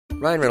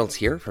Ryan Reynolds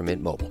here from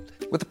Mint Mobile.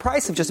 With the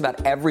price of just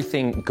about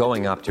everything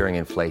going up during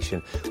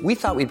inflation, we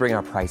thought we'd bring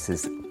our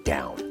prices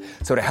down.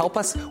 So to help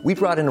us, we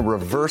brought in a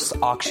reverse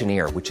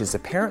auctioneer, which is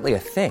apparently a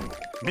thing.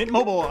 Mint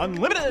Mobile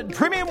Unlimited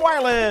Premium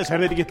Wireless. How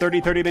to get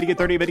 30, 30, bit to get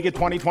 30, bit to get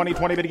 20, 20,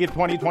 20, bit to get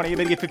 20, 20,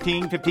 bit to get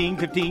 15, 15,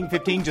 15,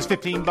 15, just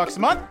 $15 a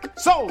month?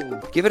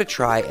 Sold! Give it a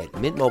try at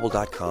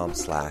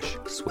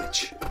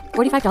mintmobile.com/switch.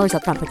 $45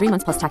 up front for 3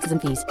 months plus taxes and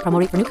fees. Promo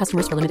rate for new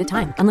customers for limited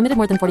time. Unlimited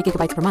more than 40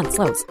 gigabytes per month.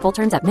 Slows full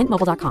terms at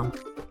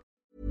mintmobile.com.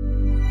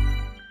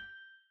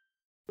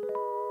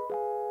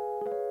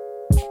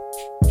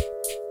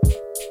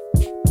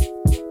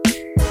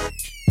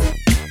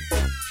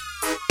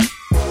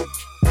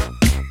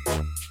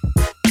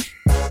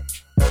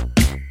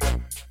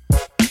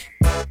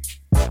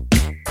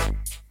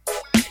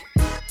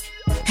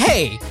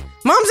 Hey,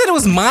 Mom said it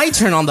was my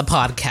turn on the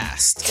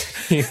podcast.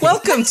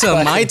 Welcome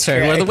to My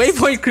Turn, where the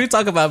Waypoint crew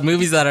talk about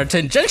movies that are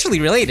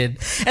tangentially related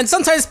and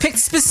sometimes picked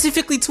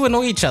specifically to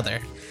annoy each other.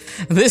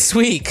 This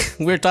week,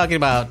 we're talking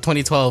about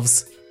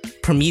 2012's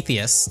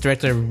Prometheus,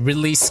 director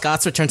Ridley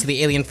Scott's return to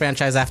the Alien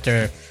franchise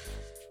after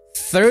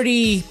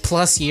 30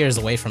 plus years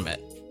away from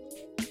it.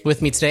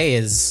 With me today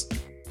is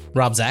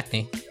Rob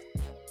Zacny.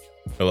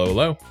 Hello,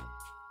 hello.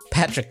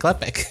 Patrick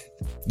Klepek.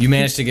 You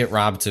managed to get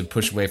Rob to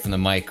push away from the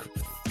mic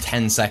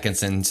 10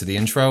 seconds into the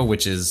intro,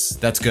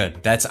 that's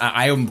good.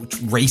 I am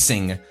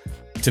racing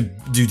to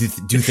do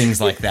things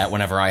like that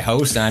whenever I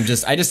host, and I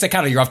just think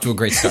you're off to a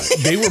great start.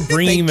 They were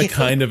bringing the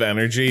kind of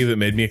energy that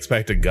made me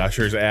expect a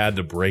Gushers ad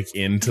to break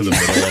into the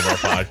middle of our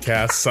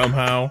podcast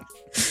somehow.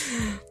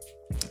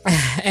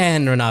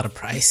 And Renata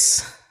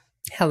Price.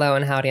 Hello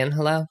and howdy and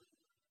hello.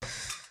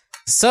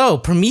 So,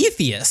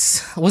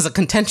 Prometheus was a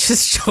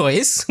contentious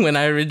choice when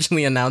I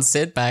originally announced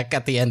it back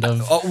at the end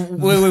of...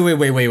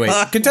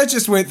 Wait.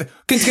 Contentious.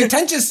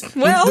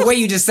 Well, the way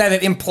you just said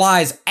it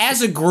implies,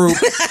 as a group,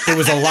 there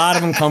was a lot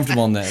of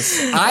uncomfortableness.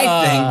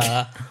 I think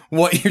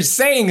what you're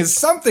saying is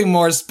something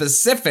more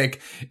specific.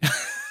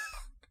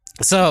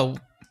 So,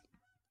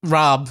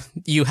 Rob,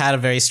 you had a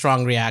very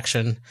strong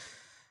reaction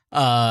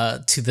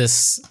to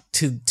this,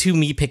 to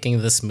me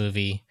picking this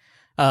movie.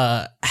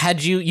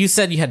 You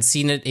said you had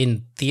seen it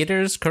in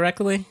theaters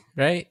correctly,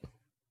 right?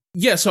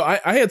 Yeah, so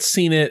I had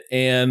seen it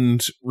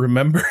and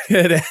remembered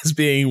it as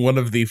being one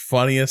of the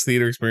funniest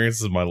theater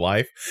experiences of my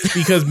life,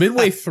 because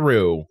midway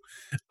through,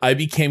 I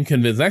became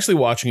convinced, actually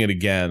watching it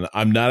again,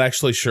 I'm not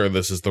actually sure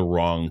this is the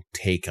wrong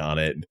take on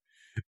it.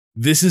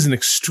 This is an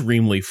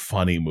extremely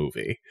funny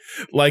movie.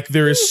 Like,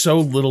 there is so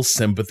little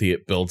sympathy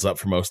it builds up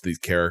for most of these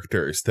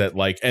characters that,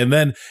 like, and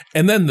then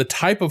the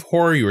type of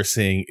horror you are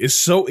seeing is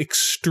so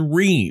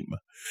extreme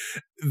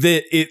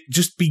that it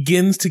just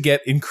begins to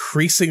get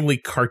increasingly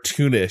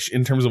cartoonish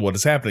in terms of what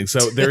is happening.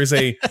 So there is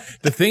the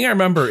thing I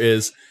remember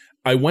is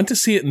I went to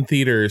see it in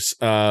theaters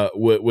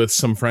with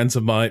some friends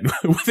of mine,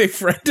 with a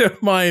friend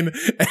of mine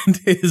and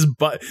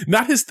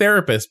not his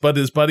therapist, but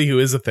his buddy who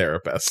is a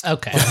therapist.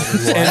 Okay.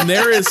 And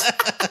there is...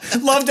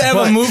 Love to have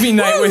a movie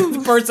night with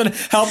the person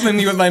helping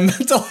me with my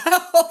mental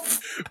health.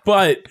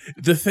 But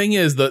the thing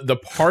is, the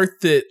part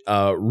that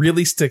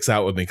really sticks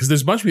out with me, because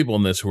there's a bunch of people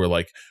in this who are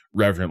like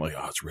reverent, like,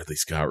 oh, it's Ridley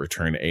Scott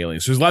Return to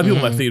Aliens. So there's a lot of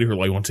people in that theater who are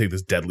like, want to take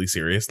this deadly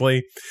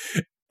seriously.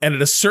 And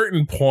at a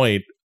certain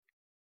point,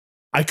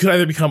 I could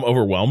either become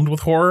overwhelmed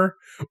with horror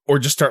or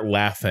just start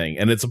laughing.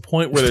 And it's a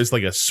point where there's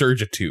like a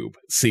Surgitube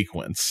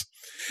sequence.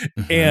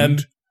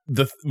 And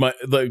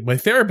my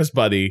therapist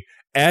buddy,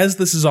 as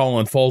this is all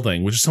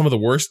unfolding, which is some of the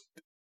worst,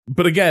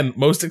 but again,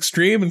 most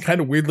extreme and kind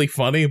of weirdly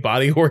funny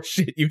body horror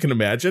shit you can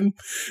imagine,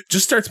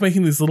 just starts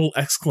making these little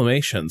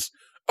exclamations.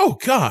 Oh,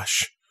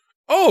 gosh.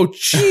 Oh,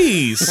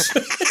 jeez.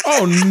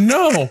 Oh,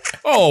 no.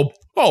 Oh,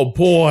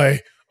 boy.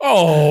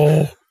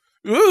 Oh,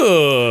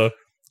 ugh.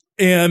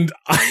 And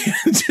I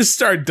just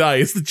start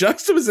dying. It's the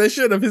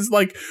juxtaposition of his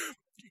like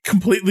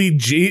completely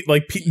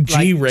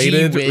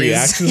G-rated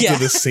reactions to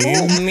the scene.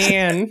 Oh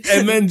man!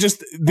 And then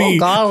just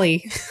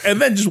golly! And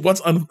then just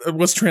what's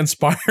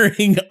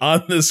transpiring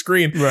on the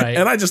screen. Right.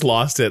 And I just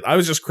lost it. I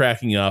was just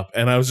cracking up,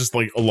 and I was just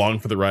like along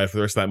for the ride for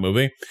the rest of that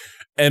movie.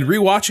 And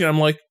rewatching, I'm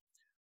like,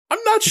 I'm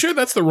not sure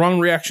that's the wrong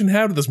reaction to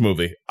have to this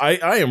movie.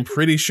 I am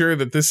pretty sure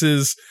that this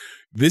is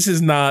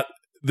not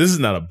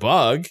a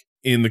bug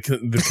in the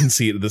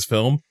conceit of this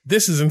film.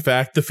 This is in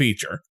fact the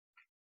feature.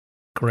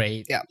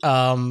 Great. Yeah.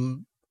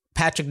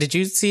 Patrick, did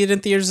you see it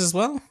in theaters as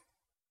well?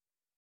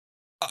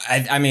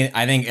 I mean,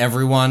 I think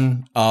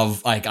everyone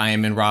of like I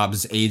am in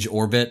Rob's age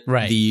orbit.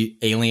 Right. The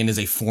Alien is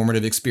a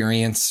formative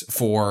experience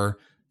for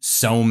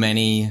so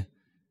many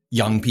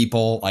young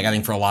people. Like, I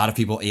think for a lot of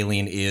people,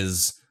 Alien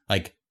is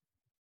like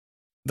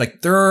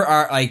there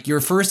are like your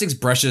first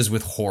brushes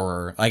with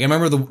horror. Like, I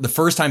remember the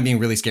first time being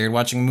really scared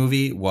watching a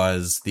movie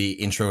was the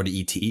intro to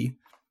E.T.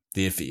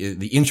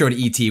 The intro to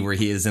E.T. where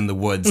he is in the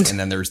woods and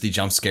then there's the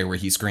jump scare where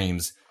he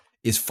screams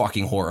is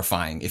fucking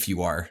horrifying if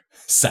you are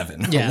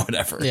 7 or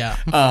whatever. Yeah.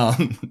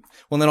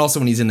 Well, then also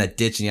when he's in that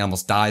ditch and he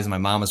almost dies, my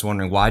mom is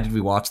wondering, why did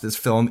we watch this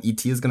film?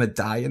 E.T. is going to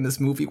die in this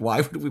movie.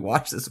 Why would we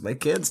watch this with my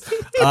kids?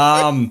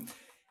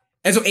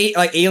 And so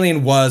like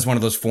Alien was one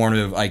of those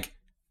formative, like,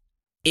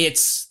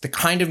 it's the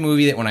kind of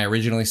movie that when I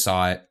originally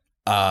saw it,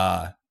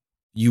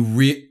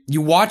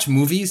 you watch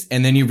movies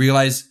and then you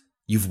realize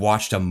you've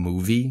watched a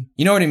movie.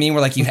 You know what I mean?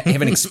 Where like you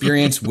have an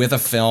experience with a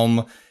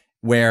film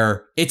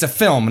where it's a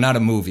film, not a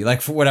movie.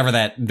 Like for whatever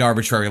that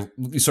arbitrary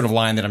sort of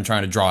line that I'm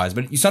trying to draw is,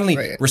 but you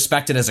suddenly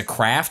respect it as a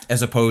craft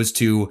as opposed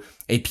to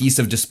a piece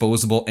of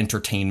disposable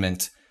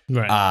entertainment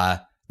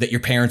that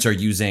your parents are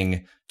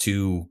using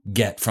to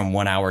get from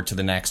 1 hour to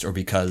the next or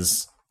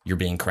because you're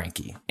being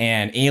cranky.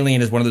 And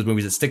Alien is one of those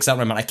movies that sticks out in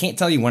my mind. I can't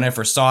tell you when I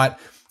first saw it.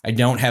 I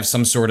don't have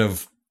some sort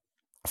of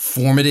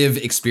formative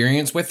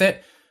experience with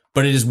it,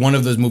 but it is one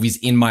of those movies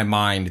in my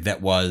mind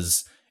that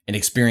was an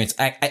experience.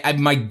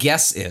 My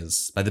guess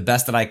is, by the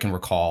best that I can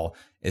recall,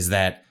 is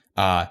that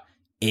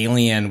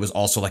Alien was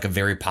also like a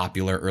very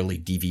popular early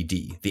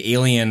DVD. The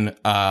Alien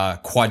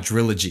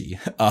quadrilogy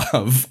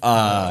of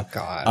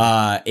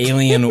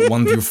Alien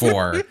 1 through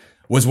 4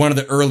 was one of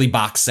the early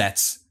box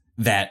sets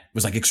that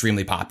was like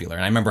extremely popular.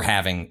 And I remember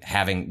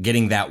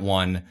getting that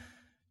one.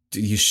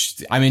 You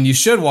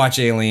should watch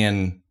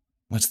Alien.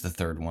 What's the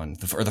third one?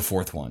 Or the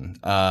fourth one?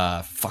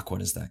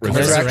 What is that?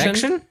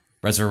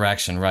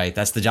 Resurrection, right.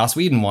 That's the Joss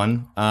Whedon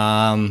one.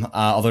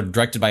 Although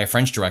directed by a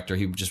French director,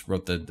 he just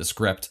wrote the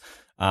script.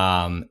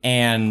 And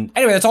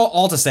anyway, that's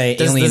all to say.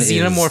 Does Alien the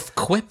xenomorph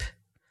quip?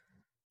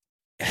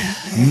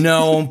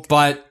 No,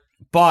 but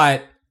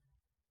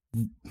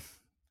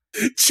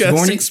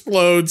Chest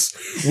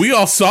explodes. We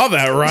all saw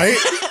that, right?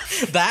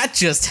 That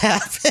just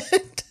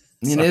happened.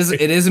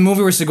 It is a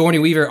movie where Sigourney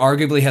Weaver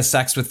arguably has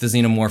sex with the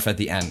xenomorph at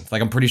the end.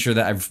 Like I'm pretty sure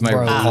that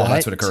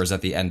that's what occurs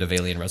at the end of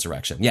Alien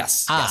Resurrection.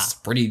 Yes, yes,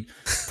 pretty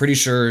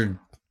sure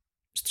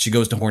she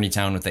goes to Horny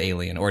Town with the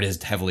alien, or it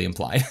is heavily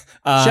implied.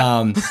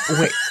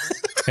 Wait,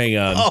 hang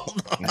on.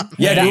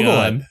 Yeah,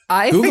 Google it.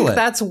 I Google think it.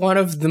 that's one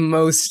of the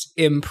most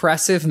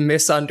impressive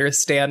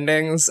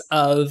misunderstandings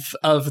of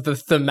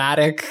the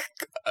thematic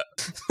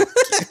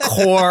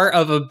core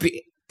of a.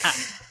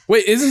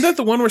 Wait, isn't that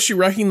the one where she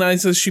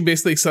recognizes, she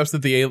basically accepts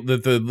that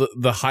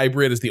the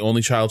hybrid is the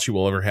only child she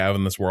will ever have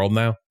in this world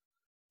now?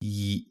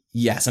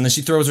 Yes, and then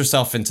she throws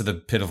herself into the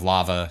pit of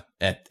lava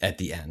at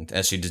the end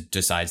as she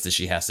decides that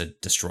she has to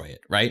destroy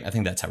it, right? I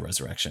think that's how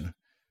Resurrection.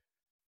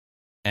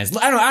 And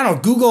I don't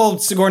know. Google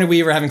Sigourney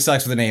Weaver having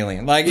sex with an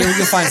alien. Like you'll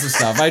find some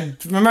stuff. I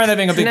remember that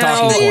being a big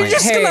talking point.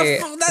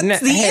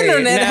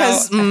 Internet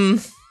has.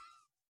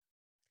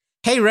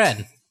 Hey,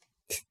 Red.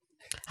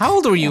 How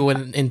old were you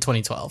in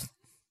 2012?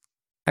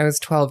 I was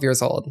 12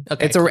 years old.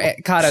 Okay, it's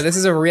Kato, this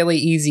is a really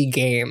easy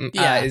game.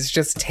 Yeah. It's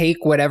just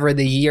take whatever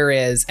the year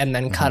is and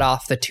then cut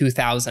off the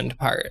 2000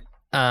 part.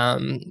 Yeah.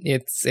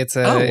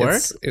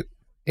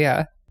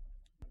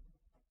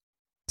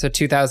 So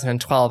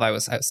 2012, I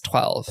was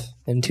 12.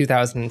 In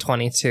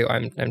 2022,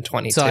 I'm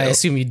 22. So I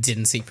assume you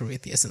didn't see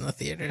Prometheus in the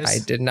theaters. I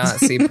did not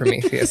see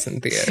Prometheus in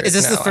theaters. Is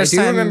this the first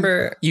time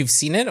remember you've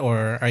seen it,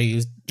 or are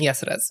you?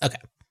 Yes, it is. Okay.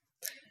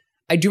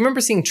 I do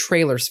remember seeing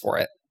trailers for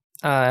it.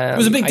 It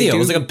was a big deal. It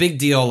was like a big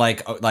deal,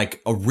 like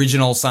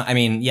original. I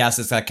mean, yes,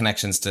 it's got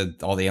connections to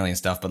all the alien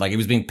stuff, but like it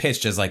was being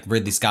pitched as like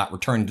Ridley Scott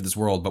returned to this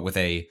world, but with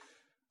a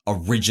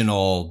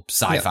original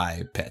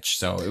sci-fi pitch.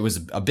 So it was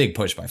a big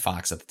push by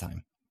Fox at the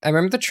time. I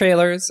remember the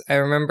trailers. I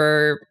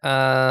remember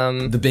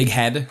the big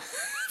head,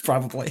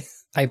 probably.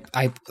 I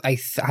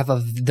have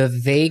the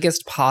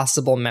vaguest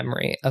possible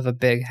memory of a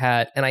big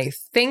head, and I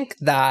think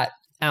that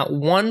at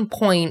one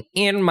point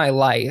in my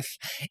life,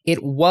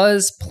 it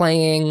was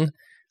playing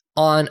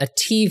on a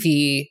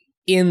TV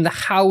in the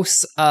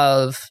house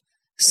of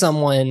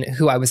someone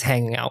who I was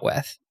hanging out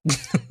with.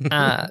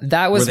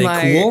 That was Were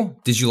they cool?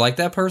 Did you like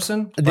that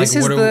person? This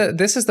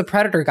is the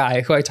Predator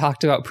guy who I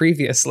talked about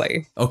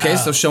previously. Okay,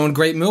 so showing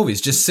great movies,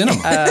 just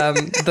cinema.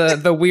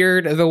 The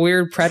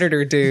weird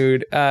Predator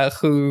dude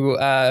who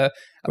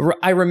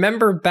I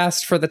remember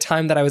best for the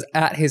time that I was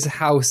at his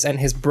house and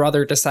his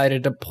brother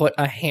decided to put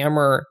a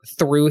hammer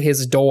through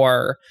his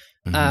door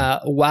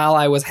while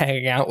I was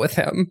hanging out with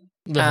him.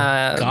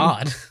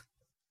 God.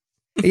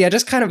 Yeah,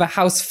 just kind of a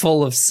house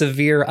full of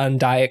severe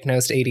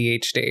undiagnosed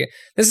ADHD.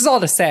 This is all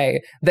to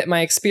say that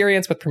my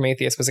experience with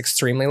Prometheus was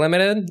extremely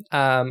limited.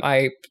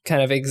 I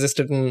kind of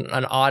existed in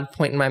an odd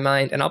point in my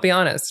mind. And I'll be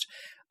honest,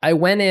 I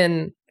went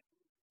in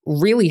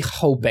really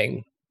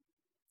hoping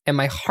in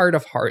my heart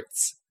of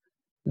hearts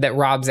that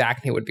Rob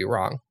Zacny would be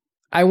wrong.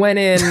 I went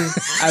in,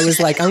 I was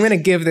like, I'm going to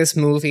give this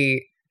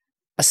movie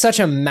such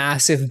a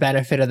massive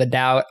benefit of the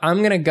doubt. I'm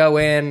going to go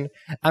in,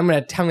 I'm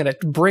going to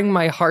bring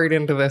my heart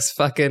into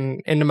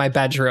into my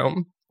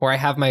bedroom where I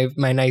have my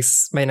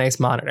nice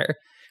monitor.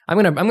 I'm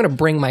going to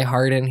bring my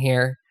heart in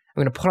here.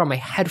 I'm going to put on my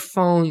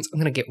headphones. I'm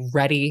going to get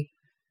ready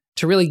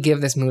to really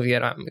give this movie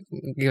my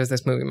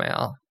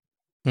all.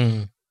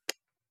 And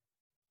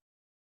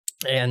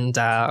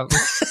I'd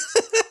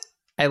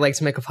like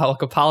to make a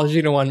public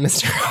apology to one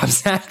Mr. Rob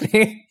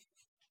Zacny.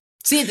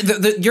 See,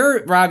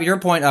 your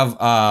point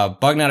of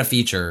bug not a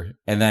feature,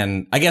 and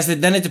then I guess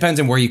then it depends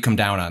on where you come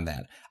down on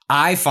that.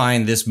 I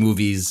find this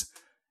movie's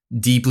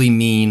deeply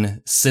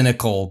mean,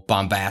 cynical,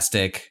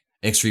 bombastic,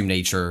 extreme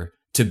nature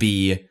to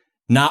be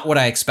not what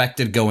I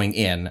expected going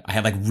in. I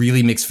had like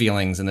really mixed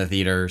feelings in the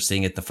theater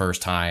seeing it the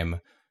first time.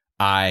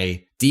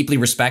 I deeply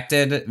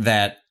respected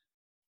that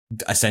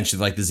essentially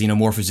like the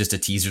Xenomorph is just a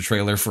teaser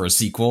trailer for a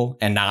sequel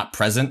and not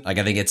present. Like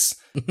I think it's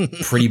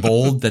pretty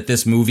bold that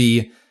this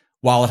movie,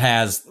 while it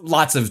has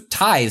lots of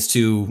ties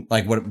to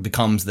like what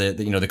becomes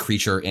the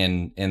creature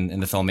in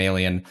the film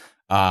Alien,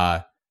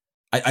 I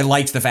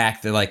liked the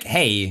fact that like,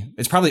 hey,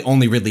 it's probably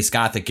only Ridley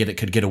Scott that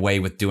could get away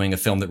with doing a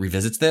film that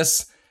revisits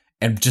this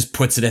and just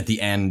puts it at the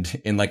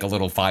end in like a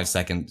little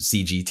 5-second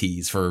CG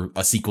tease for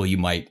a sequel you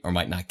might or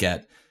might not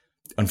get.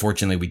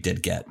 Unfortunately, we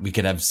did get. We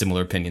could have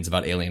similar opinions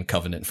about Alien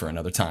Covenant for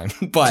another time.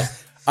 But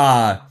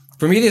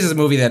for me, this is a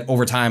movie that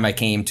over time I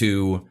came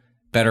to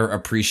better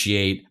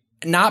appreciate.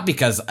 Not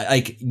because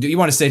like you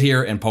want to sit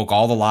here and poke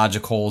all the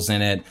logic holes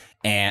in it,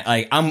 and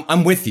like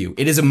I'm with you.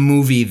 It is a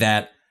movie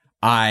that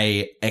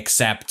I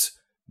accept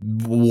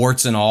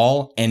warts and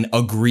all and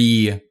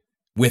agree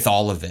with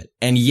all of it,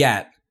 and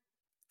yet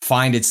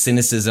find its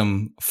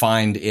cynicism,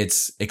 find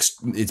its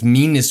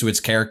meanness to its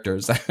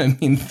characters. I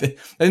mean, I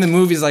think the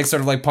movie's like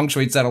sort of like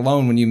punctuates that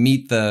alone when you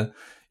meet a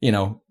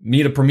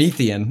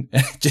Promethean,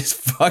 just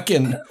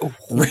fucking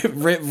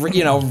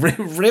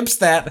rips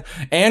that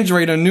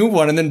android a new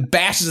one and then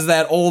bashes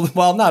that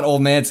not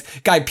old man, it's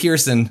Guy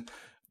Pearson,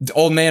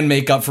 old man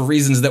makeup for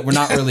reasons that were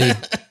not really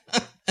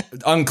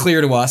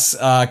unclear to us,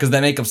 because that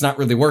makeup's not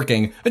really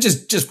working. It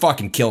just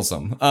fucking kills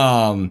him.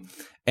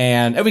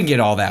 And we can get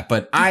all that,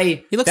 but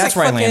that's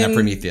where I land on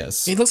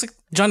Prometheus. He looks like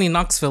Johnny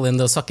Knoxville in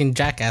those fucking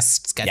Jackass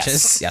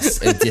sketches. Yes.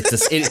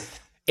 The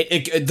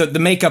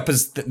makeup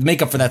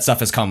for that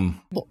stuff has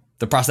come.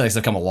 The prosthetics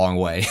have come a long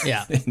way.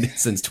 Yeah.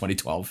 Since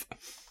 2012.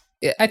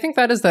 I think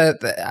that is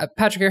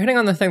Patrick, you're hitting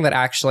on the thing that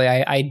actually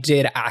I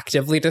did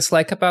actively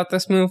dislike about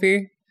this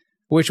movie,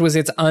 which was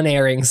its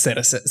unerring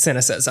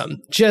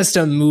cynicism. Just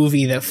a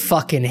movie that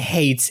fucking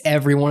hates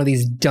every one of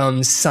these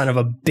dumb son of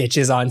a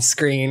bitches on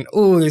screen.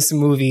 Ooh, this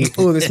movie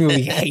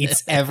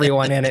hates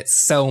everyone in it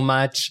so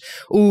much.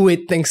 Ooh,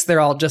 it thinks they're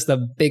all just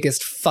the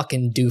biggest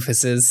fucking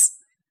doofuses.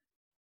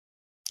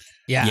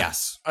 Yeah.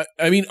 Yes.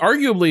 I mean,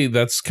 arguably,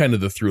 that's kind of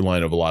the through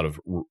line of a lot of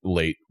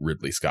late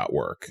Ridley Scott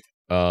work.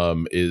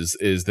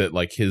 Is that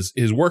like his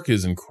work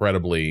is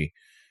incredibly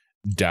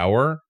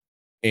dour.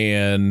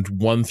 And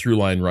one through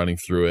line running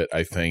through it,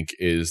 I think,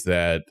 is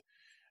that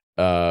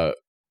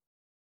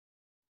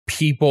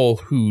people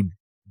who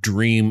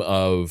dream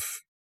of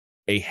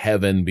a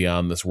heaven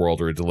beyond this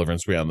world or a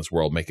deliverance beyond this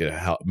world make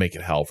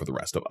it hell for the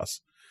rest of us.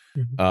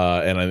 Mm-hmm.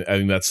 And I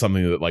think that's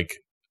something that, like,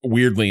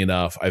 weirdly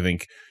enough, I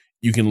think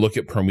you can look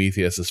at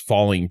Prometheus as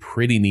falling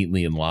pretty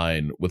neatly in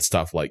line with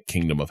stuff like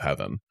Kingdom of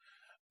Heaven,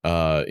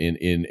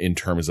 in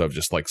terms of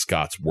just like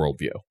Scott's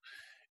worldview.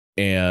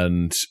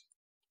 And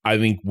I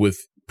think with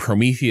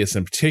Prometheus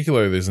in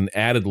particular, there's an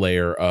added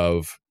layer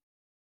of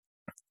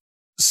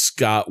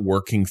Scott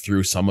working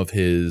through some of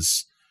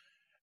his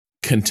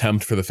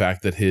contempt for the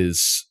fact that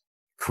his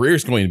career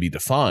is going to be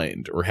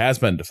defined or has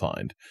been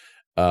defined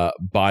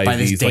by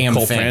these like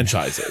cult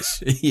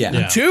franchises.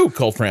 Yeah. 2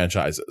 cult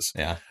franchises.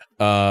 Yeah.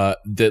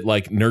 That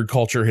like nerd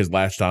culture has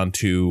latched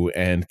onto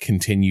and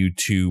continued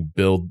to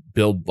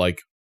build like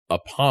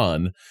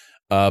upon.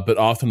 But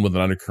often with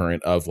an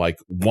undercurrent of like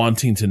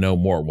wanting to know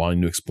more,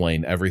 wanting to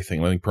explain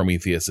everything. I think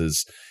Prometheus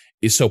is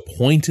so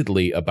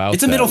pointedly about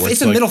it's a middle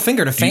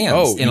finger to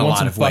fans in a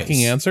lot of ways.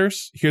 Fucking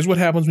answers. Here's what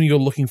happens when you go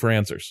looking for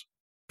answers.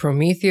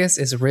 Prometheus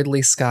is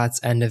Ridley Scott's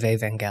End of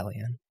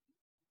Evangelion.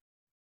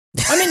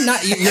 I mean,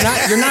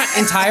 you're not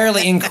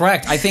entirely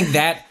incorrect. I think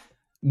that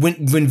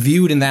when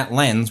viewed in that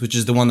lens, which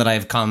is the one that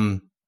I've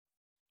come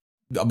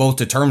both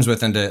to terms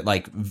with and to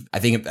like, I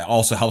think it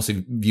also helps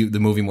you view the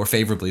movie more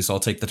favorably. So I'll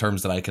take the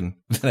terms that I could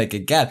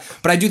get.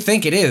 But I do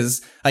think it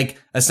is like,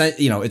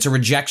 it's a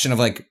rejection of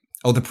like,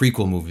 the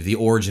prequel movie, the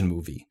origin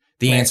movie,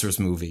 the Answers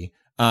movie.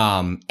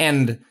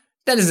 And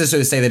that isn't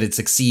necessarily to say that it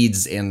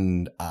succeeds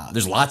in,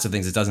 there's lots of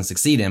things it doesn't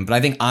succeed in, but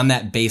I think on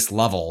that base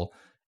level,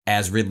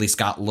 as Ridley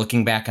Scott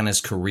looking back on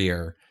his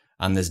career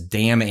on this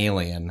damn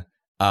Alien,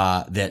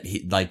 that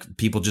he, like,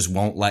 people just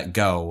won't let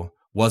go,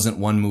 wasn't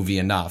one movie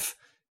enough.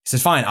 He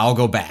says, fine, I'll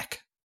go back.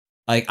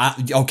 Like,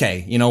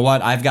 okay, you know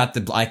what? I got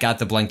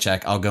the blank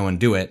check. I'll go and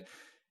do it.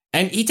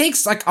 And he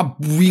takes like a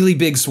really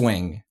big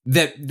swing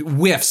that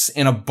whiffs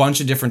in a bunch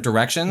of different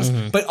directions.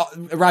 Mm-hmm.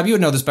 But Rob, you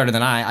would know this better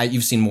than I.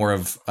 You've seen more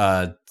of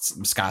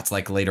Scott's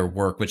like later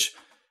work, which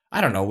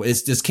I don't know.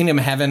 Is Kingdom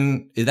of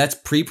Heaven, that's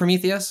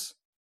pre-Prometheus?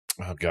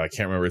 Oh God, I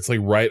can't remember. It's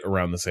like right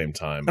around the same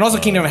time. And also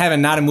Kingdom of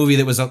Heaven, not a movie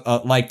that was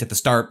liked at the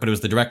start, but it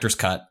was the director's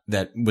cut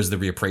that was the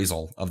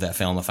reappraisal of that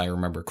film, if I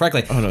remember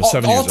correctly. Oh no,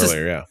 7 years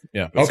earlier.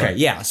 Yeah. Okay. Sorry.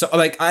 Yeah. So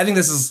like, I think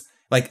this is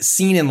like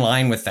seen in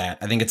line with that.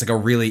 I think it's like a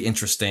really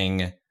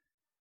interesting,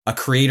 a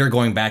creator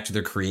going back to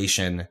their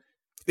creation.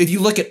 If you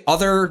look at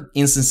other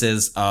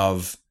instances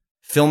of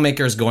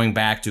filmmakers going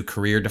back to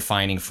career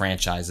defining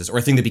franchises or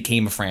a thing that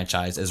became a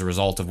franchise as a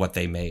result of what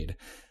they made,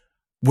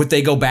 what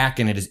they go back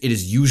and it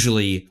is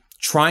usually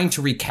trying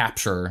to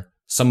recapture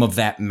some of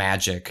that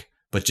magic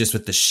but just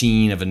with the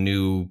sheen of a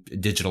new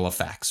digital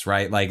effects,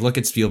 right? Like, look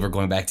at Spielberg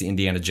going back to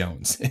Indiana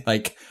Jones,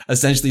 like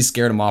essentially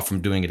scared him off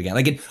from doing it again.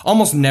 Like, it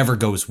almost never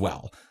goes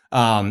well.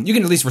 You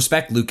can at least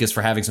respect Lucas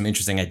for having some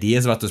interesting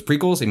ideas about those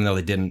prequels, even though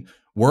they didn't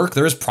work.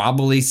 There are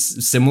probably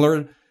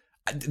similar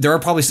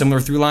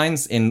through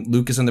lines in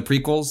Lucas and the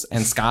prequels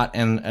and Scott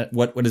and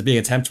what is being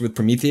attempted with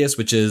Prometheus,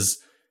 which is,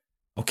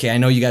 okay, I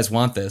know you guys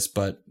want this,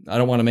 but I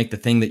don't want to make the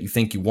thing that you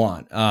think you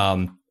want.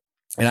 And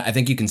I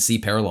think you can see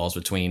parallels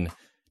between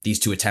these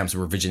two attempts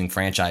of revisiting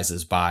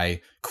franchises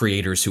by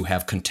creators who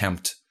have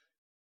contempt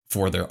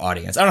for their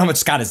audience. I don't know how much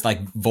Scott has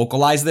like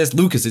vocalized this.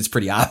 Lucas, it's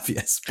pretty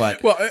obvious,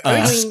 but well,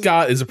 I think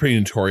Scott is a pretty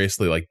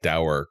notoriously like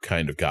dour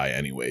kind of guy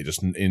anyway,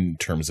 just in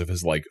terms of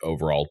his like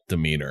overall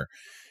demeanor.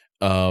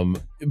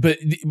 But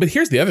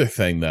here's the other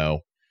thing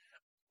though.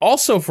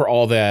 Also, for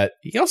all that,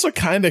 he also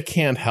kind of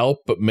can't help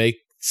but make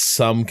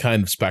some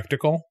kind of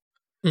spectacle.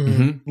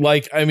 Mm-hmm.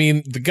 Like, I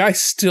mean, the guy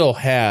still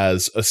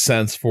has a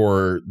sense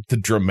for the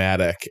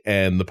dramatic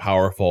and the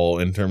powerful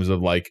in terms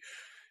of like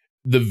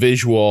the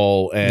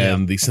visual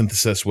and the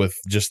synthesis with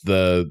just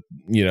the,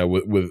 you know,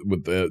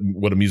 with the,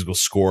 what a musical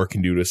score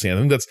can do to a scene. I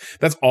think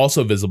that's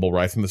also visible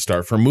right from the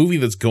start for a movie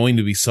that's going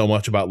to be so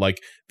much about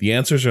like the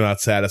answers are not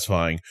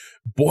satisfying.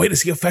 Boy,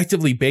 does he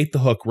effectively bait the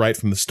hook right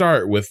from the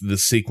start with the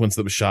sequence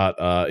that was shot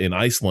in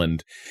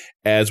Iceland,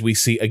 as we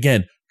see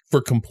again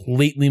for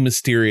completely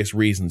mysterious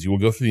reasons. You will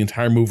go through the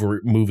entire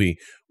movie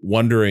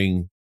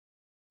wondering,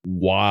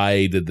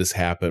 why did this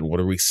happen?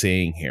 What are we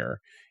seeing here?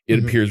 It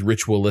appears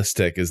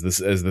ritualistic as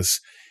this.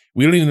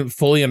 We don't even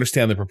fully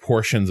understand the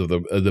proportions of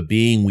the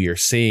being we are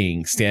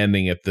seeing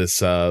standing at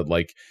this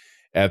like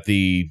at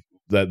the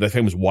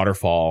famous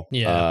waterfall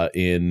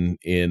in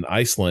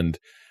Iceland,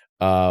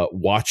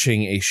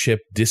 watching a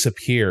ship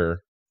disappear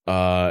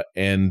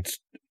and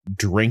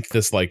drink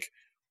this like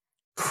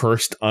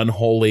cursed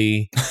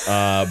unholy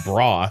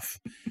broth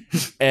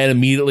and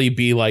immediately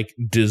be like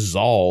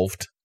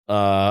dissolved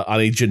on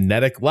a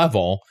genetic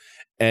level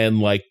and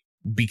like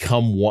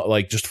become one,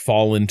 like just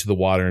fall into the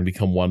water and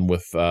become one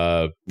with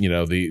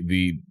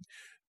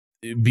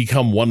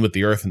become one with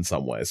the earth in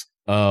some ways.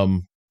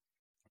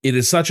 It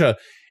is such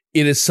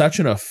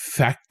an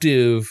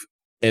effective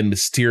and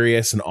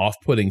mysterious and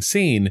off-putting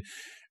scene,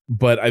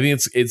 but I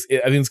think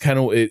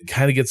it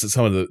kind of gets at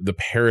some of the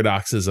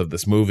paradoxes of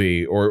this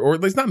movie, or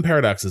at least not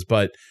paradoxes,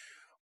 but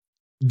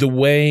the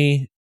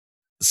way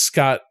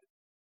Scott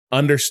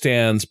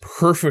understands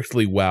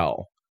perfectly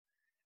well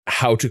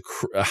how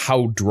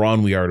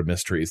drawn we are to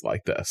mysteries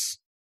like this,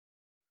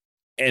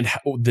 and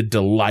the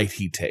delight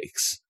he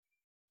takes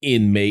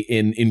in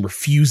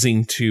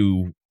refusing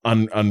to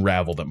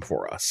unravel them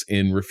for us,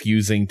 in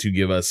refusing to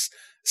give us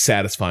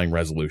satisfying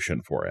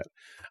resolution for it.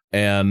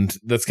 And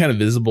that's kind of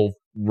visible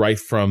right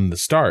from the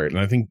start. And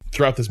I think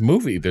throughout this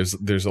movie,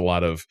 there's a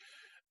lot of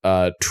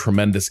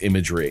tremendous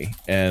imagery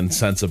and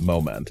sense of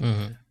moment.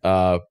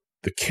 The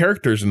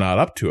characters are not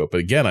up to it,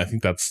 but again, I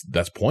think that's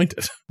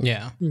pointed.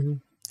 Yeah.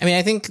 I mean,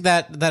 I think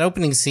that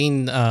opening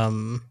scene,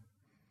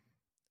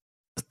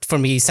 for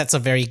me, sets a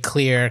very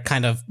clear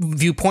kind of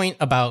viewpoint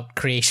about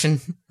creation,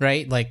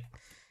 right? Like,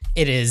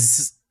 it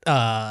is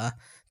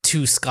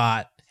to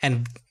Scott,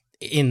 and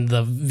in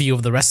the view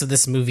of the rest of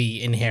this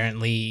movie,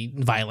 inherently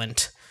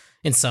violent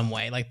in some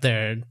way. Like,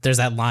 there's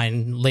that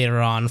line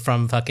later on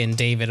from fucking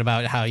David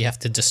about how you have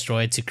to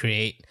destroy to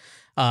create.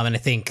 And I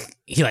think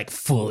he like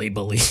fully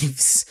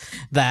believes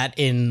that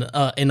in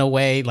a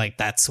way, like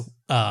that's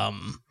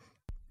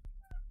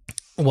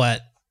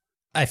what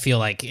I feel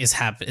like is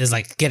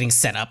like getting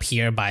set up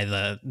here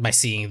by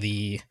seeing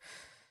the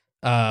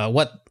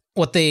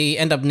what they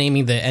end up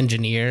naming the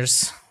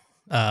engineers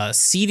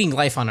seeding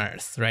life on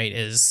Earth, right?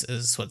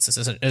 Is what's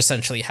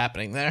essentially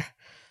happening there.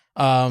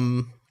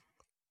 I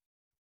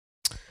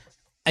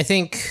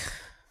think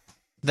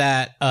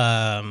that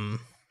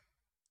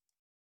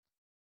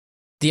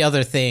the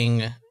other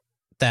thing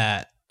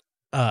that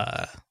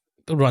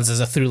runs as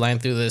a through line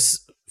through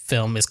this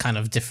film is kind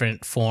of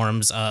different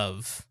forms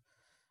of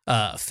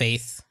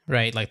faith,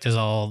 right? Like there's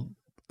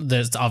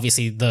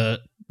obviously the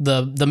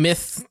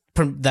myth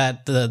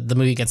that the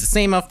movie gets its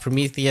name of,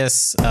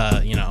 Prometheus,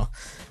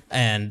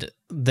 and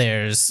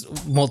there's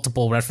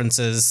multiple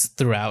references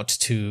throughout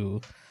to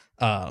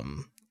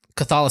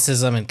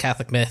Catholicism and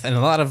Catholic myth, and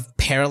a lot of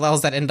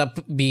parallels that end up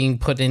being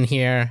put in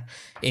here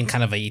in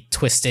kind of a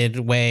twisted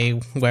way,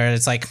 where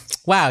it's like,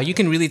 wow, you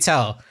can really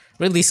tell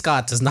Ridley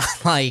Scott does not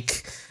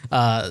like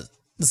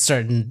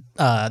certain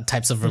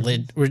types of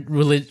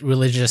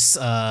religious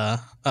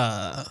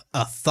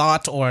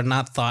thought, or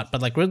not thought,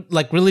 but like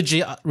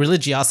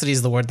religiosity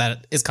is the word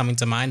that is coming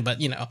to mind.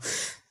 But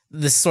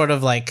this sort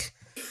of like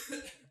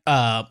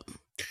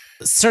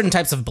certain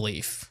types of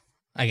belief,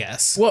 I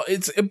guess. Well,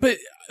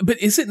 but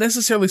is it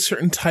necessarily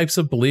certain types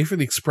of belief or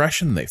the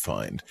expression they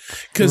find?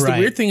 Because the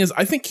weird thing is,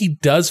 I think he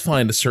does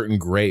find a certain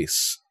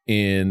grace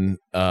in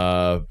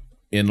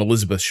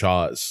Elizabeth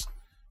Shaw's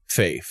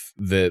faith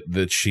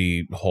that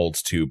she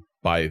holds to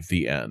by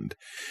the end.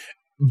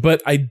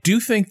 But I do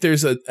think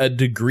there's a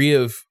degree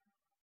of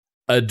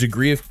a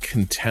degree of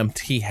contempt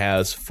he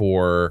has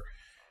for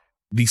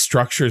the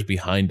structures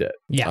behind it.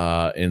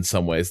 Yeah. In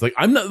some ways, like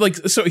I'm not like.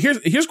 So here's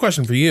a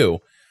question for you.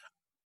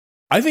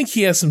 I think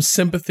he has some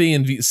sympathy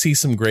and see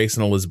some grace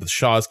in Elizabeth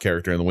Shaw's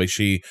character and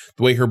the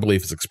way her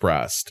belief is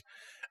expressed.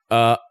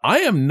 I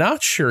am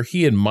not sure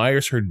he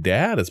admires her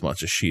dad as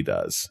much as she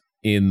does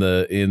in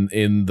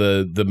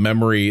the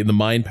memory in the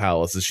mind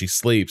palace as she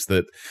sleeps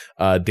that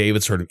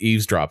David sort of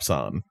eavesdrops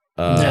on.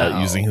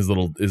 Using his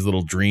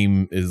little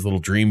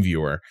dream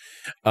viewer.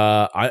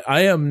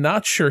 I am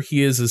not sure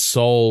he is as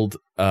sold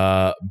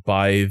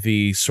by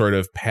the sort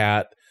of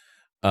pat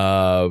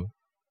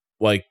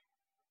like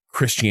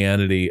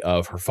Christianity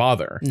of her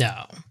father.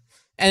 No.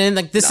 And then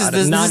like this is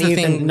the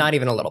thing, not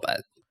even a little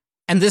bit.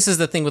 And this is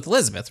the thing with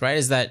Elizabeth, right?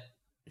 Is that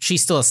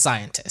she's still a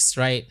scientist,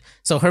 right?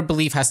 So her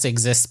belief has to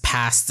exist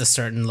past a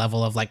certain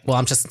level of like, well,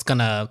 I'm just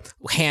gonna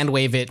hand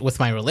wave it with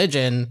my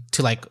religion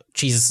to like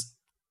she's,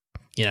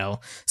 you know,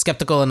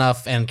 skeptical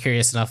enough and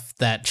curious enough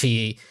that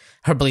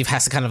her belief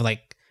has to kind of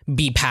like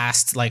be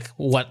past like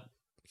what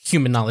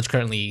human knowledge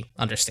currently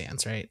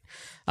understands, right?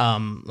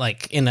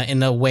 Like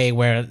in a way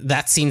where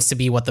that seems to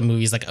be what the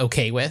movie's like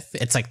okay with.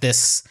 It's like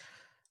this,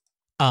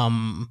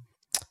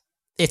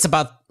 it's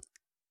about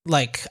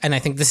like, and I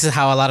think this is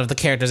how a lot of the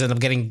characters end up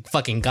getting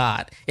fucking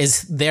got,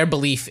 is their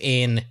belief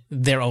in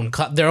their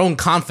own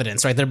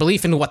confidence, right? Their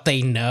belief in what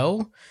they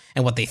know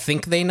and what they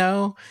think they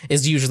know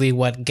is usually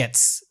what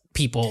gets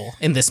people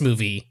in this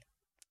movie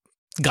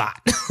got.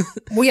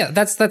 Well, yeah,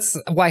 that's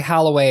why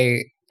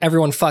Holloway,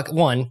 everyone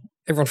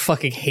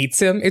fucking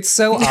hates him. It's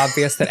so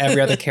obvious that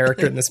every other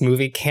character in this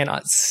movie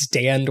cannot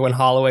stand when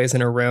Holloway's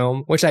in a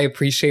room, which I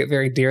appreciate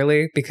very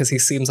dearly because he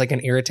seems like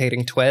an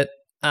irritating twit.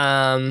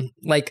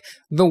 Like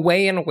the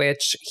way in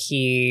which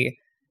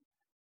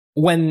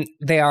when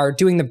they are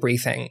doing the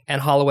briefing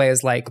and Holloway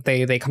is like,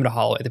 they come to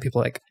Holloway, the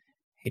people are like,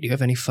 hey, do you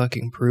have any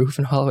fucking proof?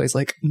 And Holloway's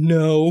like,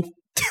 no.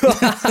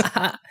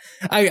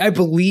 I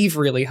believe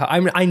really.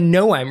 I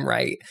know I'm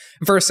right.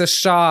 Versus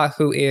Shaw,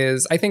 who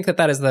is, I think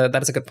that is a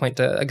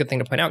good thing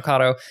to point out,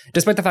 Kato.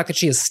 Despite the fact that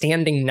she is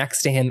standing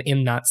next to him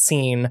in that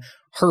scene,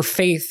 her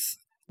faith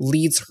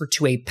leads her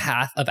to a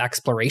path of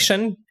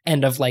exploration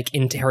and of like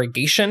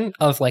interrogation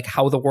of like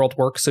how the world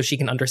works, so she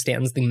can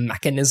understand the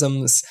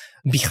mechanisms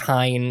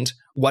behind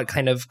what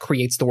kind of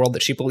creates the world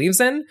that she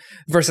believes in,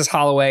 versus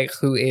Holloway,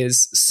 who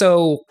is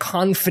so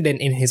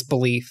confident in his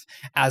belief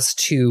as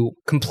to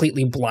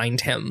completely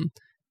blind him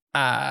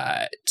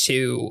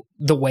to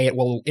the way it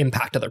will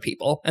impact other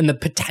people and the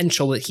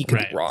potential that he could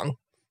be wrong.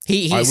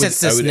 He sets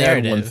this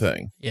narrative. Add one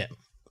thing. Yeah,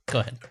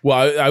 go ahead.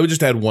 Well, I would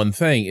just add one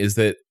thing is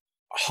that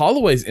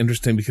Holloway's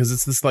interesting because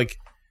it's this like,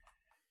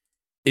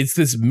 it's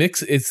this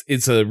mix.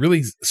 It's a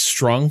really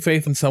strong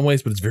faith in some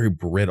ways, but it's very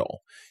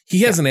brittle.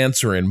 He has an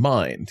answer in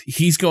mind.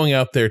 He's going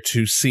out there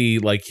to see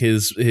like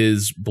his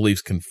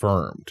beliefs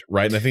confirmed,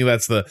 right? And I think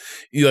that's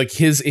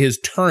his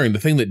turn. The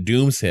thing that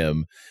dooms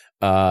him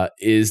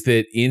is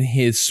that in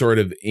his sort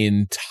of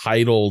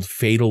entitled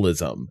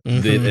fatalism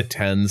that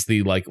attends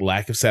the like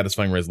lack of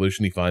satisfying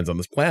resolution he finds on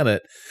this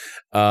planet,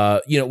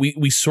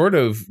 we sort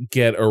of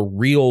get a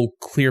real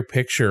clear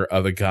picture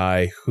of a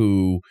guy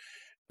who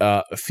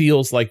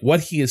feels like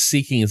what he is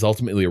seeking is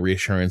ultimately a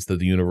reassurance that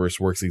the universe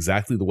works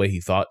exactly the way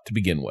he thought to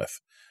begin with.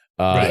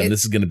 And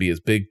this is going to be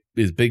his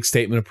big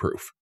statement of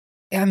proof.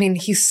 I mean,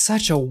 he's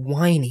such a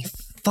whiny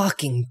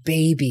fucking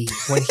baby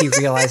when he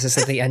realizes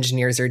that the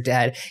engineers are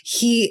dead.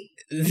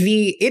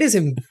 It is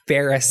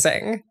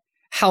embarrassing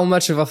how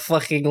much of a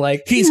fucking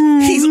like he's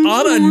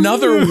on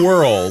another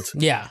world.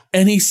 Yeah.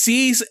 And he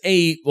sees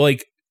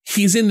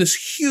he's in this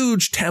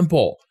huge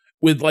temple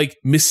with like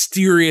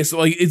mysterious,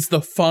 like it's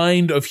the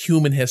find of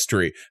human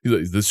history. He's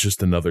like, is this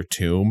just another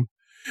tomb?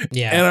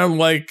 Yeah. And I'm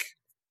like,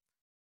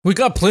 we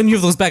got plenty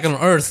of those back on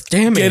Earth.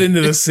 Damn it. Get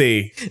into the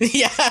sea.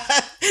 Yeah.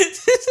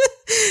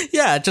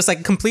 Yeah, just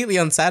like completely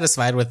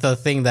unsatisfied with the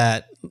thing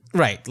that,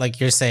 right,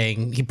 like you're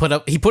saying, he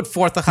put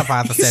forth a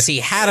hypothesis. He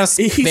had a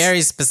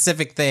very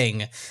specific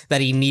thing that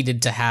he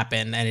needed to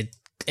happen, and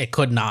it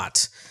could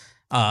not.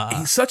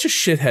 He's such a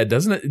shithead,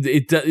 doesn't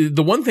it?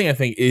 The one thing I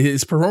think,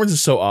 his performance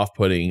is so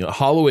off-putting.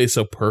 Holloway is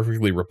so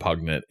perfectly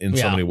repugnant in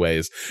so many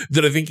ways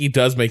that I think he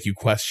does make you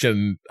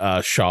question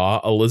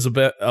Shaw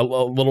Elizabeth a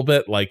little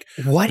bit. Like,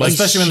 what?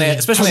 Especially when they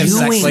have sex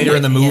later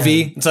in the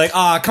movie. It's like,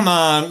 come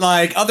on,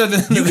 like other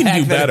than you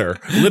can do better.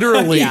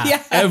 Literally,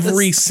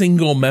 every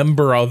single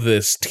member of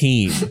this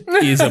team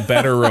is a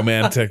better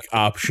romantic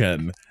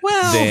option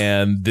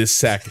than this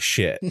sack of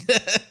shit.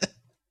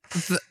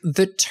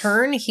 The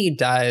turn he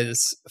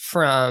does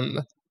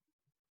from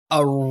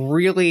a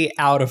really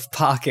out of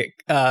pocket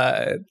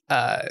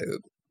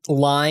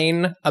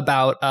line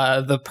about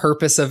the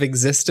purpose of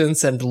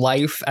existence and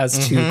life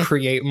as to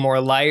create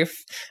more life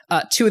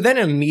to then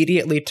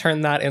immediately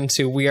turn that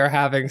into we are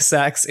having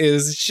sex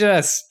is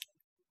just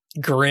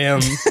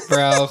grim,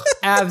 bro.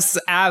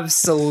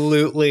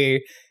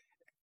 Absolutely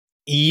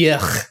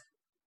yuck.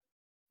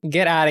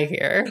 Get out of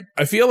here.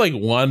 I feel like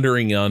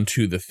wandering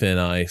onto the thin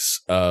ice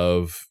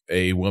of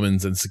a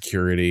woman's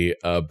insecurity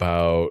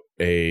about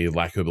a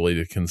lack of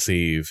ability to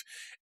conceive,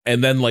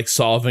 and then like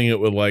solving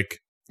it with like,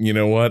 you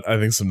know what? I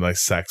think some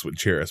nice sex would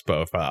cheer us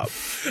both up.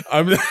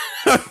 I'm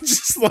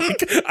just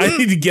like, I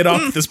need to get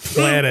off this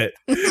planet.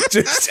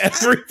 Just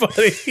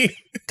everybody,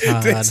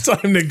 it's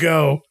time to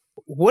go.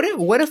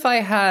 What if I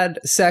had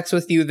sex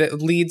with you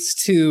that leads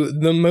to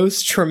the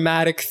most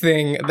traumatic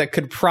thing that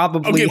could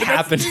probably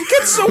happen?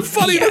 That's so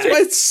funny. That's why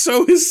it's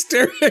so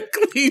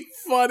hysterically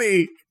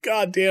funny.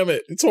 God damn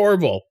it. It's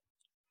horrible.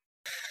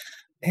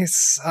 It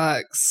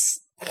sucks.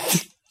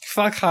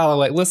 Fuck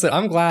Holloway. Listen,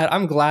 I'm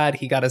glad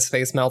he got his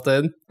face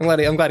melted. I'm glad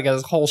he got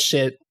his whole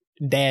shit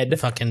dead.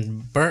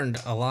 Fucking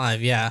burned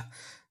alive, yeah.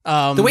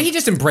 The way he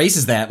just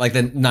embraces that, like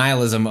the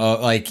nihilism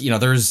of, like, you know,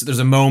 there's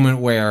a moment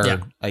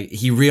where like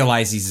he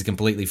realizes he's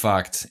completely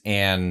fucked,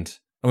 and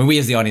I mean, we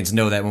as the audience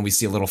know that when we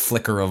see a little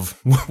flicker of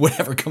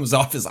whatever comes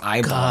off his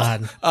eyeball,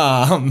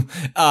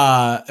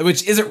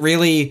 which isn't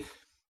really,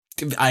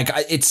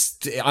 it's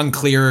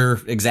unclear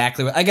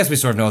exactly. I guess we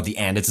sort of know at the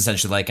end, it's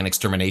essentially like an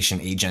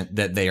extermination agent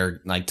that they are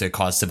like to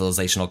cause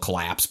civilizational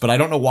collapse. But I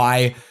don't know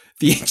why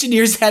the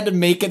engineers had to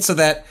make it so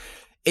that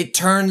it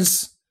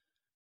turns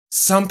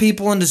some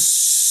people into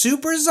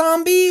super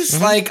zombies.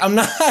 Like, I'm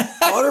not.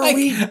 What are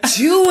we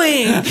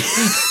doing?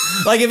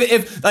 Like,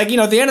 if like, you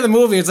know, at the end of the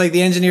movie, it's like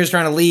the engineer's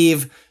trying to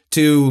leave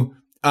to,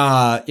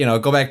 you know,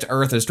 go back to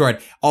Earth and destroy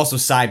it. Also,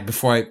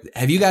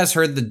 have you guys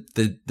heard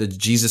the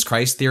Jesus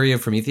Christ theory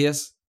of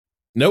Prometheus?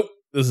 Nope.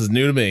 This is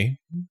new to me.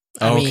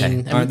 I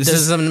mean,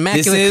 there's an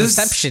immaculate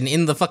conception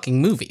in the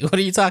fucking movie. What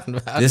are you talking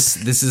about? This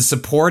is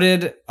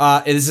supported.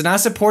 It is not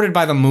supported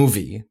by the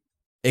movie,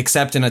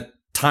 except in a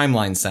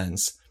timeline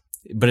sense,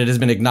 but it has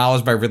been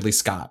acknowledged by Ridley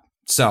Scott.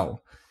 So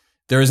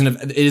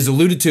it is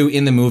alluded to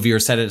in the movie, or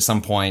said it at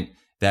some point,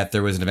 that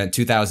there was an event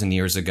 2,000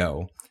 years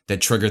ago that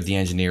triggered the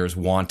engineers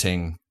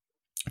wanting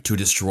to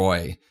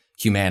destroy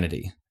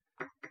humanity.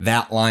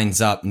 That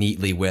lines up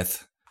neatly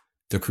with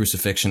the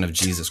crucifixion of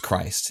Jesus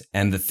Christ.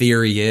 And the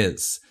theory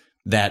is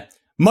that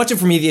much of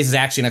Prometheus is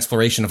actually an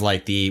exploration of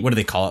like what do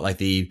they call it? Like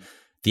the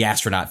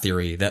astronaut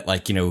theory that,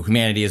 like, you know,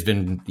 humanity has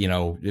been, you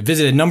know,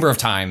 visited a number of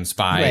times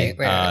by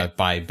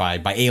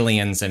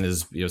aliens, and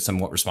is, you know,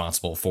 somewhat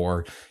responsible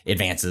for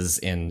advances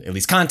in at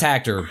least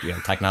contact or, you know,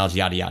 technology,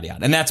 yada yada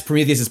yada. And that's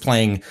Prometheus is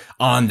playing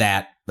on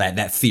that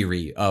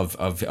theory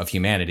of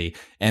humanity.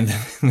 And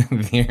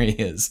the theory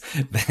is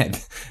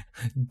that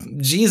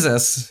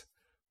Jesus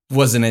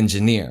was an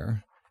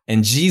engineer,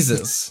 and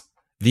Jesus,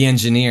 the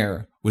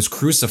engineer, was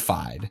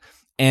crucified,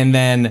 and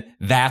then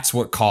that's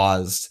what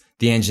caused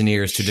the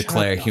engineers to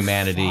declare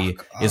humanity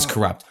is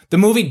corrupt. The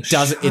movie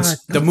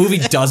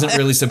doesn't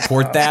really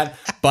support that,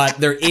 but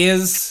there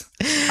is.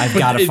 I've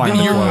got to find.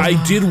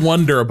 I did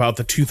wonder about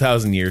the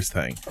 2,000 years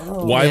thing.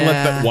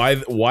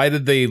 Why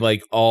did they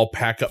like all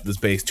pack up this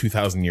base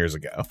 2,000 years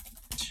ago?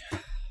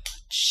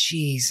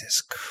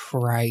 Jesus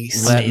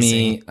Christ!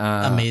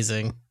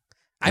 Amazing.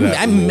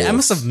 I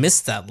must have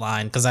missed that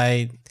line because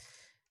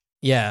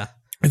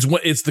it's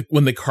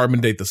when they carbon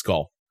date the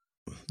skull.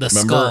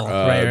 Skull,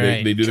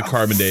 right. They do the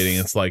carbon dating.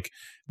 It's like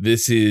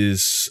this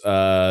has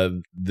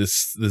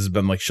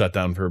been like shut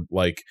down for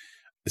like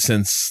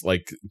since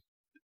like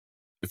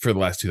for the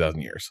last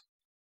 2,000 years.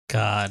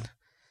 God.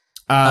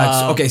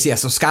 Okay,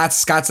 so Scott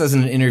says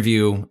in an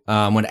interview,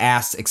 when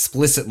asked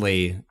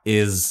explicitly,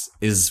 is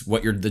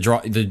what you're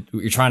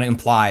trying to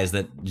imply is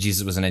that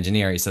Jesus was an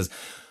engineer. He says,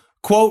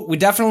 quote, "We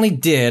definitely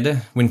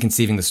did when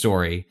conceiving the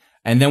story,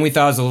 and then we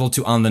thought it was a little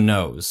too on the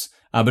nose.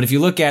 But if you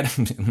look at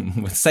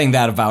saying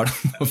that about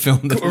a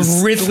film that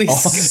Ridley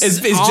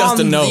is just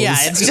a nose, yeah,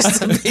 it's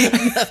just a big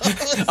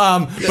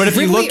but if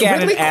you look at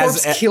Ridley it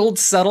as killed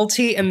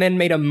subtlety and then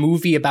made a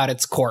movie about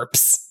its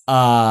corpse.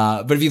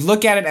 But if you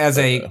look at it as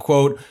a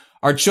quote,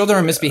 our children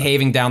are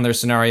misbehaving down their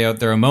scenario.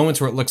 There are moments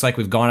where it looks like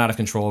we've gone out of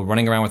control,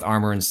 running around with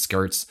armor and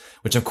skirts,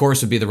 which of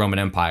course would be the Roman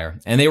Empire.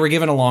 And they were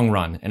given a long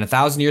run, and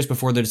 1,000 years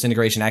before the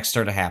disintegration actually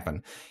started to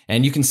happen.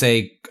 And you can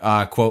say,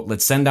 quote,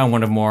 let's send down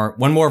one more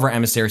of our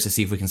emissaries to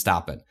see if we can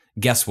stop it.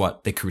 Guess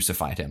what? They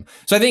crucified him.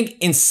 So I think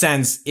in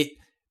sense,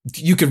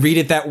 you could read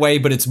it that way,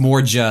 but it's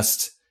more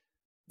just,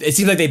 it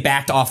seems like they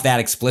backed off that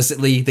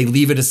explicitly. They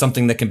leave it as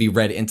something that can be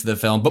read into the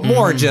film, but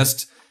more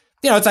just,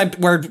 you know, it's like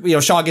where, you know,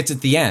 Shaw gets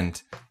at the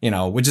end, you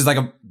know, which is like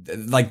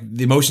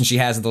the emotion she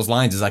has in those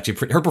lines is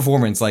actually her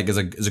performance, like, is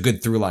a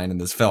good through line in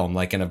this film,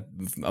 like in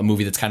a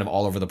movie that's kind of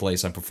all over the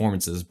place on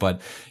performances.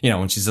 But, you know,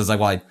 when she says like,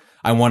 well,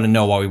 I want to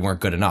know why we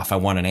weren't good enough. I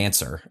want an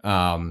answer.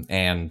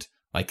 And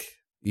like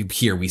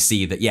here we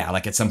see that, yeah,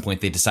 like at some point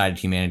they decided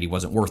humanity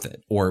wasn't worth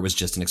it, or it was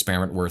just an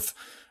experiment worth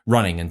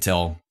running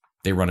until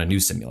they run a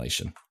new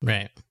simulation.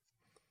 Right.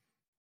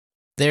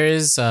 There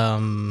is,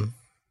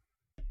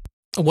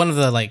 one of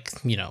the, like,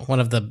 you know, one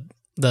of the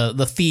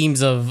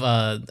themes of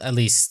at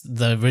least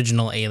the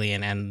original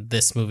Alien and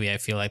this movie, I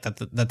feel like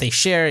that they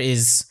share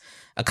is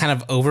a kind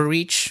of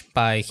overreach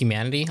by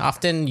humanity,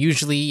 often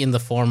usually in the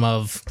form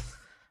of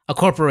a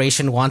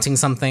corporation wanting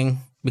something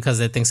because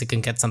it thinks it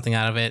can get something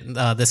out of it.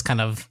 This kind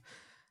of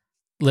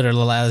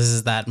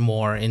literalizes that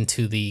more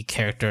into the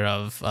character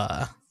of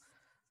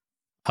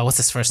what's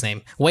his first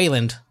name?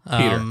 Wayland.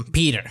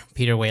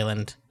 Peter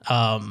Wayland.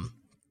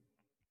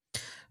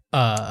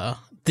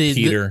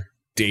 Peter,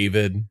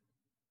 David.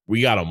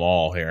 We got them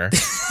all here.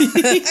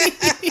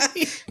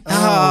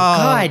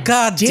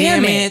 God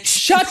damn it.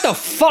 Shut the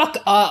fuck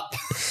up.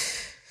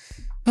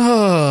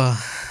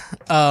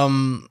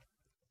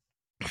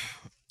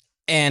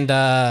 And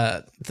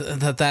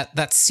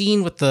that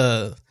scene with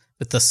the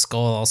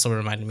skull also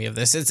reminded me of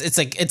this. It's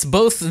like it's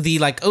both the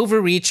like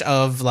overreach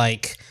of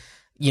like,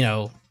 you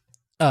know,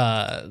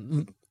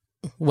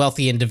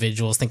 wealthy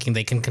individuals thinking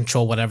they can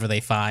control whatever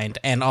they find,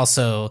 and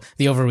also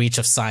the overreach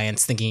of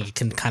science thinking you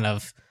can kind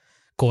of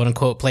quote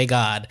unquote play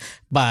God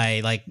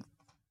by like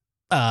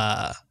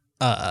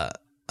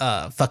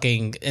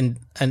fucking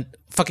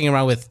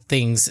around with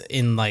things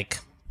in like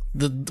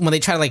when they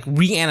try to like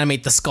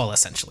reanimate the skull,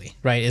 essentially,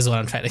 right, is what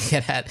I'm trying to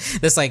get at.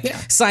 This like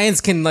science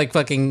can like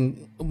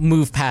fucking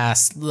move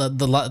past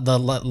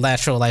the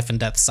natural life and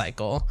death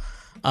cycle.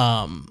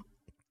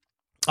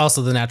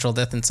 Also, the natural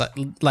death and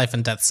life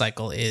and death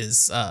cycle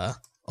is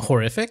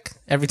horrific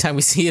every time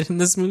we see it in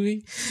this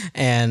movie,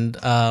 and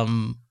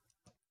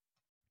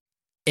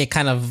it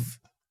kind of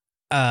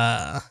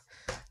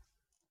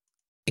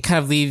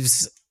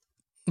leaves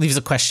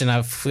a question.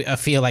 I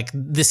feel like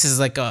this is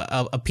like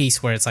a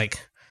piece where it's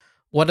like,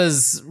 what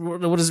is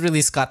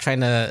really Scott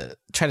trying to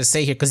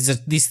say here? Because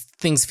these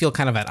things feel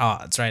kind of at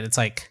odds, right? It's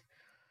like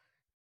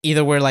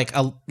either we're like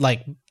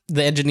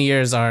the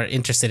engineers are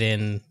interested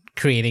in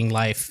creating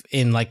life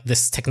in like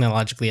this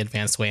technologically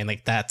advanced way, and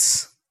like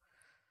that's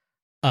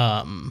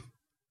well,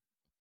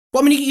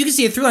 I mean, you can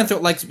see it through line through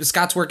like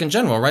Scott's work in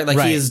general, right? Like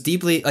he is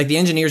deeply like the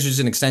engineers are just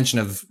an extension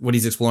of what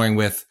he's exploring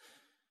with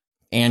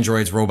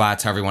androids,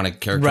 robots, however you want to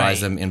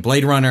characterize them, in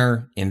Blade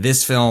Runner, in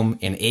this film,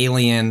 in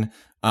Alien.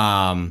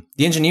 The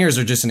engineers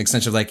are just an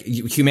extension of like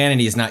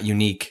humanity is not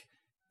unique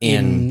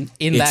in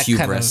its that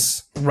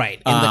hubris, kind of,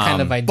 right? In the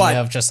kind of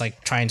idea of just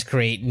like trying to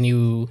create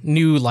new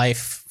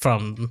life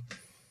from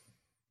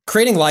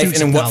creating life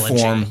and in what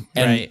form,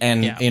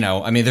 and yeah. You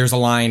know, I mean, there's a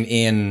line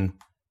in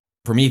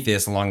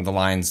Prometheus along the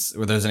lines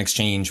where there's an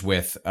exchange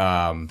with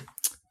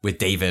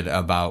David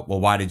about, well,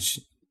 why did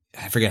you,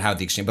 I forget how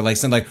the exchange, but like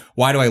something like,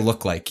 why do I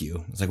look like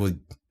you? It's like, well,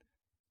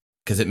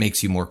 because it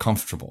makes you more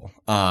comfortable.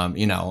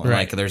 You know, right.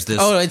 like there's this.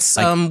 Oh, it's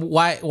like,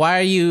 why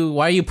are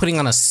you putting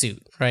on a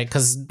suit, right?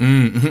 Because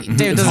David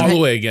doesn't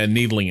Holloway again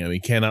needling him. He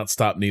cannot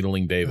stop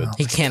needling David.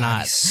 He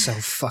cannot. God, he's so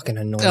fucking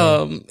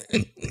annoying.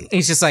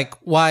 He's just like,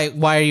 why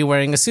are you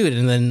wearing a suit?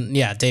 And then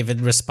David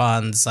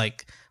responds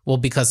like, well,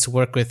 because to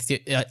work with you,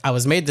 I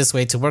was made this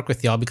way to work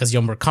with y'all because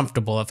you're more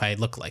comfortable if I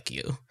look like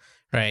you,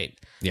 right?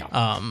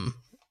 Yeah.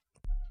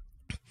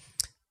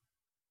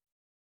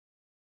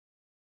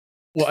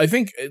 Well, I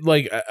think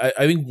like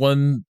I think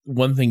one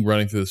thing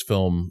running through this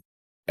film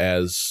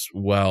as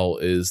well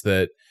is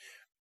that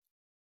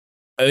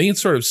I think it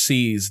sort of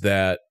sees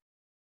that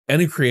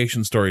any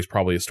creation story is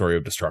probably a story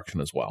of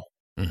destruction as well.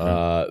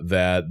 Mm-hmm.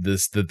 That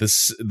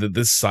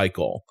this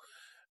cycle,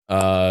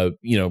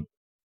 you know,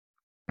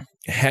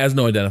 has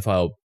no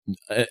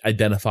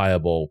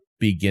identifiable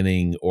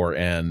beginning or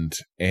end,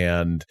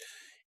 and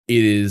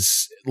it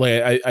is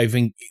like I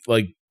think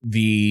like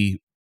the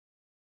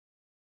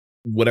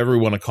whatever we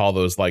want to call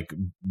those like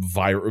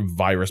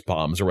virus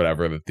bombs or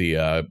whatever that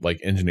the like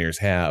engineers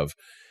have,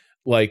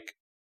 like,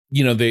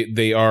 you know,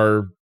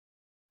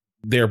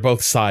 they're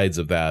both sides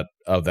of that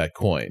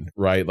coin,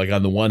 right? Like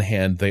on the one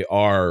hand, they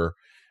are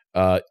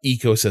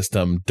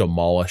ecosystem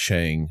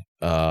demolishing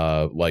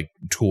like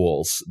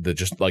tools that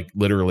just like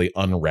literally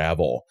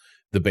unravel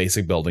the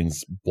basic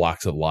buildings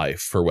blocks of life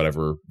for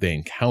whatever they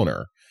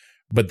encounter,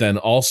 but then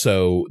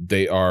also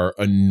they are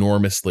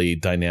enormously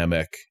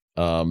dynamic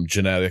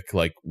genetic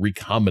like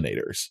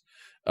recombinators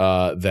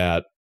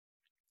that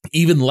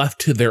even left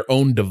to their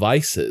own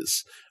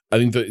devices, I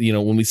think that, you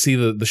know, when we see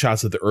the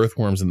shots of the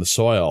earthworms in the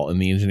soil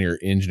and the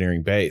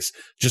engineering base,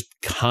 just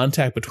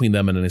contact between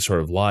them and any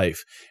sort of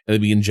life, and they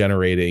begin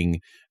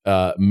generating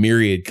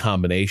myriad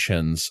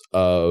combinations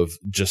of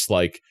just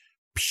like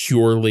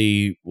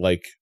purely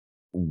like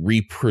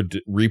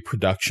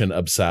reproduction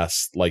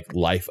obsessed, like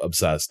life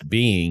obsessed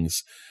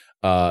beings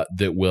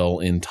that will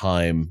in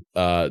time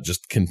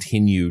just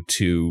continue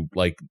to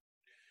like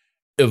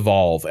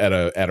evolve at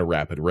a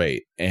rapid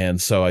rate.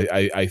 And so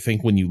I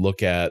think when you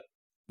look at,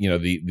 you know,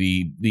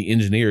 the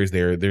engineers,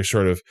 they're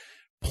sort of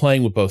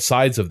playing with both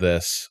sides of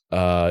this. You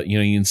know,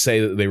 you can say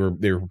that they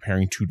were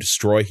preparing to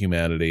destroy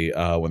humanity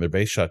when their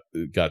base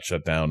got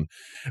shut down,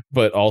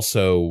 but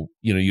also,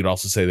 you know, you'd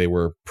also say they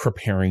were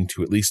preparing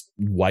to at least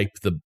wipe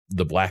the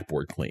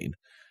blackboard clean.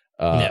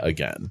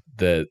 Again,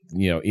 that,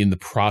 you know, in the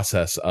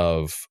process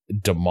of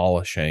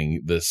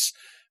demolishing this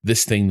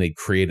thing they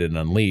created and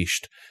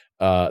unleashed,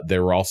 they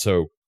were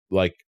also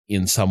like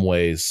in some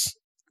ways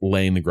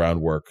laying the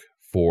groundwork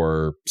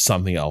for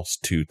something else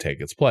to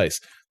take its place.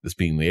 This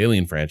being the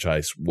Alien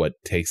franchise, what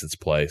takes its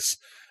place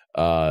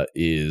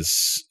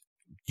is,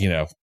 you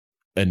know,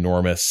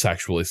 enormous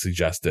sexually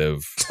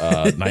suggestive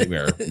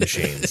nightmare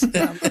machines.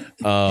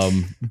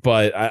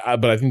 But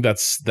I think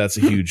that's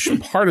a huge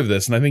part of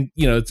this, and I think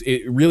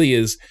it really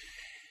is.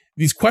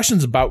 These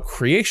questions about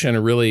creation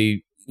are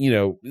really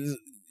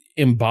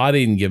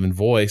embodied and given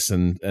voice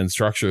and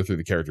structure through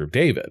the character of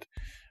David,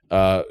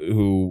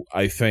 who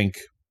I think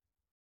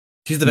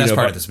he's the best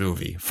part of this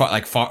movie.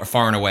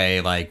 Far and away,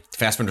 like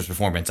Fassbender's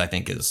performance, I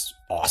think is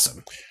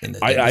awesome.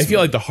 I feel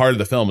like the heart of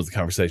the film is the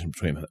conversation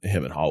between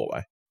him and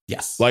Holloway.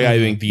 Yes. Like, I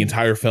think the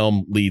entire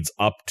film leads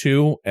up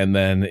to and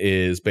then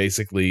is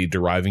basically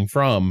deriving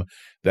from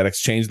that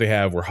exchange they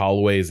have where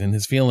Holloway is in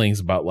his feelings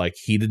about, like,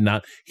 he did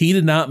not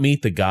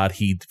meet the God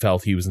he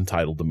felt he was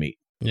entitled to meet.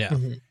 Yeah.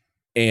 Mm-hmm.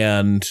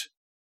 And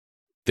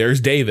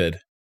there's David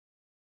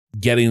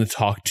getting to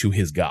talk to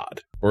his God,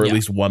 or at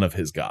least one of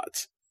his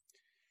gods.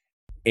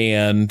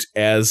 And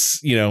as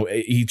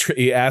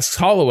he asks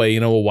Holloway,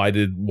 well, why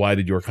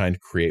did your kind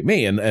create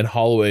me? And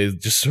Holloway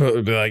just sort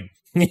of be like,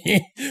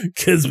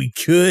 because we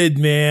could,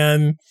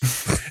 man.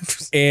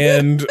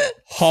 And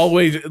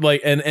Holloway,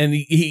 like,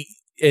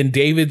 and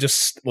David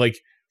just, like,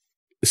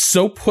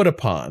 so put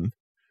upon,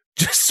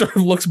 just sort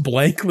of looks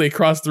blankly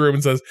across the room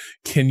and says,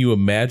 "Can you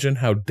imagine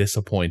how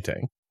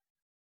disappointing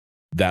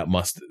that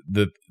must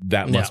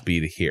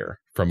be to hear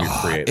from your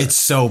creator?" It's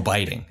so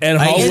biting. And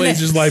Holloway's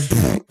just like,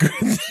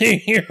 "Good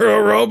thing you're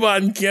a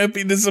robot and can't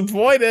be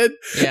disappointed."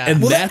 Yeah.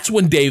 And that's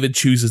when David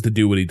chooses to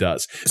do what he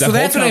does. So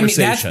that's what I mean.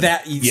 So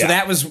Yeah.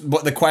 that was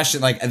what the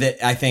question, like,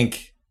 that I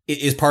think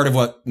is part of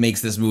what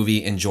makes this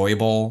movie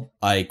enjoyable,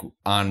 like,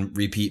 on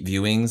repeat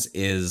viewings,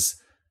 is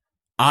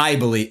I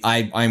believe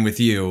I'm with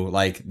you,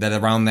 like, that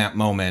around that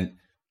moment,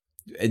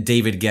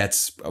 David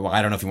gets,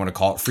 I don't know if you want to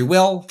call it free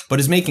will, but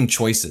is making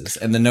choices.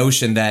 And the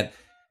notion that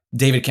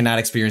David cannot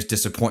experience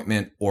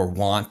disappointment or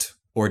want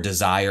or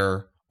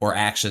desire or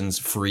actions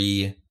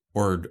free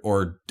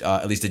or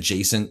at least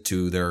adjacent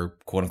to their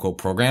quote unquote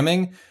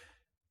programming,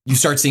 you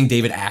start seeing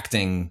David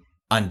acting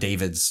on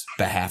David's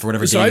behalf or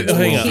whatever. So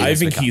I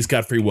think he's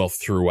got free will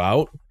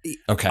throughout.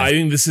 Okay. I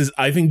think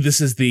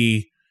this is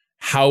the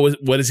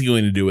what is he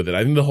going to do with it?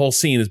 I think the whole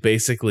scene is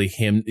basically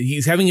him.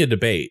 He's having a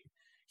debate.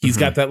 He's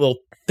got that little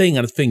thing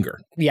on his finger.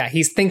 Yeah,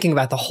 he's thinking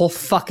about the whole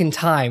fucking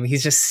time.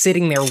 He's just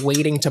sitting there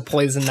waiting to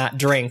poison that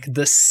drink.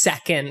 The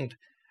second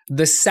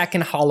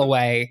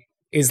Holloway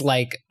is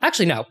like,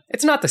 actually, no,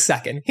 it's not the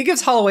second. He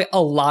gives Holloway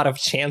a lot of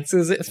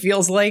chances, it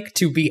feels like,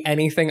 to be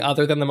anything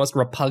other than the most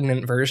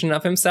repugnant version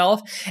of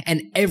himself.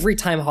 And every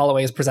time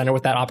Holloway is presented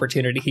with that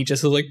opportunity, he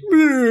just is like,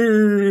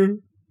 "Brr."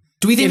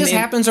 Do we think this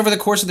happens over the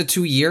course of the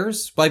 2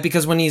 years? Like,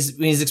 because when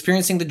he's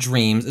experiencing the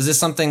dreams, is this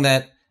something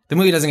that the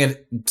movie doesn't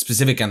get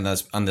specific on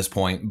this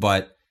point,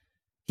 but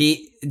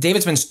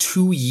David spends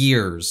 2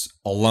 years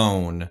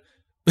alone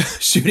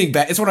shooting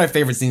back. It's one of my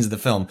favorite scenes of the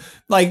film.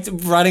 Like,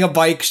 riding a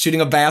bike,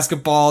 shooting a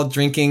basketball,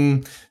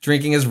 drinking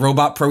his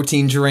robot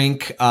protein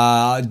drink,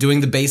 doing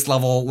the base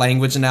level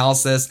language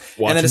analysis,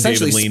 watching and then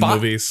essentially David Lean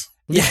movies.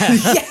 Yeah,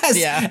 yes,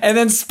 Yeah. and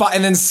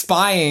then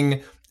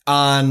spying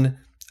on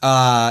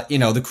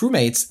the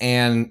crewmates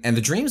and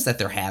the dreams that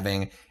they're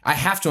having. I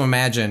have to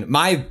imagine,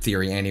 my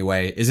theory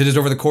anyway, is it is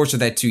over the course of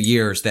that 2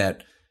 years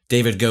that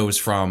David goes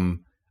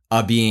from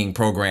a being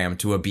programmed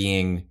to a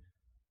being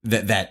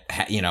that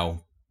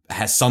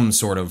has some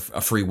sort of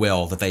a free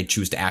will that they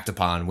choose to act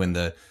upon when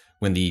they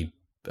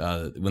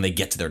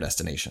get to their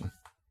destination.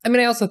 I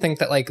mean, I also think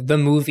that, like, the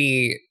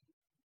movie,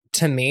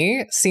 to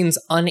me, seems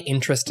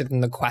uninterested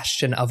in the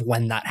question of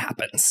when that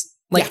happens.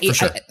 Like, Yeah, for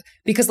sure.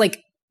 Because,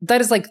 like,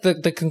 that is, like,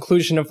 the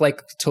conclusion of,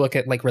 like, to look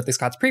at, like, Ridley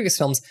Scott's previous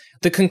films,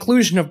 the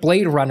conclusion of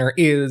Blade Runner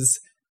is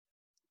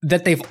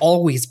that they've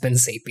always been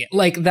sapient.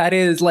 Like, that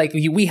is, like,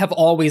 we have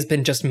always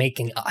been just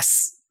making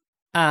us.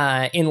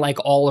 In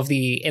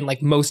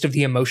most of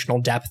the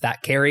emotional depth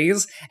that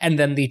carries, and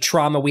then the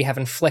trauma we have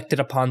inflicted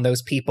upon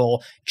those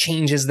people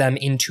changes them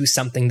into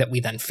something that we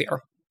then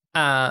fear.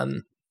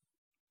 And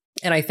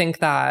I think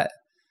that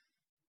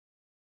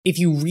if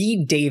you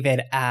read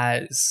David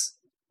as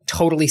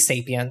totally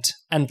sapient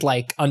and,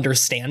 like,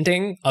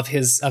 understanding of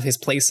his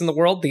place in the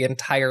world the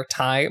entire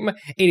time,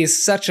 it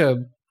is such a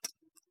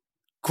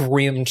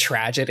grim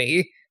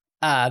tragedy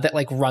that,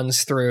 like,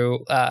 runs through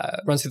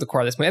the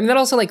core of this movie. I mean, that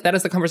also, like, that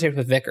is the conversation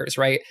with Vickers,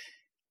 right?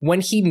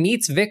 When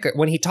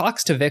he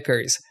talks to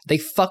Vickers, they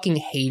fucking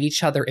hate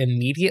each other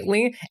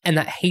immediately, and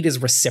that hate is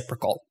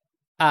reciprocal.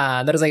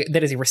 That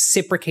is a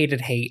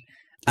reciprocated hate.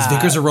 Is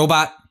Vickers a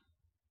robot?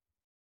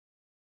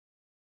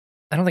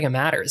 I don't think it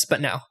matters,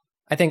 but no.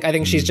 I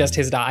think she's just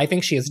his daughter. I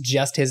think she is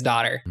just his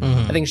daughter.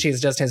 Mm-hmm. I think she's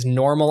just his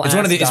normal. It's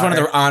one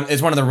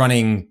of the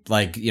running,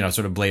 like,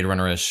 sort of Blade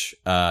Runner-ish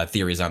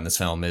theories on this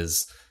film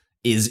is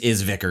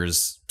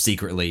Vickers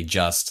secretly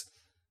just,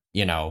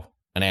 an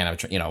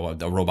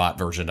a robot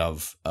version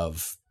of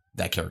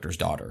that character's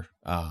daughter.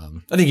 I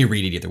think you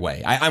read it either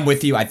way. I'm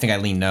with you. I think I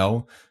lean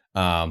no.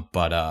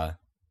 But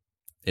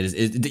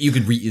you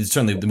could read.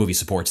 Certainly, the movie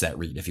supports that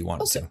read if you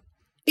wanted to.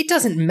 It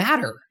doesn't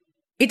matter.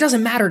 It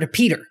doesn't matter to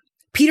Peter.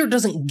 Peter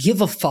doesn't give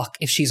a fuck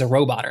if she's a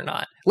robot or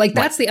not. Like,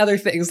 that's the other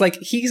thing. Is, like,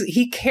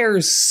 he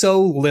cares so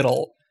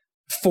little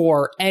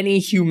for any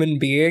human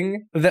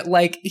being that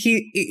like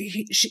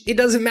it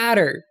doesn't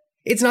matter.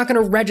 It's not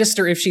going to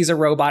register if she's a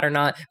robot or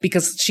not,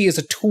 because she is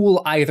a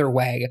tool either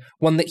way,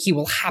 one that he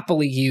will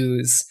happily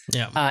use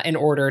in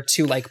order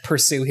to like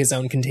pursue his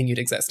own continued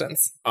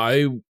existence.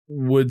 I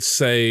would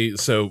say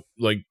so.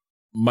 Like,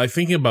 my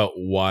thinking about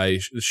why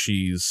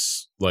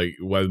she's like,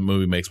 why the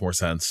movie makes more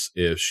sense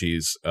if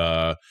she's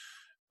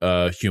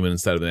human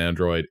instead of an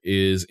android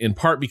is in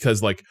part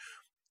because like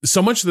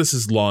so much of this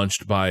is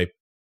launched by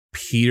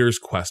Peter's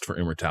quest for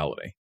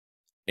immortality.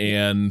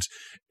 And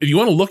if you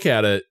want to look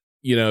at it,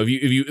 you know, if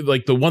you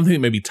like, the one thing that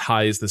maybe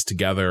ties this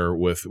together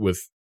with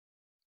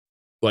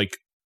like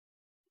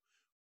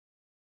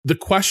the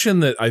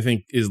question that I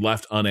think is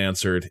left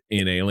unanswered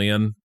in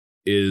Alien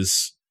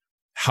is,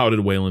 how did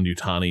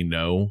Weyland-Yutani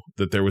know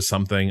that there was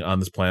something on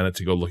this planet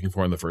to go looking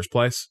for in the first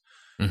place?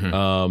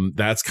 Mm-hmm.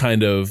 That's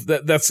kind of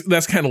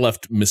that's kind of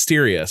left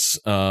mysterious.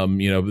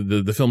 You know,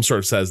 the film sort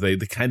of says they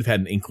kind of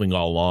had an inkling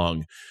all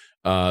along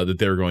that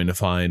they were going to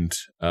find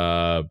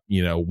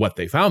you know, what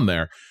they found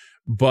there.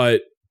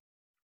 But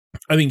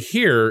I think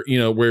here, you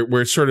know,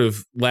 where it sort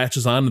of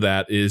latches onto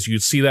that is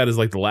you'd see that as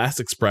like the last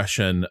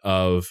expression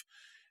of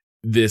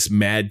this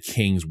Mad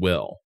King's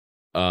will,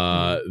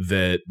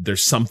 that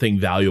there's something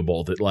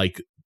valuable that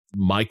like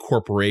my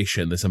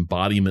corporation, this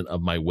embodiment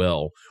of my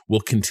will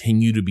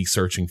continue to be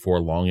searching for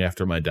long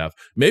after my death,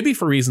 maybe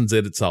for reasons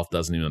it itself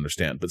doesn't even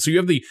understand. But so you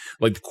have the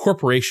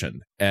corporation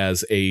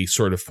as a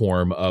sort of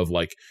form of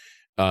like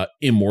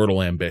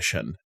immortal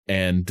ambition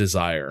and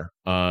desire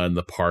on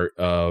the part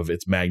of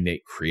its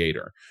magnate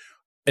creator.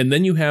 And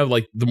then you have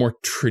like the more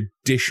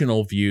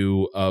traditional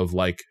view of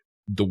like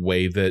the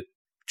way that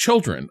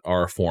children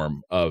are a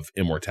form of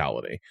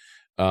immortality,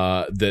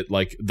 that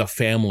like the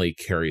family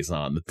carries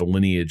on, that the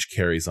lineage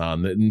carries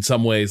on, that in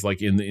some ways,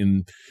 like in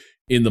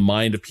the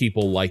mind of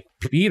people like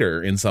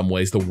Peter, in some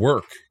ways, the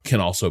work can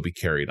also be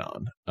carried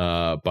on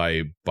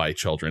by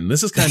children.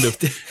 This is kind of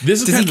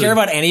this is. Does he care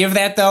about any of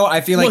that though?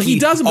 I feel like he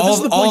doesn't.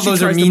 But all of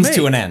those are means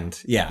to an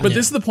end. Yeah, but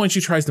this is the point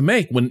she tries to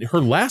make when her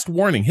last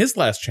warning, his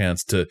last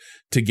chance to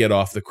get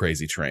off the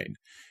crazy train,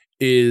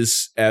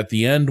 is at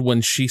the end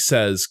when she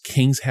says,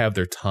 "Kings have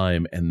their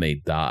time and they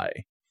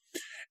die."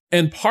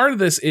 And part of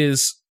this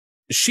is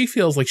she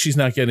feels like she's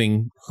not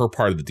getting her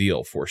part of the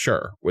deal for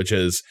sure, which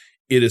is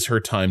it is her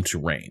time to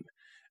reign.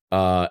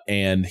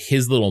 And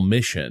his little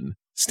mission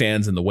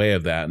stands in the way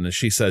of that. And as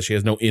she says, she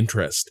has no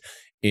interest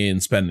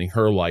in spending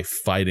her life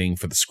fighting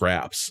for the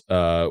scraps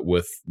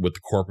with the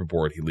corporate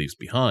board he leaves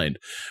behind.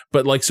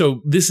 But like,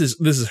 so this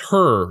is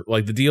her,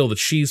 like the deal that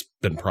she's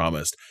been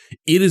promised.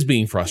 It is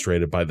being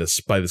frustrated by this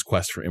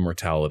quest for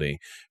immortality,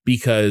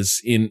 because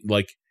in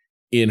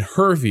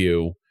her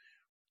view,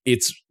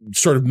 it's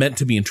sort of meant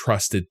to be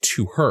entrusted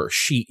to her.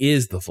 She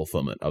is the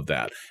fulfillment of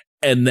that.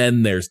 And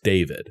then there's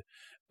David,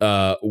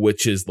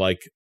 which is like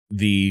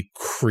the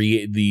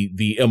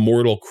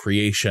immortal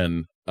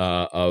creation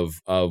of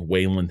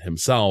Weyland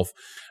himself,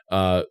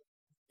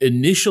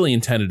 initially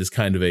intended as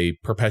kind of a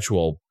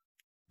perpetual,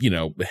 you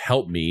know,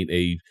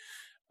 helpmeet.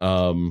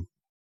 Oh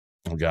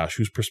gosh,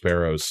 who's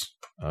Prospero's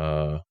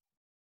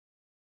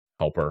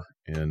helper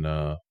in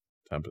I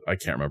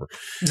can't remember,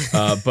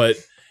 but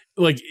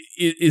like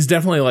it is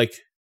definitely like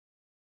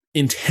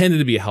intended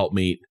to be a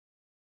helpmeet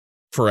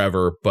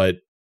forever, but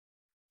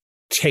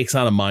takes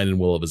on a mind and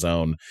will of his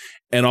own,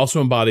 and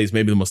also embodies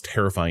maybe the most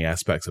terrifying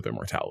aspects of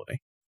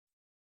immortality.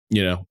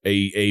 You know,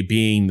 a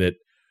being that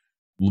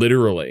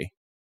literally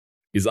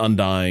is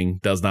undying,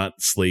 does not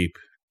sleep,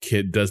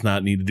 does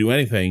not need to do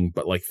anything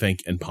but like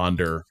think and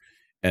ponder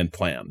and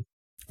plan.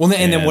 Well,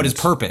 and then what is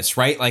purpose,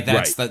 right? Like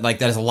that's right. Like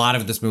that is a lot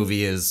of this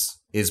movie is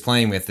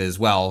playing with as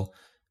well.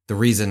 The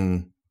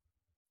reason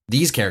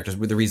these characters,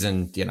 the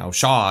reason, you know,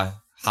 Shaw,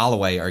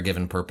 Holloway are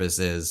given purpose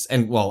is,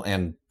 and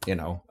you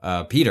know,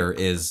 Peter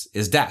is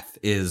death,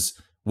 is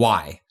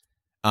why.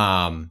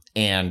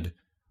 And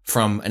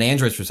from an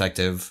android's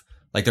perspective,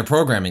 like their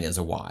programming is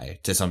a why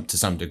to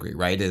some degree,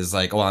 right? Is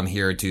like, oh, I'm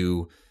here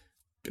to,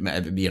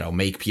 you know,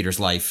 make Peter's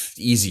life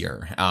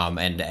easier.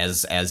 And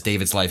as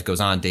David's life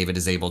goes on, David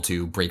is able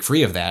to break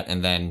free of that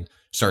and then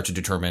start to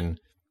determine,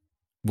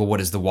 well,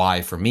 what is the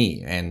why for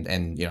me?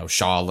 And you know,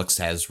 Shaw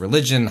has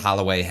religion,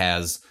 Holloway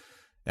has,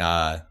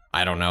 I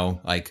don't know,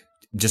 like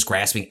just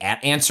grasping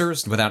at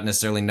answers without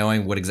necessarily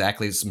knowing what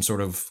exactly some sort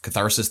of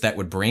catharsis that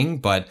would bring.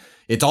 But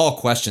it's all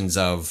questions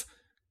of,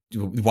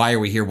 why are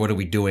we here? What are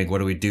we doing? What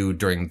do we do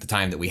during the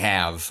time that we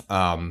have?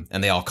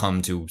 And they all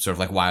come to sort of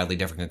like wildly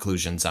different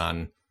conclusions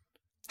on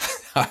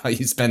how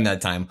you spend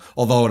that time.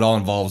 Although it all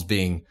involves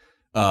being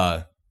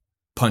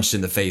punched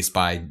in the face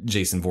by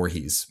Jason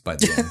Voorhees by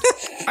the end.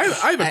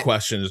 I have a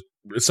question.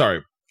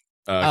 Sorry,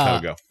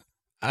 Kyle, go.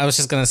 I was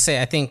just going to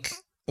say, I think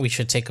we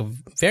should take a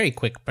very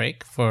quick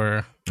break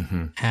for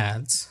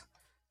ads.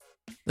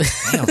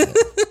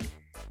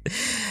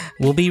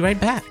 We'll be right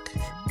back.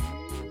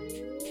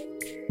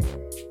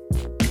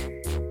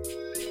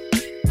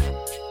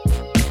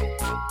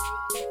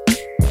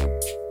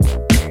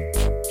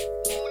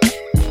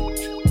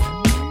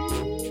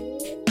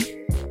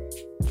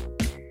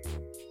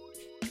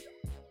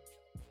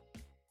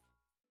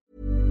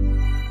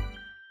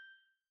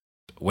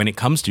 when it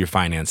comes to your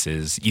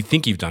finances, you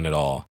think you've done it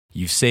all.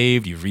 You've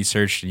saved, you've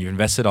researched, and you've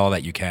invested all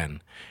that you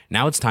can.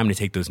 Now it's time to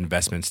take those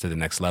investments to the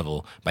next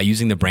level by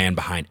using the brand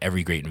behind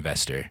every great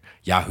investor,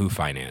 Yahoo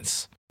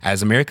Finance.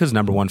 As America's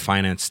 #1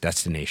 finance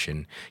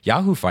destination,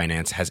 Yahoo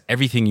Finance has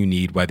everything you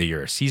need, whether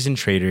you're a seasoned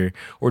trader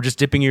or just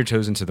dipping your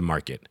toes into the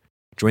market.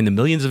 Join the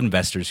millions of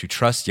investors who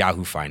trust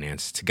Yahoo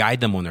Finance to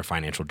guide them on their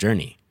financial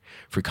journey.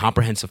 For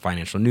comprehensive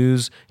financial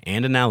news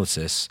and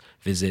analysis,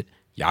 visit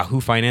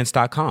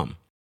yahoofinance.com,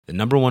 the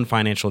 #1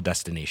 financial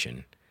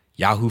destination,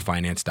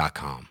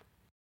 yahoofinance.com.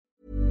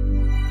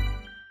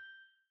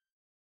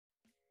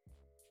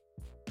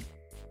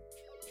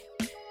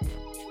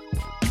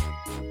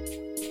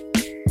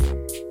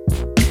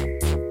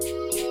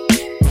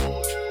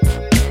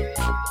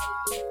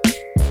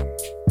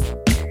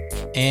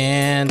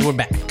 And we're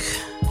back.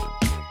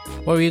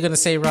 What were you going to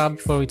say, Rob,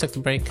 before we took the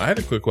break? I had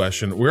a quick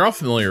question. We're all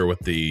familiar with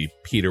the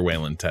Peter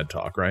Whalen TED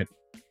Talk, right?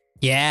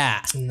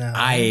 Yeah. No.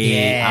 I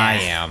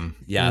am.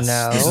 Yes.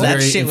 No. This is a That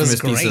very shit was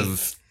infamous great. piece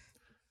of.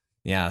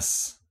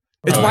 Yes.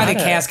 It's why they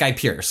cast Guy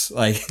Pearce.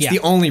 Like, it's Yeah. the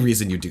only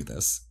reason you do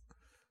this.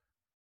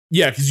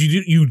 Yeah, because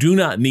you do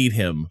not need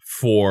him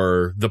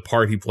for the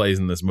part he plays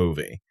in this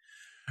movie.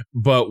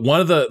 But one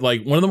of the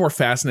more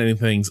fascinating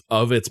things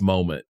of its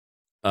moment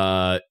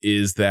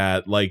is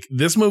that like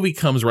this movie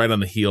comes right on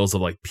the heels of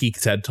like peak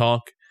TED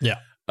Talk. Yeah.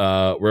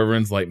 Where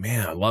everyone's like,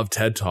 man, I love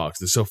TED Talks.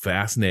 They're so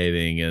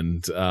fascinating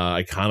and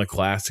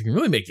iconoclastic and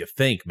really make you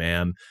think,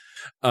 man.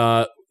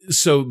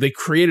 So they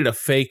created a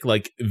fake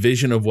like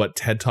vision of what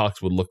TED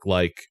Talks would look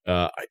like.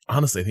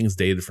 Honestly, I think it's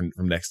dated from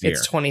next year.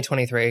 It's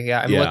 2023.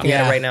 Yeah, I'm Yeah. looking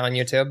at it right now on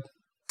YouTube.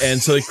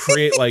 And so they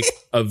create like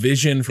a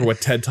vision for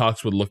what TED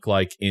Talks would look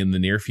like in the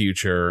near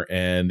future.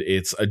 And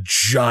it's a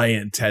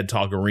giant TED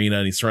Talk arena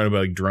and he's surrounded by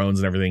like drones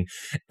and everything.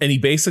 And he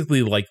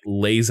basically like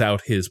lays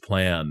out his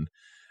plan,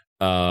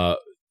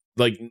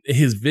 like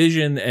his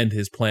vision and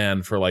his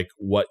plan for like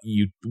what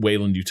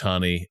Wayland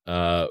Yutani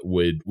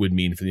would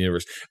mean for the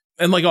universe.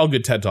 And like all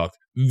good TED Talks,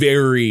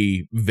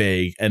 very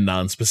vague and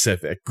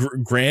non-specific,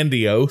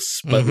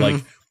 grandiose, but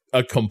like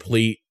a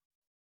complete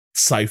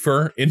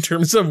cipher in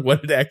terms of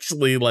what it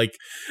actually like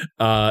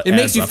It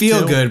makes you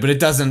feel good, but it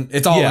doesn't.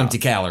 It's all empty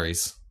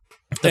calories.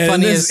 The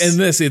funniest,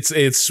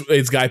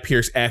 it's Guy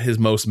Pearce at his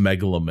most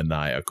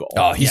megalomaniacal.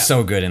 Oh, he's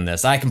so good in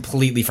this. I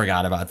completely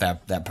forgot about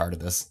that part of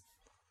this.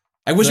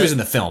 I wish it was in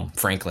the film,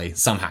 frankly,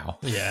 somehow.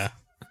 yeah.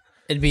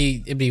 It'd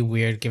be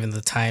weird given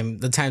the time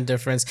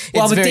difference.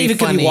 Well, It's but very David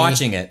could be funny.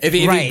 watching it if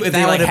Right, they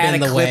that like would had have a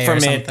been the clip way from or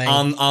it something.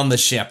 on the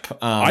ship.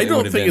 I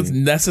don't think it's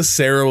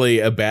necessarily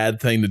a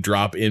bad thing to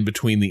drop in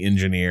between the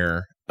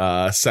engineer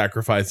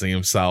sacrificing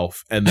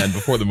himself and then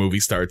before the movie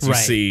starts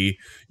Right.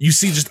 you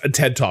see just a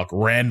TED Talk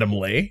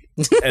randomly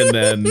and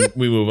then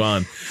we move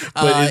on.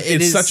 But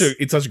it's such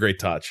a great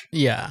touch.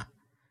 Yeah.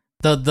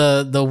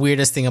 The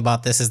weirdest thing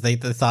about this is they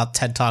thought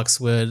TED Talks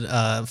would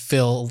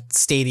fill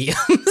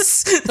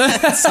stadiums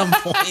at some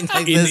point.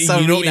 Like this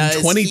in arena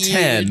is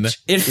 2010, huge.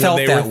 It felt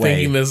when they that were way.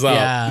 thinking this up.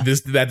 Yeah.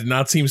 That did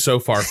not seem so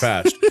far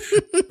fetched,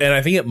 and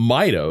I think it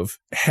might have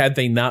had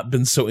they not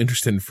been so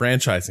interested in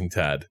franchising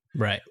TED,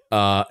 Right.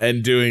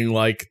 and doing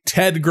like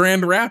TED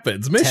Grand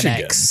Rapids,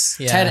 Michigan. TEDx.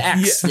 Yeah.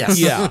 TEDx. Yes.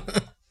 Yeah.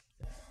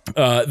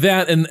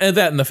 That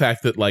and the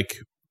fact that like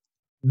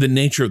the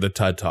nature of the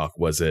TED Talk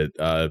was it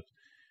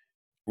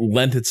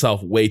lent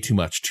itself way too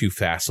much to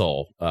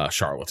facile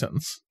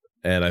charlatans.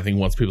 And I think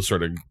once people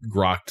sort of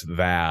grokked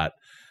that,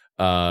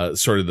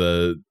 sort of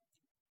the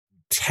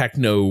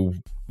techno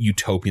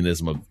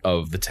utopianism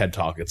of the TED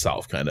Talk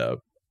itself kind of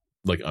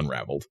like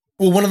unraveled.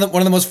 Well, one of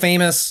the most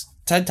famous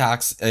TED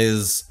Talks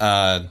is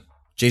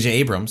J.J.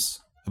 Abrams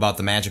about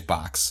the Magic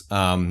Box.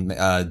 Damon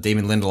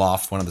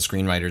Lindelof, one of the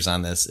screenwriters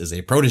on this, is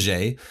a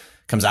protege.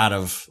 Comes out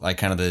of like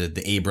kind of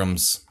the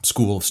Abrams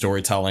school of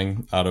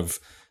storytelling.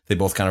 They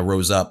both kind of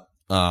rose up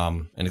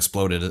and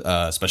exploded,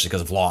 especially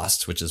because of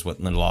Lost, which is what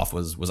Lindelof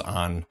was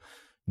on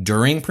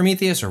during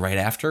Prometheus or right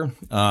after.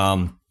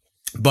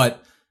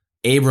 But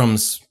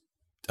Abrams,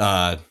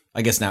 I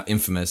guess now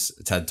infamous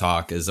TED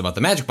Talk is about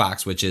the Magic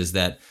Box, which is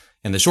that,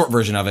 and the short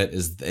version of it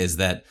is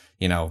that,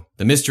 you know,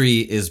 the mystery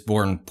is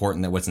more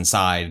important than what's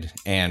inside,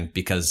 and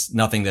because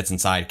nothing that's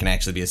inside can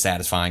actually be as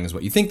satisfying as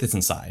what you think that's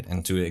inside.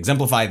 And to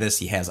exemplify this,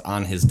 he has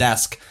on his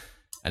desk,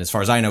 and as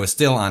far as I know is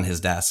still on his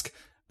desk,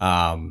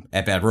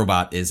 at Bad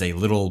Robot, is a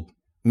little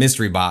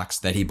mystery box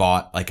that he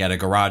bought like at a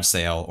garage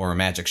sale or a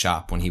magic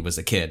shop when he was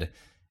a kid,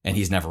 and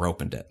he's never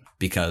opened it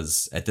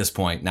because at this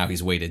point now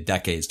he's waited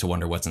decades to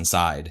wonder what's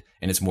inside,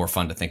 and it's more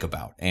fun to think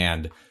about.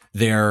 And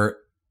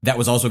that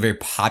was also a very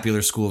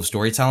popular school of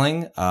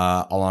storytelling.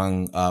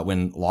 Along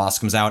when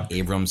Lost comes out,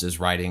 Abrams is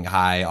riding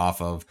high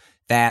off of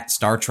that.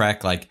 Star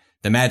Trek, like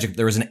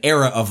there was an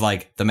era of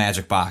like the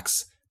Magic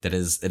Box that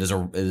is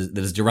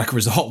a direct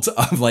result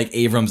of like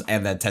Abrams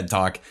and that TED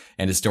Talk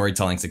and his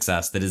storytelling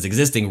success that is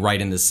existing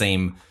right in the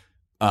same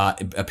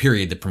a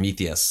period that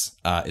Prometheus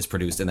is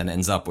produced, and then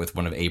ends up with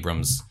one of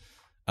Abrams'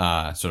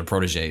 sort of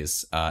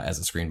proteges as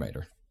a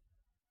screenwriter.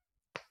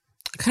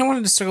 I kind of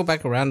wanted to circle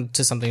back around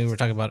to something we were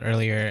talking about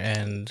earlier,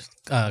 and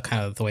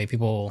kind of the way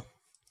people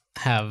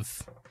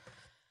have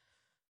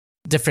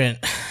different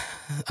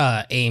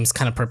aims,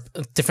 kind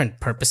of different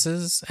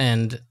purposes.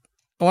 And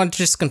I want to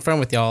just confirm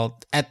with y'all,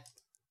 at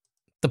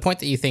the point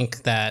that you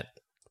think that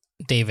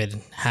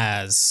David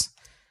has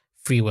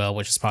free will,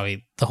 which is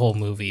probably the whole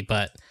movie,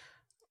 but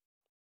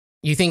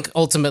you think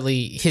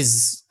ultimately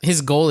his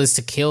goal is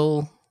to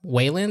kill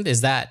Wayland?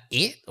 Is that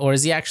it? Or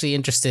is he actually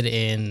interested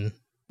in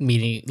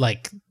meeting,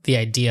 like, the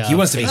idea he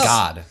wants to be space?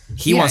 God.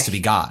 He wants to be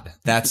God.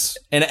 That's,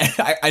 and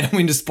I don't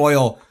mean to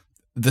spoil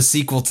the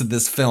sequel to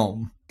this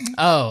film.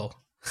 Oh.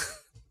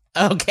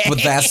 Okay.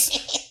 But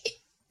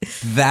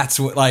that's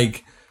what,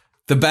 like,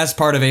 the best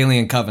part of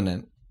Alien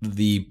Covenant,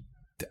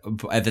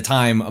 at the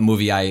time, a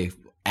movie I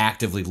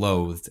actively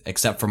loathed,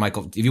 except for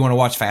Michael. If you want to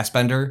watch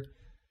Fassbender,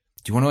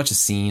 do you want to watch a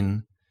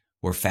scene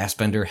where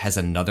Fassbender has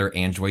another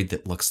android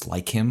that looks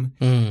like him,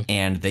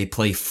 and they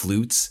play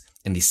flutes,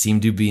 and they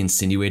seem to be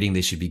insinuating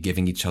they should be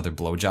giving each other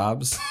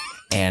blowjobs,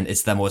 and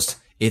it's the most,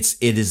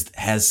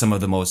 has some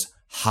of the most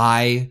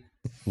high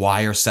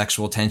wire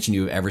sexual tension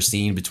you've ever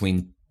seen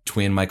between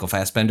twin Michael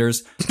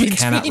Fassbenders. I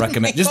cannot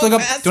recommend. Just look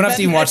up. Don't have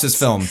to even watch this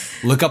film.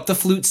 Look up the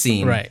flute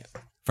scene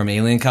from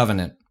Alien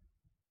Covenant.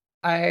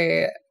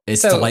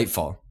 It's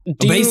delightful.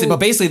 But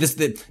basically,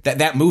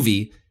 that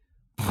movie.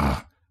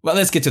 Well,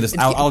 let's get to this.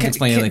 I'll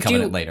explain Alien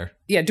Covenant later.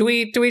 Yeah, do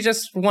we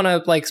just want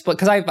to like split?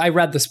 Because I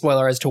read the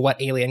spoiler as to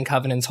what Alien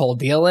Covenant's whole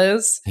deal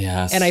is.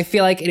 Yes, and I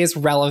feel like it is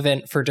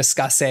relevant for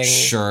discussing.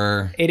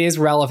 Sure, it is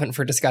relevant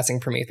for discussing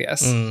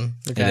Prometheus. Okay.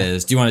 It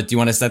is. Do you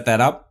want to set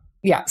that up?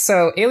 Yeah.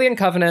 So Alien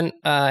Covenant,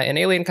 in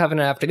Alien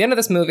Covenant, after the end of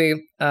this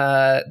movie,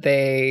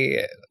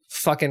 they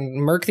fucking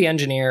murk the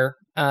engineer,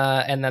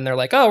 and then they're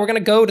like, "Oh, we're gonna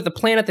go to the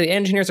planet that the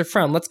engineers are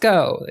from. Let's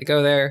go." They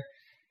go there.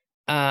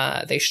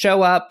 They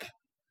show up.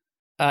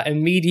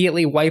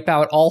 Immediately wipe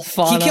out all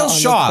fauna. He kills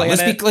Shaw.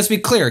 Let's be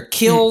clear.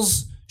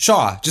 Kills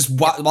Shaw just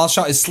while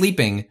Shaw is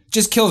sleeping.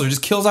 Just kills her.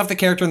 Just kills off the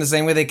character in the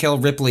same way they kill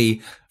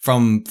Ripley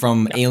from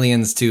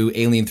Aliens to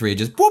Alien 3.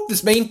 Just whoop,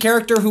 this main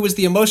character who was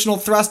the emotional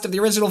thrust of the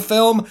original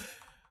film.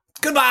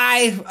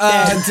 Goodbye.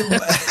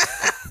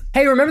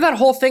 Hey, remember that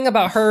whole thing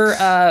about her,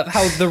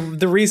 how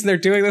the reason they're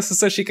doing this is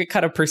so she could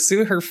kind of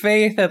pursue her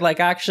faith and like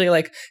actually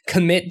like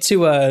commit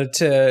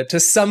to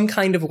some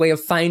kind of way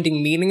of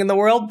finding meaning in the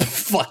world?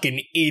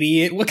 Fucking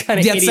idiot. What kind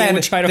of idiot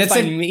would try to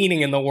find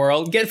meaning in the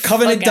world?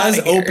 Covenant does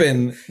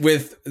open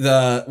with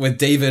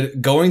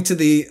David going to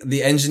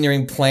the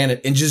engineering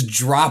planet and just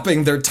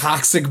dropping their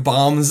toxic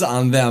bombs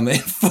on them and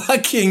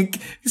fucking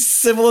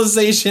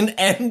civilization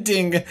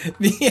ending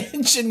the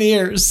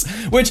engineers,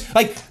 which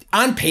like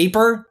on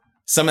paper,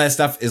 some of that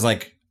stuff is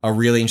like a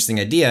really interesting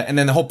idea. And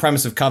then the whole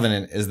premise of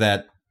Covenant is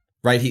that,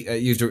 right,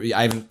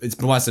 it's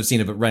been a while since I've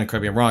seen it, but Ren,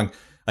 correct me if I'm wrong,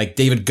 like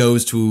David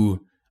goes to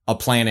a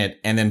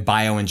planet and then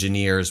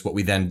bioengineers what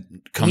we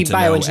then come to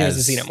know as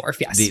the xenomorph,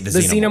 yes.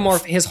 The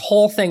xenomorph, his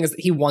whole thing is that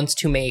he wants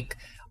to make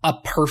a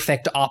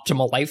perfect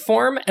optimal life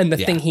form, and the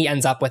thing he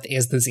ends up with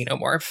is the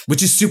xenomorph.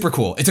 Which is super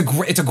cool. It's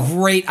a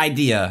great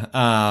idea,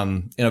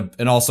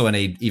 and also in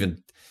a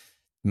even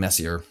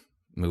messier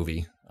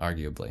movie,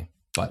 arguably.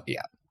 But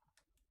yeah.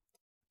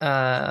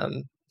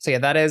 So yeah,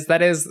 that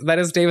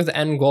is David's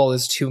end goal,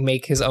 is to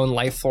make his own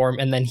life form,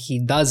 and then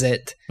he does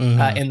it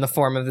in the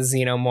form of the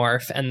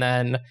xenomorph. And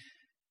then,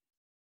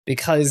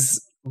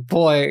 because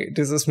boy,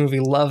 does this movie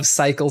love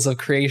cycles of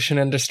creation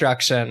and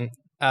destruction,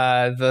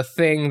 the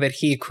thing that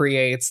he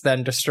creates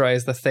then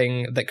destroys the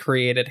thing that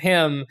created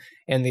him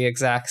in the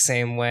exact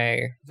same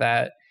way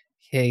that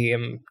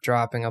him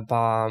dropping a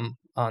bomb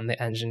on the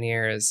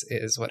engineers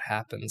is what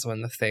happens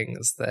when the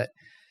things that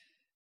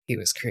he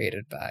was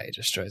created by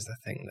destroys the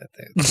thing that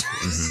they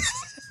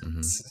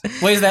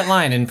Well, is that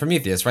line in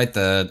Prometheus, right?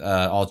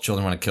 The all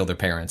children want to kill their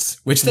parents,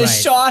 which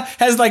Shaw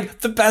has like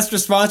the best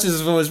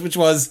responses, which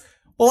was,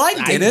 well, I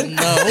didn't.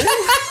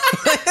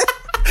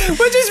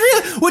 Which is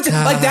really,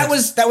 like that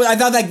was I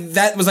thought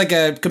that was like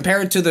a,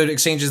 compared to the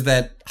exchanges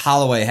that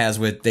Holloway has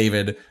with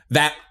David,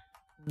 that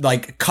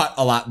like cut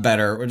a lot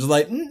better. Which is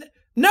like,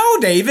 no,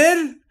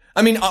 David.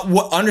 I mean,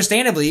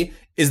 understandably,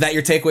 is that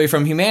your takeaway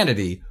from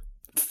Humanity?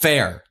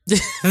 Fair.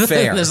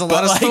 There's a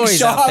lot of stories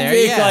Shaw out there.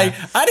 Being like,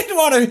 I didn't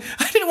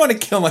want to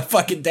kill my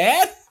fucking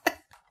dad.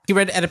 He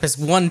read Oedipus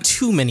one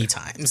too many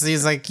times.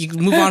 He's like, you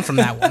can move on from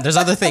that one. There's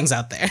other things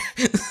out there.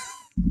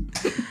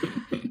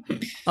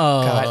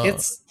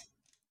 God,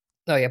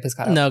 oh yeah, please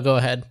cut out. No, go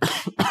ahead.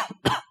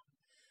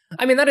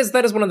 I mean, that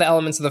is one of the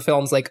elements of the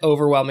film's like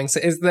overwhelming,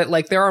 is that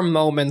like there are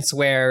moments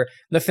where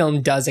the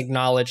film does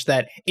acknowledge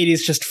that it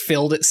has just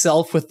filled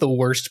itself with the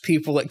worst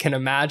people it can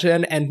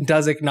imagine, and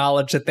does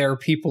acknowledge that there are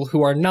people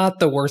who are not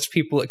the worst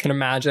people it can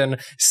imagine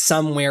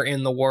somewhere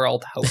in the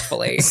world,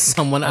 hopefully.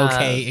 Someone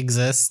okay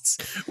exists.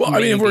 Well,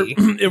 maybe. I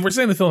mean, if we're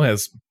saying the film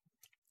has,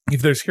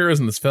 if there's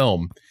heroes in this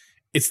film,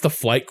 it's the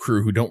flight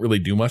crew who don't really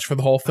do much for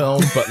the whole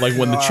film, but like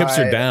when the chips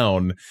are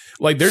down,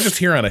 like they're just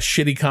here on a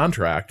shitty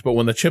contract, but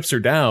when the chips are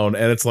down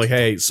and it's like,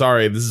 hey,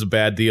 sorry, this is a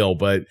bad deal,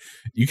 but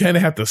you kind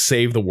of have to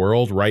save the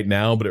world right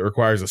now, but it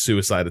requires a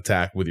suicide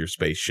attack with your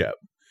spaceship.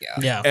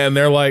 Yeah. And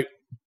they're like,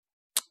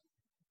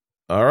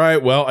 All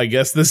right. Well, I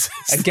guess this.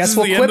 I guess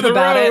we'll quip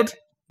about it.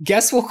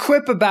 Guess we'll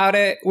quip about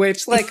it.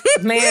 Which, like,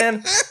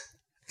 man,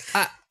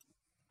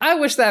 I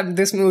wish that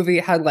this movie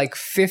had like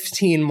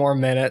 15 more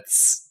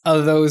minutes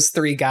of those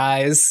three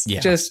guys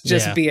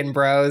just being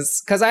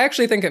bros, because I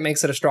actually think it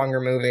makes it a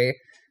stronger movie.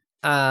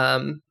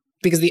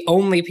 Because the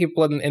only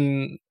people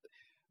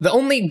the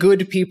only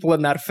good people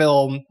in that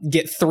film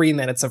get 3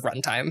 minutes of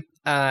runtime,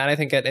 and I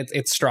think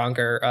it's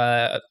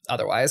stronger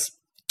otherwise.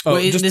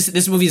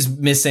 This movie is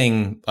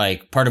missing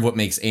like part of what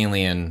makes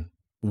Alien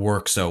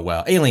work so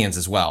well. Aliens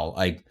as well,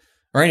 like,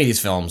 or any of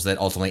these films that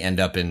ultimately end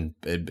up in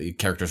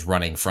characters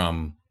running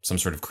from some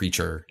sort of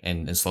creature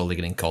and slowly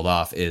getting killed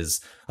off,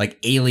 is like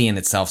Alien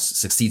itself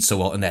succeeds so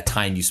well in that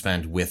time you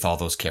spend with all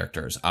those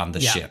characters on the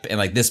ship. And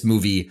like this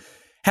movie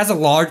has a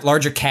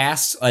larger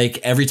cast. Like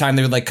every time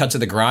they would like cut to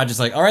the garage, it's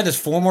like, all right, there's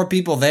 4 more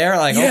people there.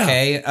 Like,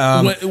 okay.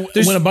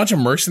 When a bunch of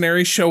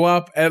mercenaries show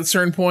up at a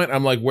certain point,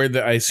 I'm like,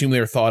 I assume they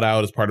were thought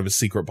out as part of a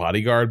secret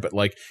bodyguard, but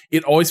like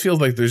it always feels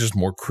like there's just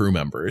more crew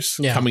members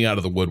coming out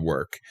of the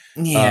woodwork.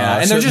 Yeah.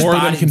 And so they're just more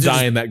of them can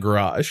die in that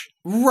garage.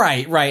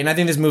 Right. And I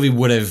think this movie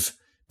would have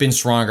been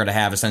stronger to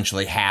have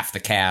essentially half the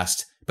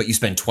cast, but you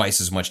spend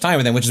twice as much time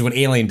with them, which is what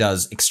Alien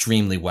does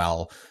extremely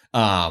well.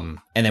 And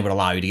then would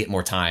allow you to get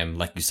more time,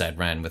 like you said,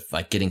 Ren, with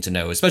like getting to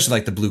know, especially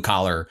like the blue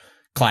collar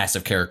class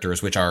of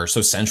characters, which are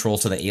so central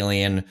to the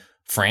Alien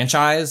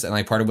franchise and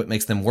like part of what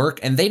makes them work.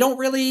 And they don't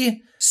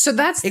really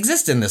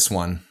exist in this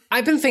one.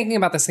 I've been thinking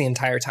about this the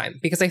entire time,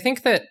 because I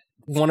think that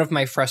one of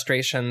my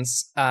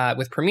frustrations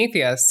with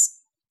Prometheus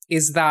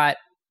is that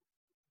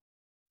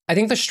I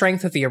think the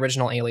strength of the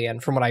original Alien,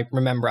 from what I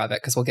remember of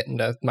it, because we'll get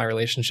into my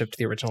relationship to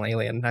the original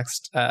Alien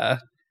next.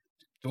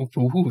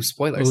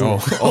 Spoilers.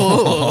 Wow.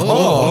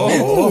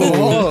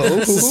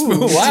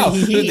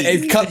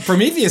 It cut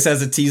Prometheus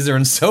as a teaser,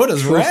 and so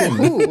does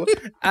Ren.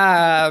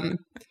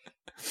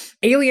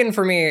 Alien,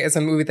 for me, is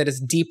a movie that is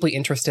deeply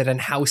interested in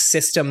how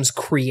systems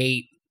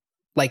create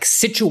like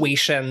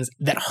situations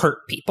that hurt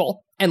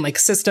people, and like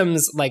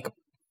systems like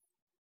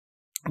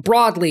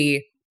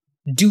broadly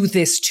do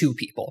this to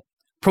people.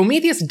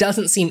 Prometheus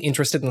doesn't seem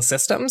interested in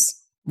systems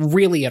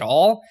really at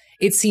all.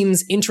 It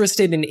seems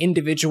interested in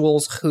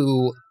individuals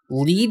who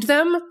lead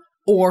them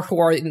or who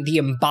are the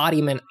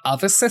embodiment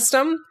of a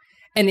system.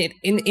 And it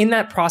in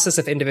that process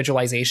of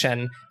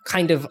individualization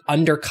kind of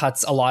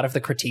undercuts a lot of the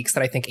critiques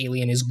that I think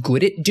Alien is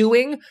good at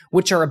doing,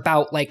 which are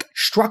about like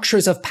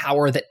structures of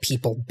power that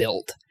people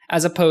build,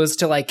 as opposed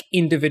to like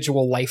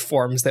individual life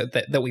forms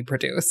that we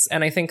produce.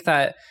 And I think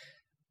that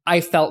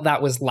I felt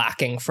that was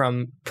lacking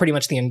from pretty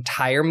much the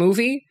entire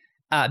movie.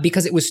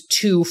 Because it was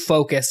too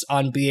focused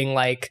on being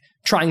like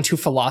trying to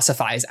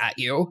philosophize at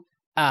you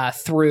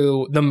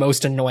through the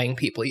most annoying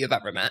people you've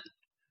ever met.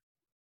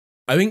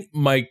 I think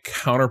my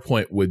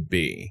counterpoint would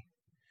be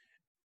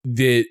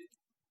that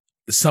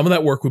some of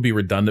that work would be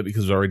redundant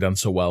because it's already done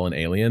so well in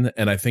Alien.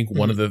 And I think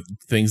one of the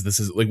things this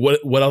is like, what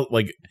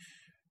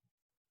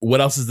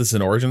else is this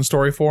an origin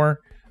story for?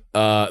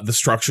 The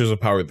structures of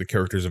power that the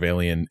characters of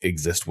Alien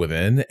exist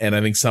within. And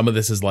I think some of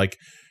this is like,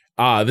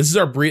 this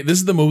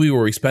is the movie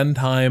where we spend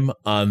time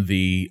on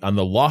the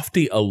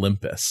lofty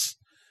Olympus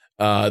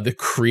that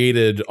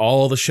created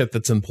all the shit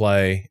that's in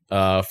play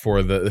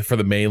for the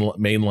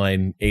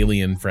mainline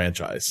Alien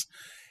franchise.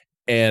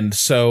 And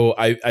so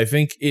I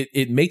think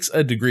it makes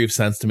a degree of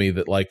sense to me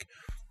that like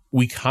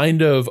we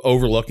kind of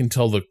overlook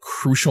until the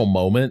crucial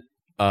moment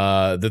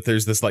that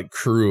there's this like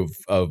crew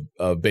of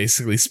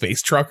basically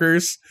space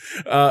truckers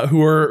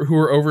who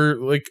are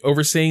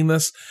overseeing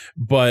this,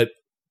 but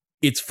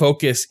its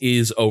focus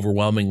is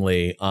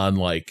overwhelmingly on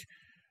like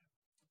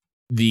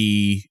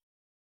the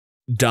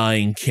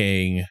dying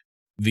king,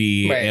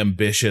 the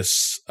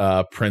ambitious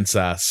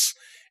princess,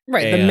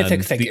 the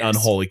mythic figures, the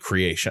unholy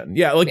creation.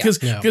 Yeah, like because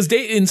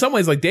in some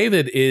ways, like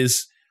David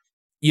is,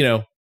 you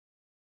know,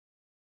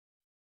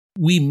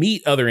 we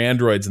meet other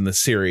androids in the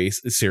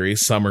series.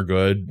 Some are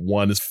good,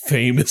 one is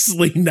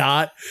famously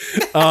not.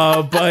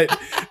 But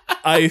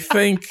I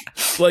think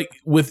like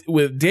with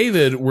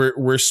David,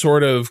 we're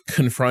sort of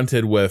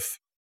confronted with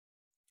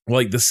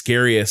like the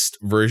scariest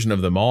version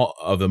of them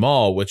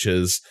all, which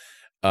is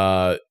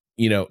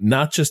you know,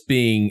 not just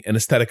being an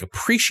aesthetic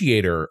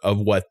appreciator of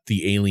what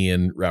the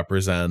alien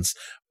represents,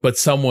 but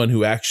someone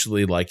who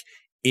actually like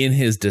in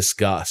his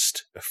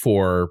disgust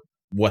for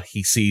what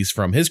he sees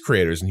from his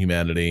creators and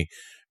humanity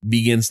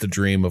begins to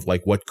dream of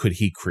like what could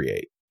he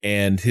create.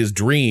 And his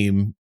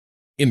dream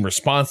in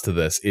response to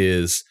this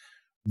is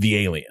the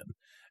alien.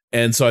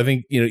 And so I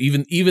think, you know,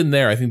 even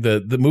there, I think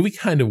the movie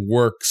kind of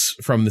works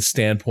from the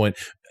standpoint,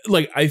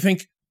 like I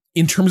think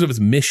in terms of its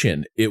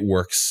mission, it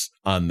works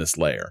on this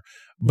layer.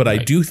 But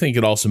right. I do think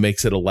it also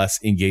makes it a less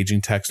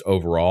engaging text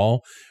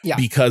overall,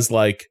 because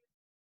like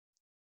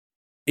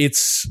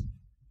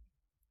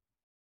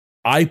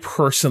I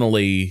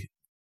personally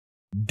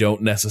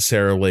don't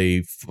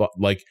necessarily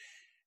like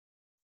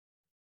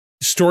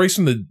stories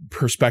from the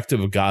perspective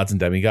of gods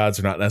and demigods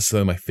are not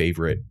necessarily my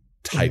favorite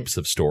types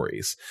of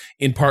stories,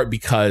 in part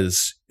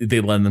because they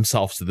lend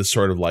themselves to this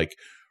sort of like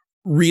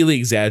really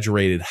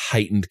exaggerated,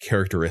 heightened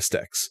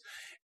characteristics.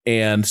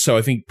 And so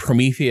I think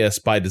Prometheus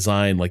by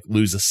design like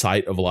loses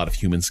sight of a lot of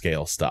human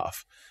scale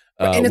stuff,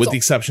 with the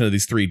exception of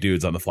these three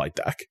dudes on the flight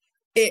deck.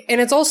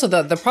 And it's also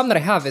the problem that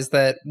I have is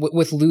that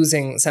with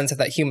losing sense of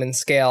that human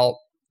scale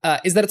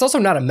is that it's also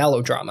not a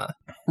melodrama,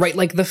 right?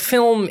 Like the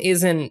film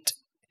isn't,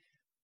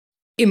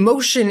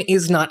 emotion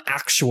is not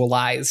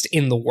actualized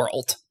in the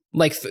world.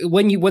 Like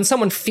when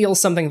someone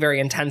feels something very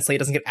intensely, it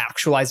doesn't get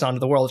actualized onto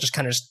the world. It just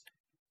kind of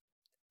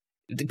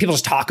people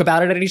just talk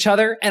about it at each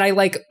other. And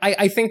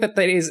I think that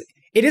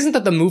it isn't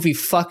that the movie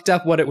fucked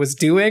up what it was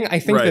doing. I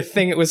think the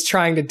thing it was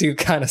trying to do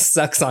kind of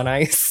sucks on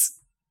ice.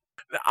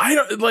 I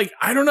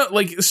don't know.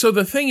 Like, so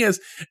the thing is,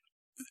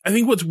 I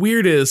think what's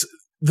weird is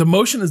the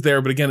motion is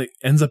there, but again, it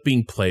ends up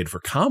being played for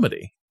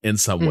comedy in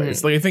some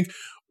ways. Like, I think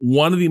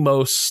one of the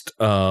most,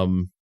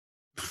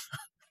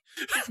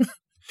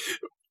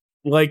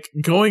 like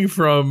going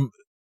from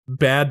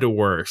bad to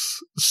worse.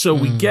 So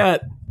we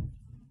get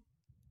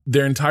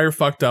their entire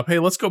fucked up. Hey,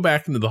 let's go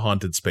back into the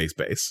haunted space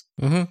base.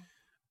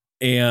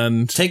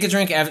 And take a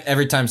drink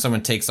every time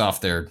someone takes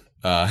off their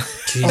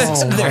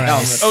Jesus their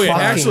helmet. Oh yeah,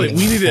 actually,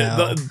 we need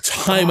to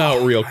time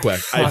out real quick.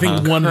 I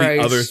think one of the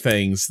other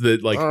things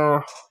that, like,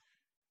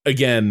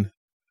 again,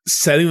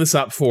 setting this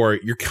up for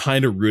you're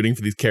kind of rooting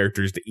for these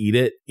characters to eat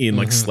it in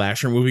like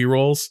slasher movie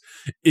roles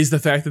is the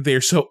fact that they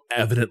are so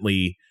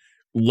evidently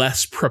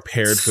less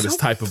prepared for this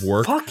type of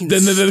work than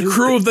the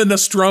crew of the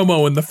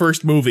Nostromo in the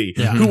first movie,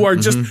 who are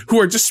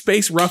just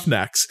space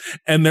roughnecks,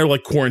 and they're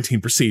like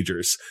quarantine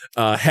procedures,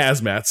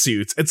 hazmat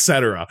suits,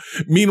 etc.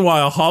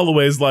 Meanwhile,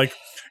 Holloway's like,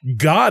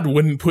 God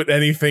wouldn't put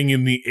anything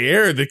in the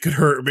air that could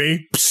hurt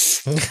me.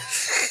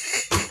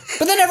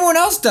 But then everyone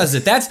else does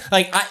it. That's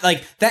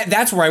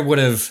that's where it would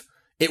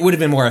have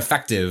been more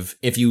effective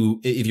if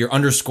you're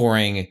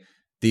underscoring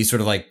these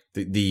sort of like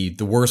the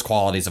worst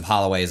qualities of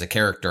Holloway as a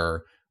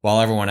character while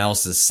everyone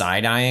else is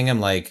side-eyeing him.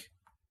 Like,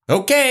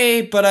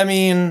 okay, but I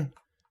mean,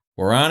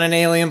 we're on an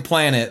alien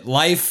planet.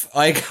 Life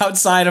like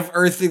outside of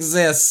Earth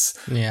exists.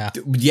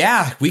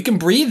 Yeah, we can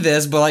breathe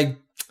this, but like,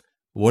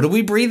 what are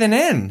we breathing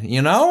in?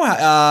 You know?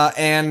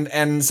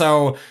 And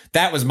so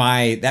that was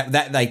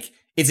that like,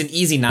 it's an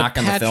easy knock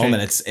on the film,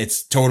 and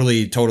it's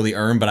totally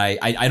earned, but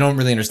I don't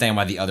really understand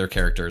why the other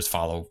characters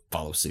follow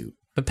suit.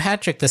 But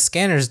Patrick, the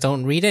scanners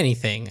don't read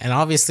anything, and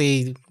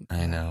obviously,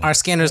 I know our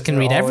scanners can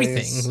read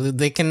everything.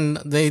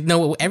 They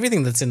know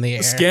everything that's in the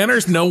air.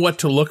 Scanners know what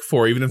to look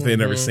for, even if they've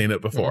never seen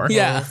it before.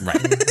 Yeah,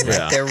 right.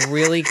 Yeah. They're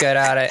really good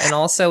at it, and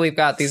also we've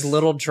got these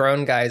little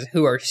drone guys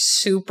who are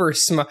super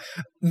smart.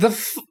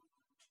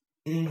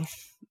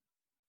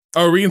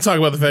 Oh, we can talk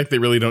about the fact they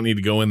really don't need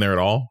to go in there at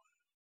all.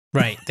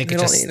 Right, they could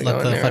just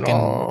let the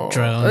fucking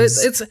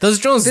drones. Those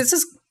drones. This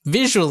is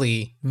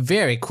visually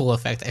very cool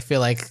effect. I feel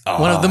like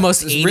one of the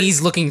most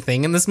 80s looking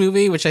thing in this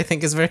movie, which I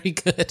think is very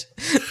good.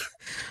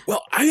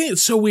 Well, I think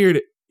it's so weird.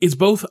 It's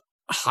both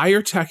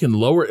higher tech and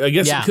lower. I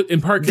guess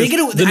in part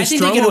because the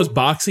Nostromo is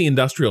boxy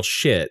industrial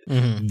shit.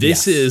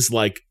 This is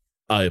like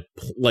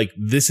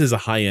this is a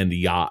high-end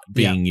yacht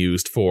being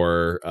used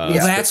for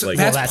that's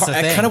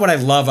kind of what I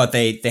love about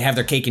they have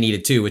their cake and eat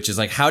it too, which is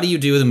like, how do you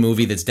do the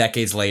movie that's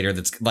decades later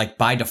that's like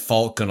by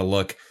default gonna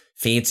look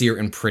fancier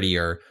and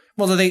prettier?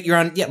 Well, you're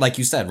on, like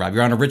you said, Rob,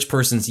 you're on a rich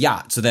person's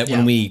yacht, so that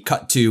when we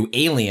cut to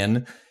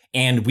Alien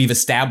and we've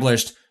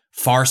established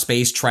far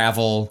space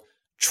travel,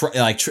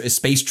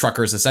 space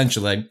truckers,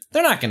 essentially,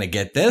 they're not going to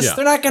get this. Yeah.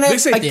 They're not going to. They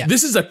say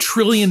this is $1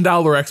 trillion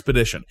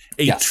expedition.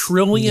 $1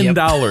 trillion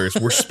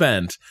were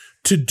spent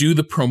to do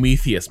the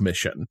Prometheus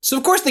mission. So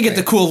of course they get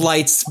the cool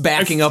lights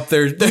backing up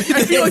their I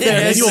feel like the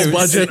annual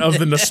budget of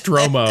the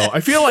Nostromo. I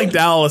feel like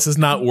Dallas is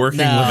not working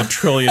with $1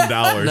 trillion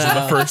in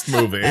the first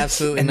movie.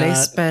 Absolutely not. And they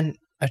spent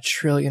 $1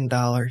 trillion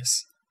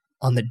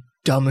on the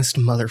dumbest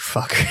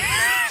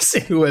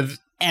motherfuckers who have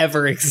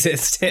ever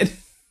existed.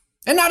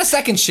 And not a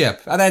second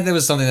ship. I thought there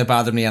was something that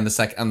bothered me on the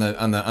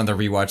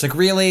rewatch. Like,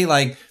 really?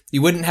 Like,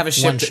 you wouldn't have a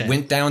ship that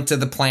went down to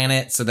the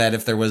planet so that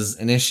if there was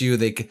an issue,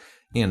 they could,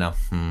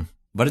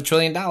 But $1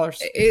 trillion.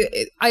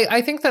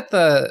 I think that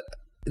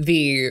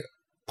the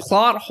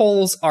plot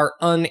holes are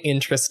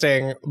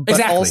uninteresting. But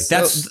exactly.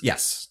 Also,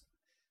 yes.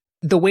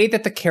 The way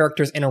that the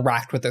characters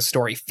interact with the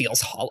story feels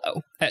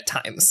hollow at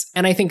times.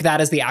 And I think that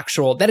is the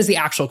actual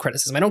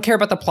criticism. I don't care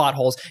about the plot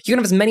holes. You can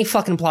have as many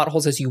fucking plot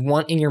holes as you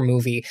want in your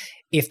movie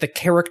if the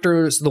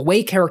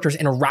way characters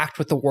interact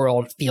with the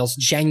world feels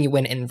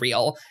genuine and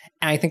real.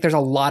 And I think there's a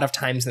lot of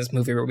times in this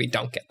movie where we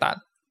don't get that.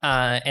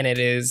 And it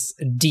is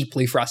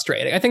deeply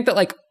frustrating. I think that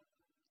like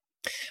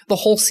the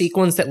whole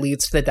sequence that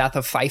leads to the death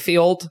of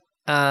Fifield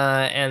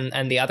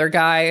and the other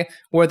guy,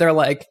 where they're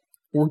like,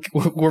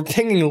 we're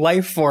pinging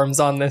life forms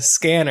on this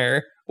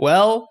scanner.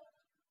 Well,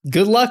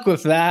 good luck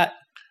with that.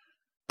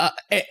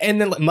 And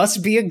then it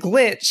must be a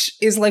glitch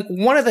is like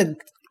one of the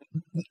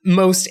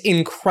most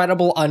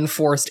incredible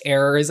unforced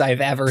errors I've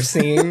ever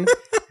seen,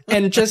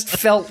 and just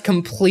felt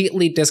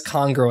completely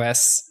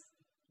discongruous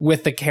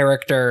with the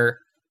character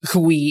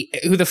who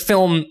the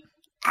film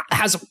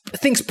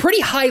thinks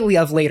pretty highly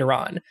of later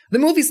on. The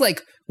movie's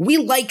like, we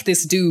like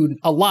this dude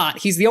a lot.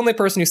 He's the only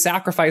person who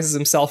sacrifices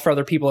himself for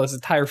other people this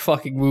entire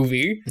fucking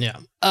movie. Yeah.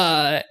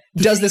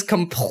 Does this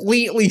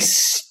completely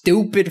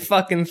stupid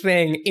fucking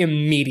thing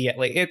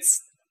immediately.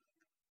 It's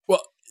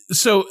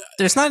So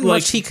there's not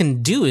much he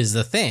can do is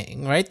the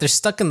thing, right? They're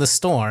stuck in the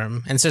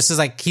storm, and so it's just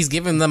like he's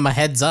giving them a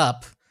heads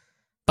up.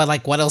 But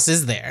like, what else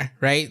is there,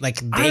 right?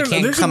 Like they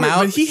can't come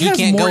out. He has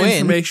can't more go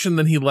information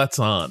than he lets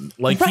on.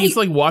 Like he's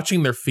like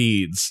watching their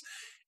feeds,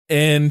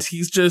 and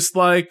he's just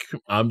like,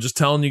 "I'm just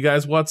telling you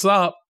guys what's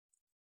up.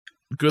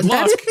 Good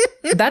luck."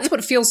 That's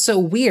what feels so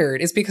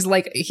weird. Is because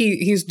like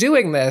he's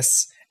doing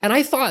this, and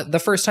I thought the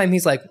first time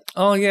he's like,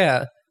 "Oh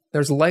yeah,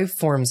 there's life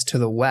forms to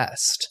the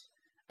west."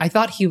 I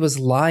thought he was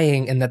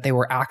lying and that they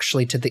were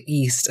actually to the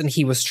east, and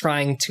he was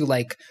trying to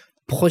like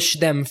push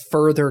them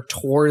further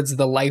towards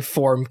the life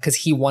form because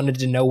he wanted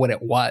to know what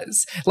it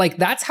was. Like,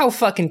 that's how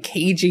fucking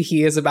cagey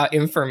he is about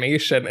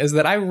information, is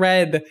that I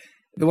read,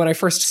 when I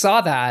first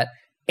saw that,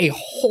 a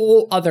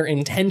whole other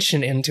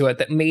intention into it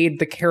that made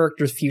the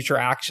character's future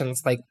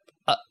actions like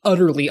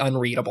utterly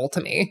unreadable to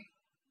me.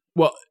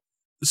 Well,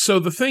 so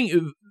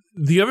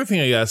the other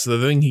thing, I guess, the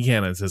thing he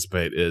can't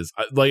anticipate is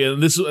like,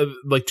 and this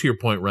like to your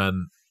point,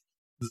 Ren,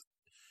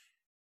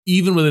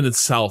 even within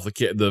itself,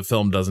 the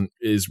film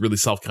is really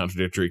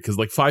self-contradictory because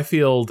like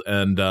Fifield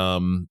and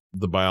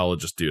the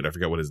biologist dude, I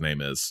forget what his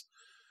name is,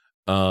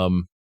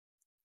 they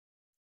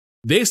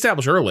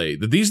establish early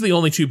that these are the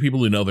only two people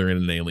who know they're in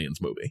an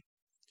Aliens movie.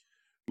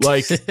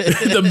 Like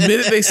the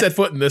minute they set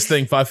foot in this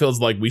thing, Fifield's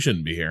like, we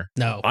shouldn't be here.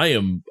 No,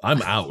 I'm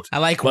out. I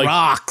like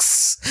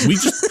rocks.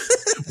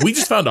 we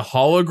just found a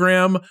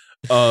hologram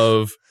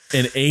of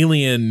an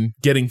alien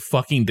getting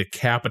fucking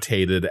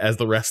decapitated as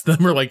the rest of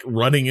them are like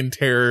running in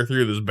terror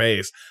through this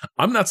base.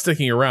 I'm not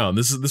sticking around.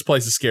 This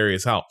place is scary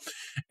as hell.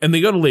 And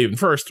they go to leave. And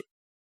first,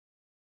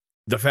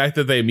 the fact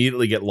that they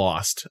immediately get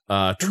lost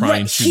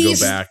trying to go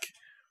back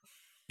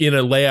in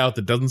a layout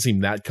that doesn't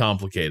seem that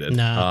complicated,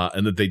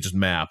 and that they just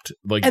mapped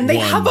like, and they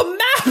have a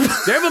map.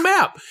 They have a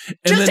map,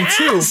 and just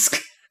then ask.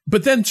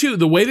 But then two,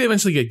 the way they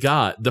eventually get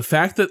got, the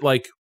fact that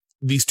like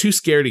these two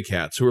scaredy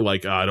cats who are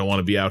like, I don't want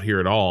to be out here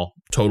at all.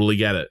 Totally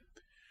get it.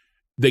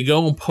 They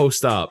go and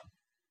post up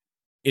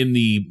in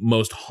the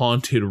most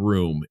haunted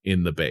room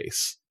in the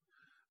base.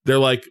 They're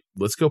like,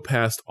 let's go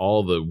past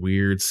all the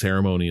weird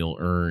ceremonial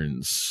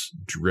urns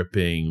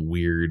dripping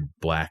weird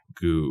black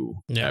goo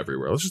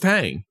everywhere. Let's just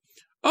hang.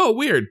 Oh,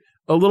 weird.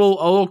 A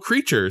little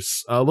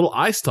creatures, a little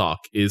eye stalk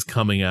is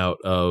coming out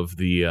of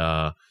the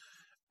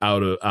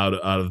out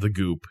of the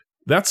goop.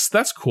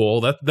 That's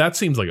cool. That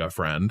seems like a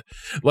friend.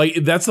 Like,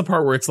 that's the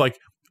part where it's like,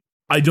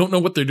 I don't know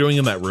what they're doing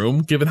in that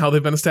room, given how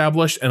they've been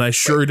established, and I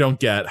sure don't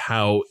get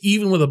how,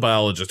 even with a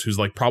biologist who's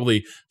like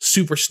probably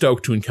super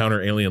stoked to encounter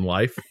alien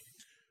life,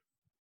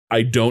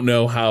 I don't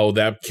know how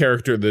that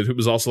character that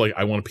was also like,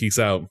 I want to peace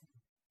out,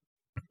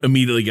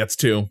 immediately gets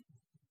to,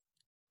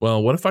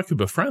 well, what if I could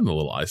befriend the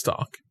little eye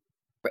stalk?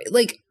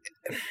 Like,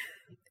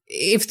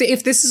 if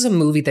this is a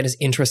movie that is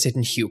interested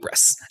in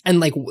hubris and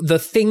like the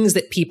things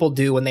that people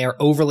do when they are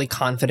overly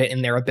confident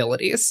in their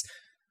abilities,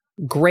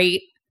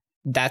 great.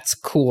 That's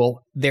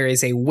cool. There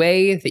is a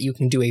way that you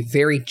can do a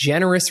very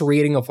generous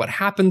reading of what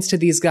happens to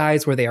these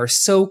guys where they are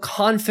so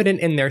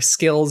confident in their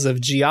skills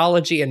of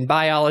geology and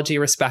biology,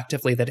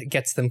 respectively, that it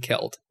gets them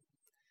killed.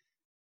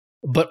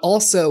 But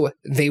also,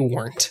 they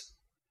weren't.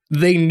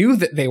 They knew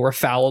that they were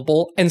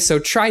fallible and so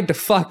tried to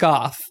fuck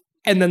off.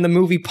 And then the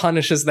movie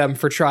punishes them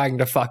for trying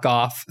to fuck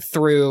off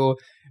through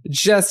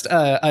just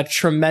a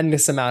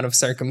tremendous amount of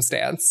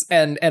circumstance.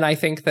 And I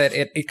think that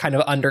it kind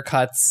of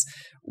undercuts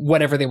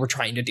whatever they were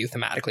trying to do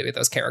thematically with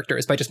those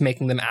characters by just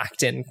making them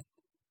act in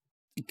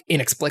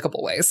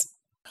inexplicable ways.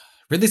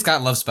 Ridley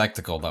Scott loves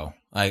spectacle, though.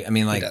 I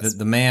mean, like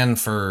the man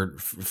for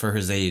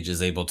his age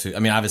is able to. I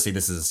mean, obviously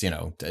this is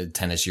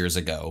 10ish years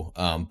ago,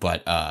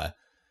 but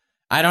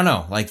I don't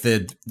know. Like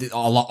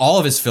all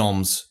of his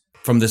films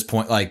from this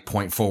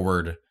point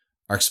forward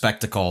are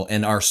spectacle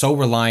and are so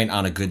reliant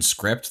on a good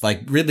script.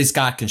 Like Ridley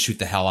Scott can shoot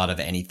the hell out of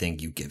anything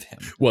you give him.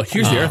 Well,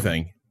 here's the other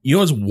thing. You know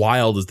what's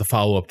wild is the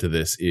follow up to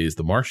this is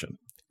The Martian.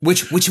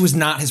 Which was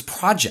not his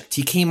project.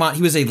 He came on.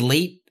 He was a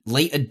late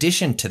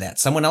addition to that.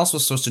 Someone else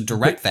was supposed to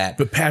direct that.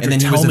 But Patrick, and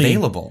then he was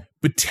available.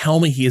 But tell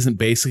me, he isn't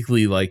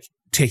basically like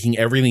taking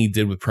everything he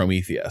did with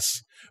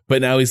Prometheus.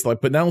 But now he's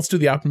like, now let's do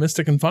the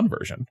optimistic and fun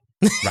version.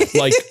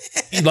 Right.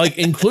 like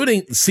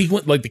including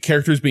sequence, like the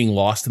characters being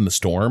lost in the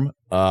storm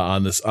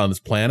on this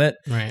planet.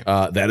 Right.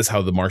 That is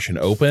how The Martian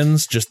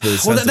opens. Just the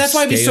sense that's of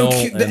why I'd be so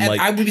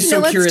I would be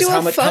so curious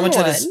how much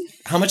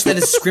that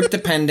is script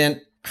dependent.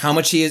 How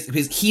much he is,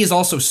 because he is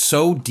also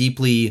so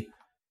deeply,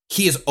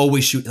 he is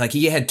always shooting, like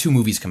he had 2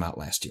 movies come out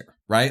last year,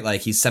 right?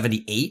 Like he's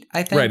 78,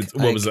 I think. Right.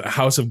 What was it?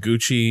 House of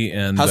Gucci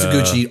and House of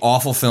Gucci,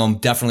 awful film,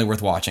 definitely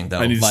worth watching though.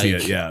 I need to see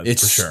it, yeah,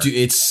 it's for sure.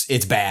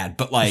 It's bad,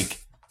 but like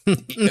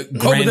but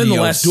then The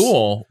Last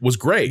Duel was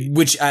great.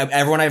 Which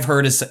everyone I've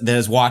heard that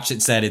has watched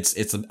it said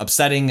it's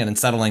upsetting and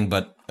unsettling,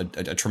 but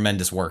a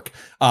tremendous work.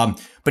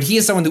 But he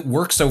is someone that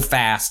works so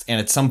fast and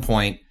at some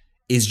point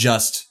is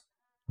just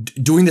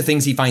doing the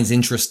things he finds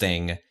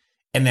interesting,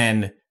 and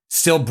then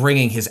still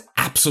bringing his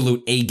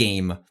absolute A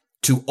game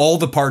to all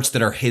the parts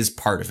that are his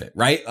part of it,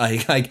 right?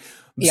 Like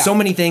so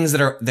many things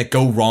that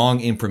go wrong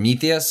in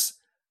Prometheus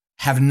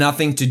have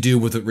nothing to do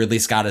with Ridley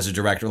Scott as a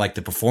director. Like,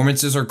 the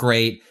performances are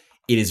great.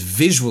 It is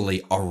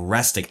visually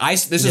arresting.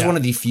 This is one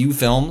of the few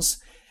films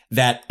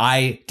that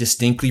I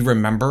distinctly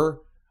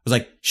remember was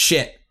like,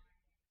 shit,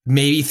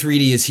 maybe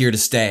 3D is here to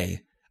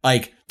stay.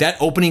 Like, that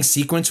opening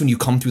sequence when you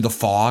come through the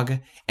fog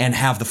and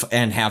have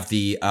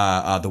the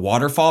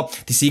waterfall,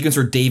 the sequence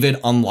where David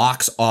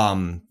unlocks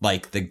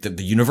like the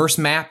universe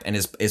map and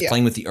is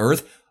playing with the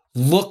Earth,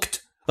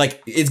 looked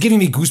like, it's giving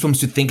me goosebumps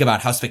to think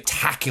about how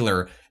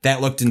spectacular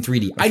that looked in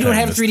 3D. I don't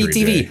have a 3D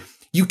TV.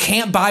 You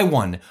can't buy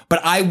one,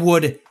 but I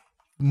would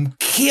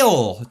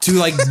kill to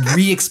like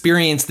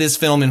re-experience this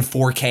film in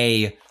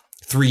 4K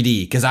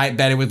 3D, because I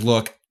bet it would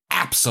look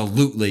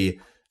absolutely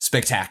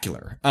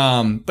spectacular.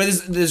 But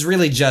this is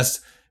really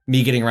just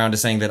me getting around to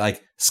saying that,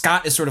 like,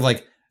 Scott is sort of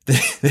like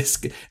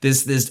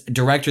this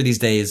director these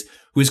days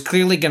who is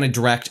clearly going to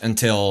direct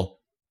until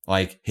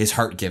like his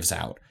heart gives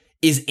out,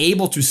 is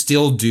able to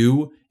still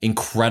do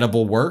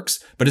incredible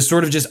works, but is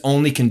sort of just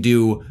only can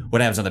do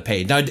what happens on the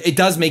page. Now, it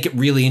does make it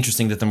really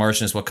interesting that The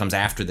Martian is what comes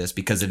after this,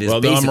 because it is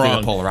basically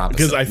the polar opposite.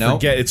 Because I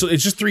forget,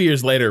 it's just 3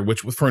 years later,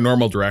 which for a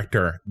normal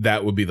director,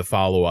 that would be the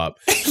follow-up.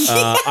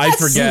 I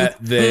forget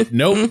that,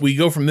 nope, we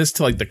go from this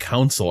to like The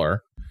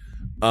Counselor,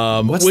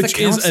 which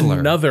is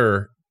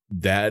another...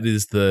 That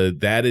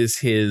is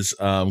his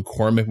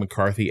Cormac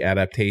McCarthy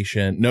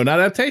adaptation. No, not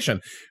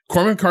adaptation.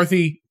 Cormac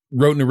McCarthy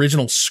wrote an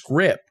original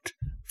script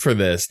for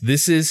this.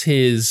 This is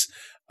his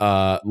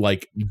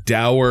like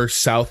dour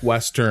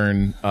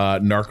southwestern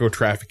narco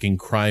trafficking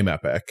crime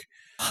epic.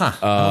 Huh.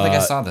 I don't think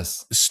I saw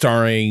this.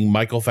 Starring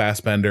Michael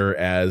Fassbender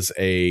as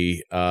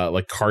a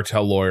like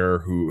cartel lawyer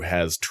who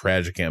has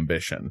tragic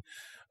ambition.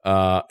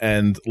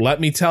 And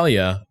let me tell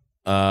you,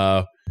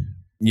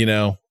 you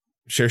know,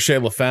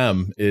 Cherchez La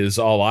Femme is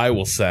all I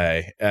will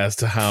say as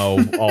to how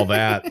all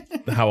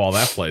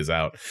that plays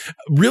out.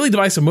 Really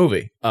divisive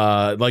movie.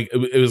 Like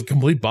it was a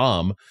complete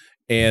bomb.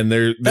 And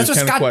that's what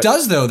Scott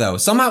does though.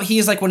 Somehow he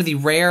is like one of the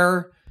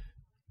rare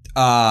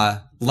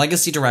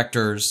legacy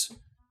directors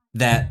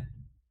that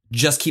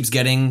just keeps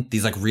getting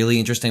these like really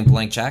interesting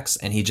blank checks,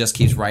 and he just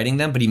keeps writing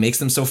them, but he makes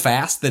them so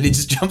fast that he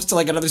just jumps to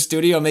like another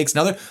studio and makes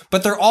another.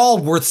 But they're all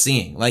worth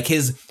seeing. Like,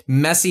 his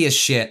messy as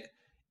shit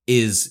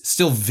is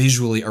still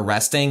visually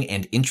arresting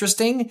and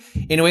interesting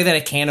in a way that I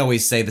can't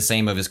always say the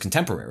same of his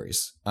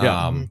contemporaries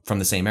from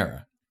the same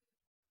era.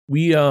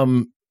 We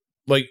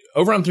like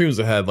over on 3 Moves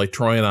Ahead, like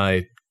Troy and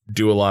I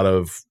do a lot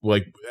of,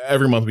 like,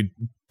 every month we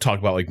talk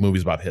about like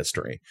movies about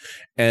history,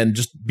 and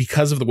just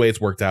because of the way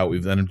it's worked out,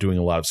 we've ended up doing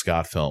a lot of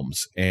Scott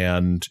films.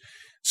 And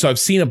so I've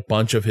seen a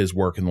bunch of his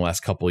work in the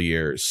last couple of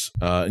years,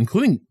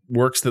 including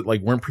works that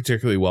like weren't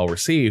particularly well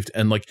received.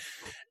 And like,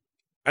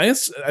 I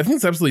think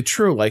it's absolutely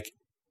true. Like,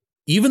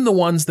 even the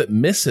ones that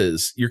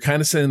misses, you're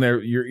kind of sitting there,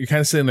 you're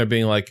kind of sitting there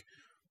being like,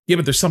 yeah,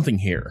 but there's something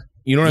here.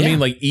 You know what I mean?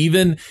 Like,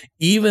 even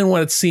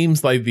when it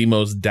seems like the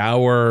most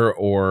dour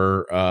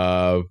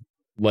or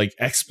like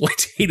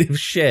exploitative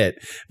shit,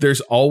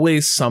 there's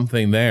always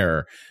something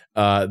there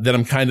that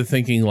I'm kind of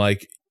thinking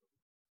like,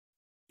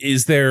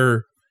 is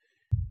there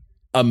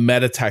a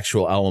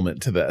metatextual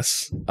element to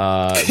this?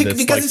 That's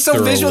because like it's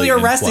so visually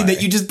arresting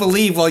that you just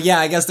believe, well, yeah,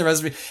 I guess there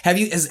must be.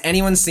 Has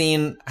anyone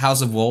seen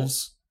House of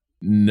Wolves?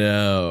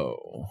 No.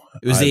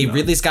 It was a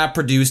Ridley Scott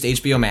produced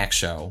HBO Max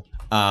show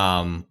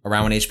around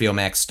when HBO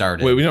Max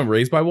started. Wait, we know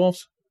Raised by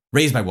Wolves?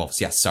 Raised by Wolves,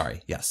 yes,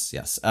 sorry. Yes.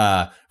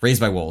 Raised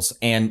by Wolves.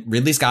 And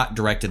Ridley Scott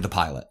directed the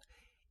pilot.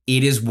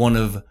 It is one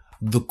of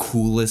the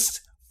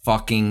coolest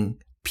fucking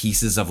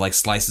pieces of like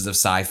slices of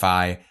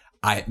sci-fi.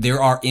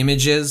 There are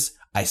images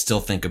I still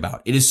think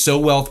about. It is so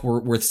well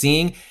worth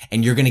seeing,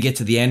 and you're going to get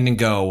to the end and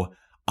go,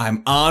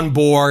 I'm on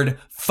board.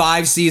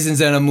 5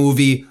 seasons in a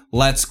movie.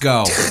 Let's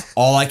go.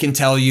 All I can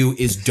tell you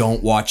is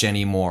don't watch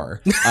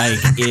anymore. Like,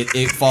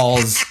 it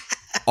falls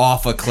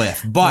off a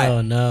cliff.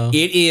 But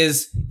it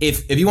is,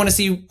 if you want to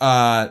see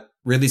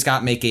Ridley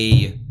Scott make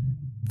a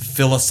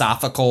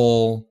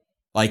philosophical,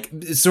 like,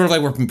 sort of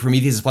like where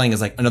Prometheus is playing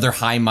as like another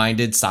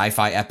high-minded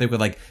sci-fi epic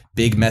with like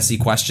big messy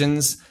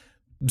questions,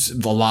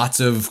 lots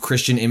of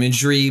Christian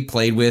imagery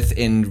played with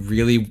in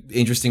really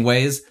interesting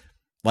ways.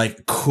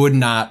 Like, could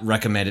not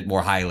recommend it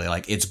more highly.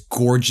 Like, it's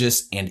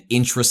gorgeous and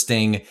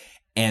interesting,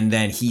 and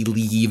then he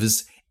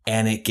leaves,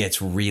 and it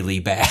gets really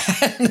bad.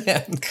 I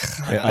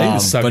need to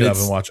suck it up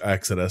and watch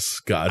Exodus.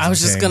 Gods I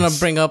was just gonna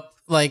bring up,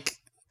 like,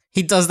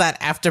 he does that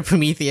after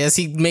Prometheus.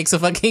 He makes a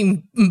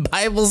fucking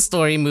Bible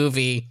story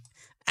movie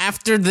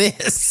after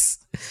this,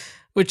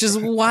 which is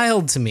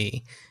wild to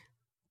me.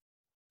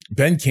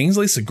 Ben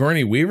Kingsley,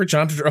 Sigourney Weaver,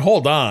 John Turturro.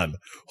 Hold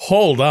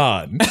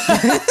on.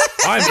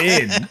 I'm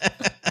in.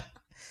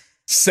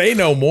 Say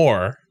no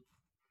more.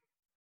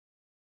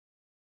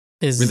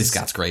 Ridley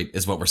Scott's great,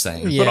 is what we're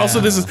saying. Yeah. But also,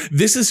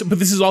 this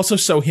is also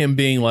so him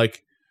being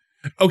like,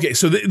 okay.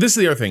 So this is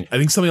the other thing. I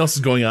think something else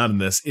is going on in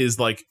this. Is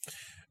like,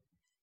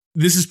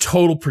 this is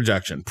total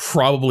projection,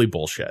 probably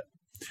bullshit.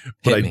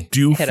 But Hit I me.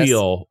 do Hit us.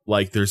 feel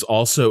like there's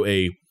also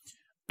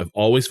I've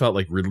always felt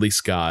like Ridley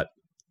Scott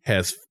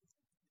has,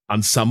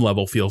 on some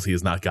level, feels he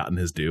has not gotten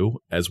his due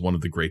as one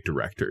of the great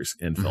directors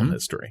in film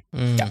history.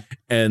 Mm.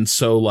 And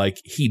so, like,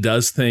 he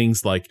does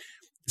things like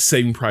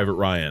Saving Private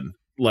Ryan,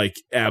 like,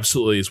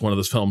 absolutely is one of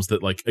those films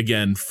that, like,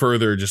 again,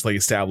 further just, like,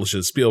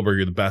 establishes Spielberg,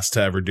 you're the best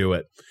to ever do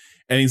it.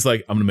 And he's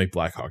like, I'm going to make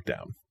Black Hawk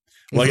Down.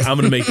 Like, I'm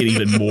going to make it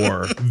even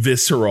more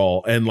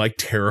visceral and, like,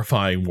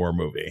 terrifying war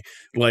movie.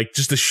 Like,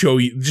 just to show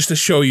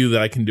you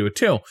that I can do it,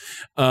 too.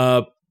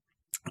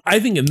 I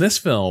think in this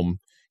film,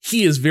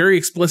 he is very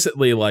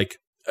explicitly, like,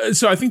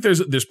 so I think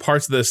there's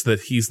parts of this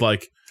that he's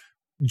like,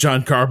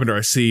 John Carpenter,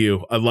 I see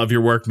you. I love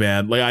your work,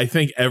 man. Like, I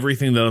think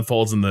everything that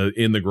unfolds in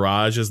the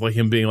garage is like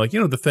him being like,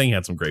 The Thing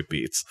had some great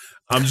beats.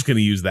 I'm just going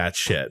to use that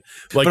shit.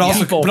 Like,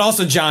 but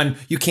also, John,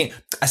 you can't.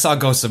 I saw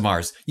Ghosts of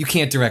Mars. You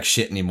can't direct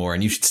shit anymore,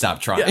 and you should stop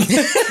trying.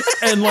 Yeah.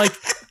 And like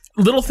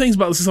little things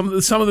about some of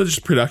the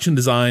just production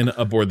design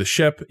aboard the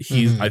ship.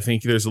 I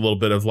think there's a little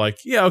bit of like,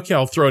 yeah, okay,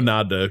 I'll throw a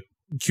nod to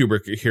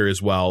Kubrick here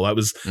as well. That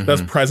was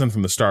present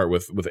from the start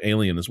with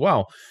Alien as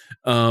well.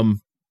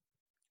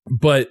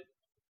 But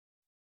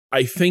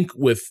I think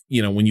with,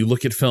 when you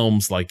look at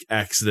films like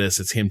Exodus,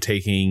 it's him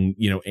taking,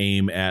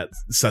 aim at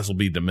Cecil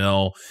B.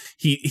 DeMille.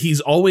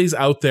 He's always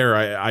out there,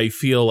 I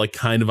feel like,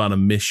 kind of on a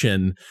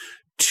mission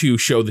to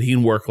show that he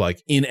can work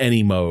like in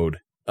any mode,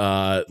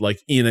 like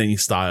in any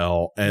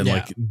style, and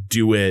like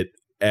do it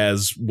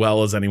as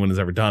well as anyone has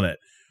ever done it.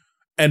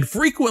 And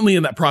frequently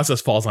in that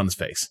process falls on his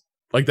face.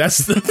 Like, that's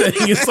the thing.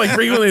 It's like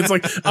frequently it's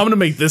like, I'm going to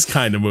make this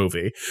kind of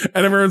movie.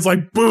 And everyone's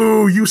like,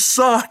 boo, you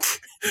suck.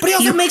 But he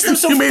also makes them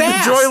so fast. You made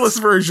fast. the joyless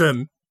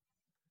version.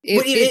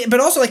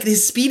 But also, like,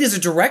 his speed as a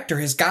director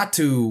has got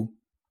to,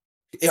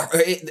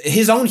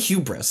 his own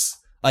hubris.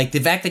 Like, the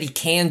fact that he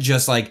can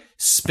just, like,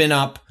 spin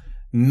up,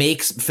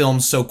 makes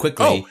films so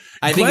quickly.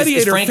 I think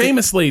Gladiator,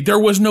 famously, there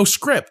was no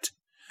script.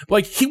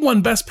 Like, he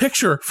won Best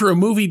Picture for a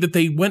movie that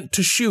they went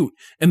to shoot,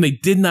 and they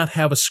did not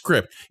have a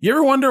script. You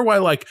ever wonder why,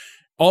 like,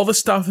 all the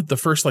stuff at the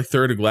first, like,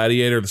 third of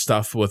Gladiator, the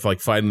stuff with, like,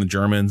 fighting the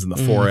Germans in the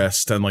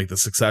forest and, like, the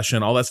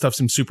succession, all that stuff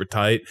seems super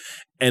tight.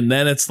 And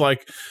then it's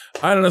like,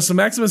 I don't know, so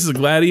Maximus is a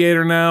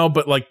gladiator now,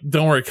 but, like,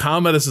 don't worry,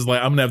 Commodus is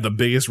like, I'm gonna have the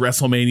biggest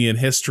WrestleMania in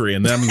history,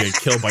 and then I'm gonna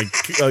get killed by,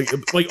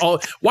 like, all.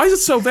 Why is it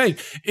so vague?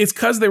 It's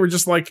because they were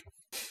just like,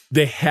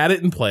 they had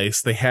it in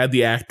place, they had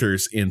the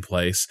actors in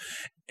place,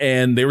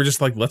 and they were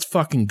just like, let's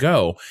fucking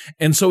go.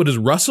 And so it is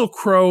Russell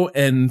Crowe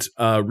and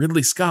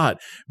Ridley Scott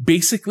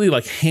basically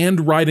like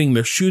handwriting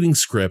their shooting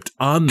script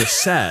on the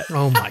set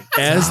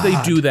as they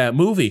do that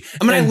movie.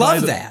 I mean, I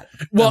love that.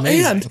 Well,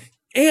 Amazing.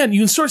 and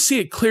you can sort of see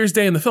it clear as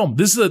day in the film.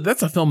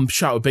 That's a film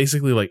shot with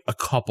basically like a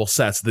couple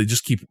sets. They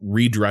just keep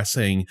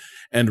redressing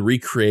and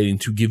recreating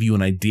to give you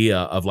an idea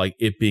of like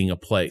it being a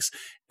place.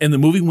 And the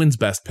movie wins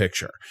Best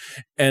Picture.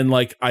 And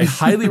like, I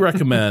highly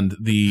recommend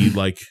the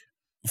like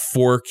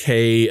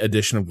 4K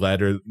edition of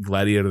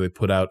Gladiator they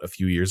put out a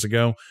few years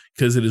ago,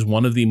 because it is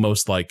one of the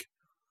most like,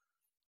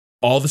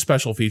 all the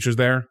special features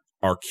there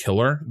are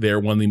killer. They're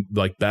one of the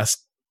like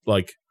best,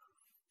 like,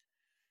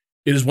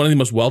 it is one of the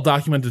most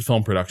well-documented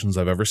film productions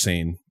I've ever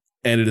seen,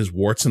 and it is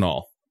warts and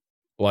all.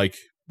 Like,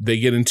 they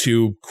get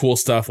into cool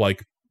stuff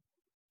like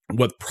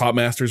what prop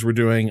masters were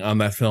doing on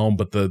that film,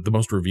 but the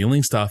most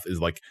revealing stuff is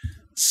like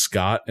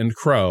Scott and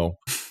Crowe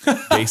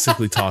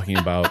basically talking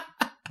about,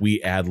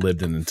 we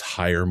ad-libbed an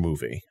entire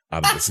movie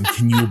out of this, and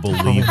can you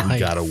believe we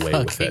got away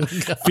with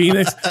it? God.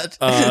 Phoenix,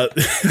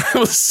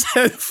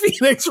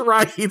 Phoenix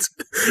Wright,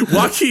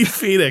 Joaquin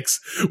Phoenix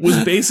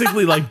was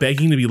basically like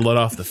begging to be let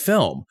off the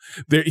film.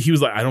 He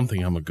was like, I don't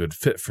think I'm a good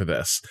fit for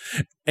this.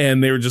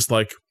 And they were just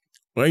like,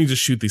 why don't you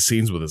just shoot these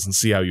scenes with us and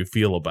see how you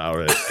feel about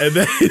it? And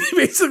then they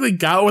basically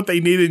got what they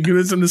needed and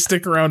convinced him to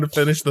stick around to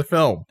finish the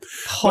film.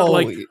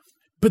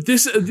 But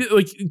this,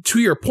 like, to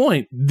your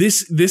point,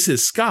 this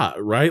is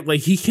Scott, right?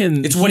 Like, he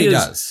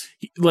does.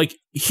 Like,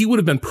 he would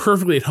have been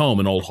perfectly at home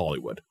in old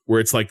Hollywood,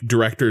 where it's like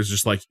directors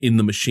just like in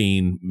the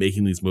machine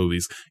making these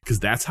movies, because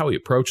that's how he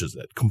approaches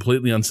it,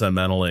 completely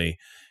unsentimentally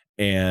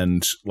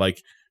and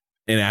like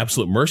an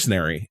absolute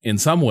mercenary in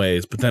some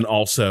ways, but then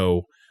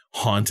also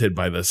haunted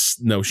by this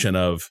notion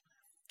of,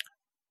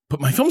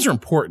 but my films are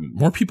important.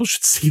 More people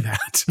should see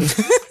that.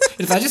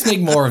 If I just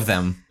make more of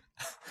them,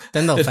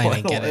 then they'll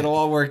finally get it. It'll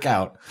all work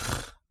out.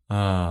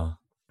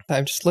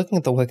 I'm just looking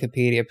at the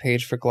Wikipedia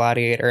page for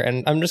Gladiator,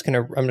 and I'm just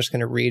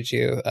gonna read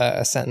you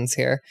a sentence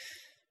here.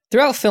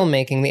 Throughout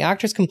filmmaking, the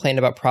actors complained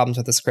about problems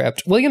with the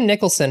script. William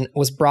Nicholson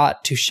was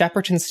brought to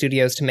Shepperton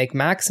Studios to make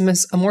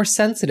Maximus a more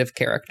sensitive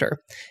character.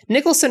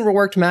 Nicholson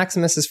reworked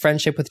Maximus's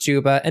friendship with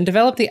Juba and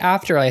developed the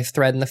afterlife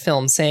thread in the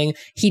film, saying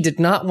he did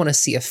not want to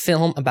see a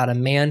film about a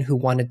man who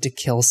wanted to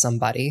kill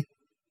somebody.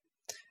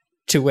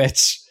 To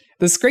which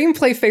the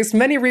screenplay faced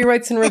many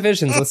rewrites and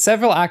revisions, with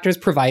several actors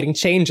providing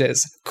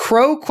changes.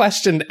 Crowe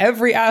questioned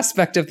every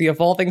aspect of the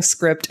evolving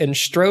script and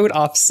strode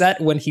off set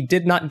when he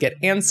did not get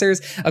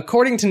answers.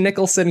 According to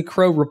Nicholson,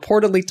 Crowe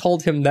reportedly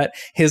told him that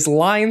his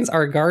lines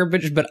are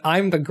garbage, but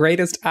I'm the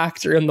greatest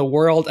actor in the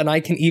world, and I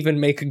can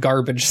even make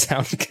garbage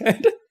sound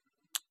good.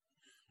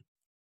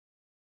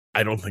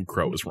 I don't think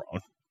Crow was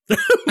wrong.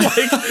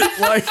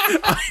 I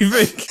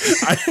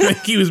think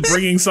he was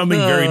bringing something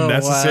very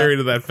necessary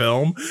to that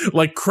film.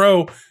 Like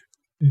Crow,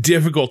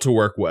 difficult to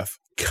work with,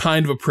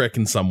 kind of a prick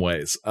in some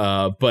ways.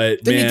 But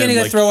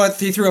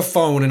he threw a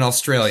phone in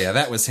Australia.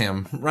 That was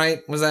him, right?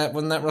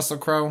 Wasn't that Russell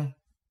Crowe?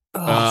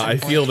 I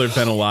feel there've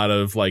been a lot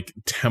of like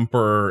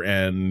temper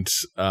and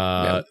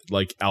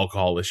like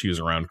alcohol issues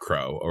around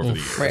Crow over the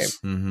years. Right.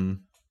 Mm-hmm.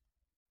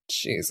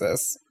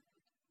 Jesus.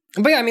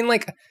 But yeah, I mean,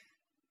 like,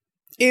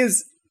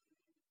 is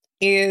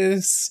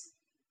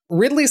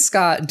Ridley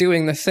Scott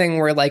doing the thing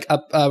where like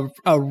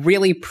a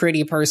really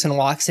pretty person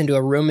walks into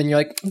a room and you're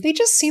like, they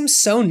just seem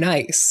so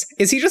nice?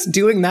 Is he just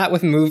doing that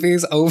with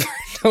movies over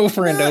and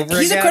over and over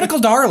He's again? a critical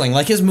darling.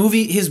 Like in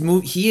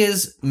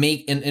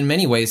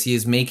many ways, he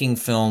is making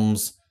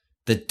films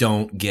that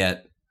don't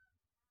get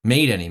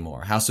made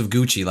anymore. House of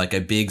Gucci, like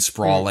a big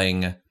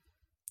sprawling,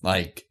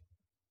 like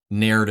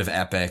narrative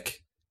epic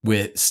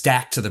with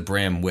stacked to the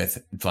brim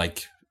with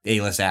like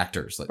A-list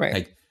actors.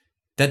 Like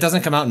that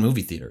doesn't come out in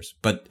movie theaters,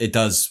 but it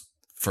does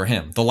for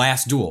him. The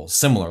Last Duel,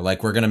 similar.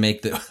 Like we're gonna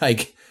make the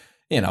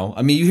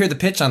you hear the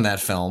pitch on that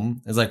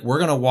film. It's like we're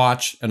gonna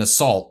watch an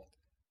assault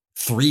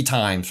 3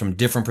 times from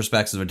different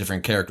perspectives of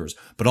different characters,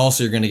 but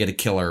also you're gonna get a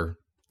killer.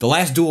 The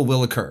Last Duel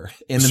will occur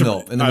in the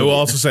middle. I will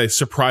also say,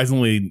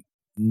 surprisingly,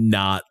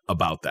 not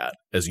about that,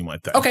 as you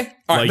might think. Okay,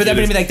 all right, but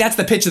that's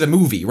the pitch of the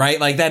movie, right?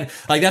 Like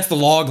that's the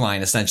log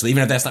line essentially,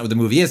 even if that's not what the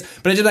movie is.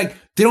 But it's just like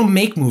they don't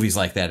make movies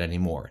like that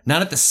anymore.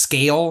 Not at the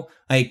scale.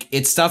 Like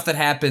it's stuff that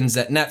happens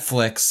at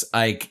Netflix,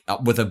 like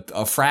with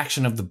a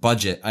fraction of the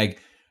budget. Like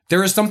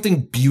there is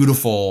something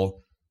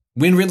beautiful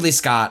when Ridley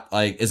Scott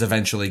is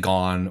eventually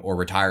gone or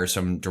retires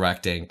from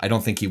directing. I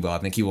don't think he will. I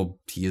think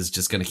he is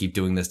just going to keep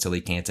doing this till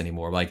he can't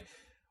anymore. Like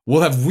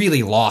we'll have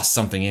really lost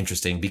something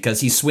interesting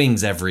because he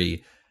swings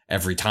every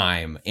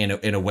time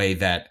in a way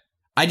that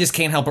I just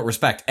can't help but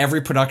respect.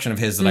 Every production of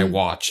his that I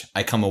watch,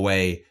 I come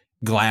away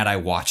glad I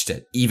watched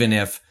it, even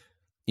if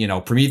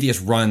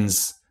Prometheus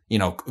runs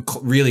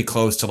really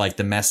close to like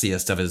the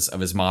messiest of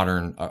his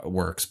modern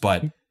works.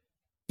 But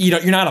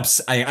you're not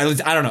upset. I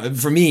don't know.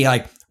 For me,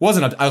 I was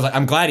like,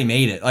 I'm glad he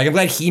made it. Like I'm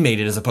glad he made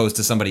it as opposed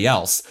to somebody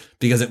else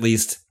because at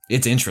least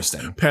it's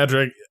interesting.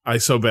 Patrick,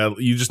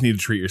 you just need to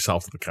treat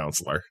yourself to the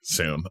counselor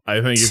soon.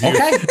 I think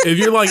if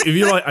you're like,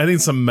 I think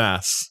it's a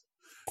mess.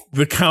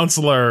 The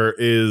Counselor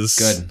is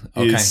good.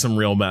 Okay. Is some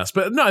real mess,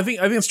 but no, I think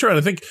it's true. And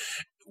I think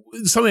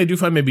something I do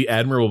find maybe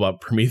admirable about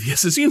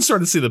Prometheus is you can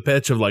start to see the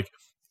pitch of like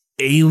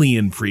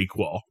Alien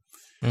prequel,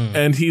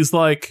 and he's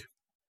like,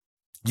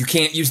 you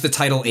can't use the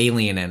title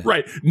Alien in it,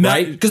 right?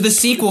 Right? Because the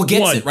sequel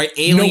gets it right.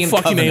 Alien, no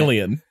fucking Covenant.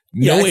 Alien.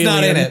 No, it's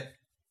not in it.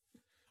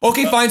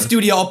 Okay, fine,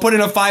 studio. I'll put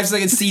in a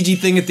 5-second CG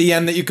thing at the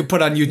end that you could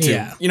put on YouTube.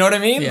 Yeah. You know what I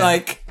mean? Yeah.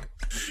 Like.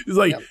 He's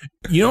like,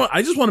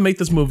 I just want to make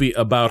this movie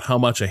about how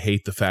much I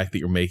hate the fact that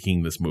you're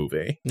making this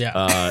movie.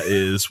 Yeah,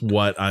 is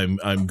what I'm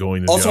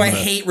going to do. Also, I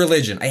hate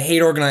religion. I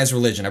hate organized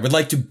religion. I would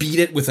like to beat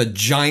it with a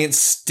giant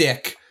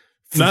stick.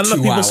 Not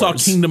enough people saw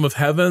Kingdom of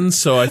Heaven,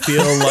 so I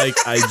feel like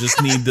I just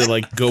need to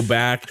like go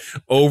back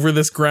over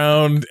this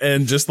ground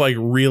and just like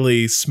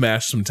really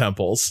smash some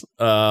temples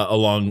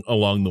along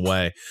the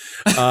way.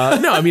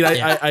 No, I mean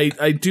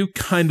I do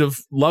kind of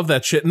love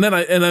that shit, and then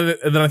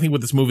I think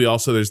with this movie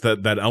also there's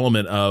that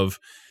element of,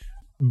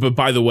 but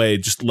by the way,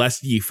 just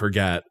lest ye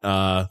forget,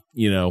 I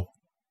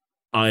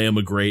am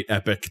a great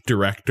epic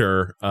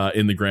director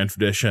in the grand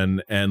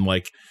tradition, and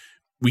like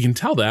we can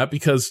tell that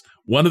because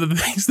one of the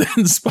things that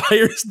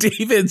inspires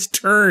David's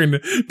turn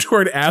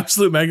toward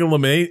absolute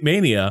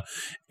megalomania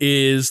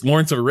is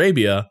Lawrence of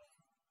Arabia,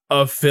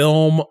 a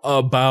film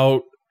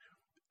about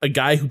a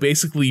guy who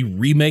basically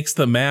remakes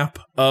the map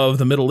of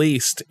the Middle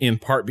East in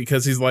part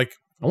because he's like,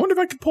 I wonder if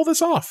I could pull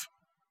this off.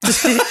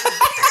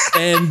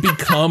 And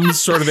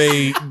becomes sort of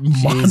a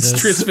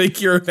monstrous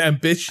figure of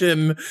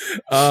ambition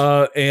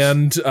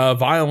and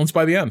violence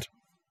by the end.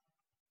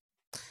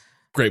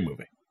 Great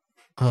movie.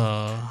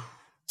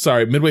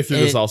 Sorry, midway through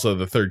this, also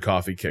the third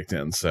coffee kicked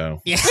in,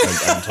 so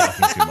I'm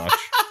talking too much.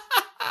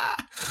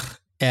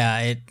 Yeah,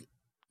 it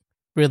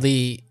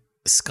really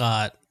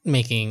Scott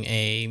making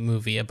a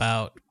movie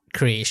about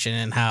creation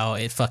and how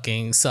it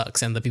fucking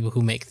sucks, and the people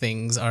who make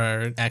things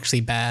are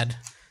actually bad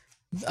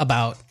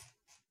about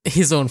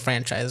his own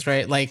franchise,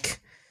 right? Like,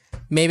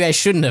 maybe I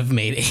shouldn't have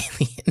made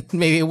Alien.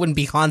 Maybe it wouldn't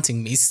be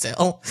haunting me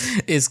still,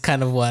 is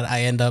kind of what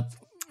I end up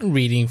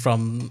reading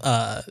from,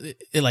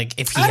 like,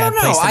 if he had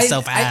placed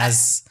himself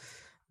as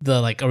the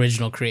like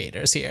original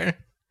creators here,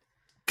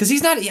 because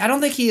he's not. I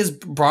don't think he is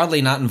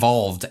broadly not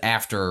involved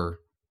after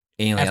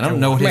Alien. I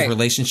don't know what his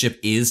relationship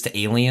is to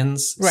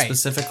Aliens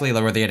specifically,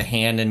 like whether they had a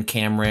hand in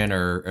Cameron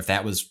or if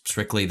that was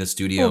strictly the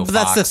studio. Well, but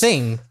Fox. That's the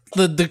thing.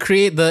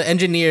 The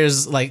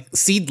engineers like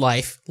Seed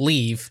Life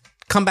leave,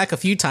 come back a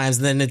few times,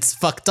 and then it's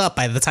fucked up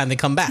by the time they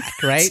come back,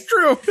 right?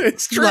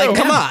 It's true. Like,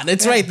 come on,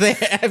 it's right there.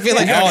 I feel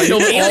like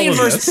Alien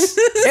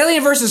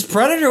versus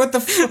Predator. What the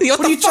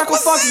what are you chuckle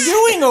fucks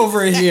doing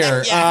over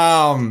here?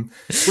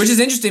 Which is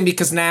interesting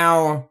because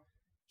now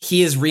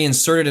he has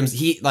reinserted him.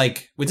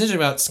 What's interesting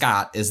about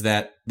Scott is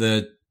that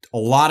the a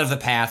lot of the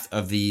path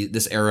of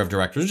this era of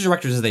directors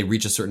as they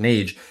reach a certain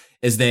age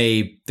is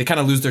they kind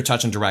of lose their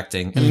touch in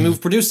directing and move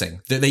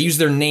producing. They use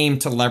their name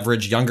to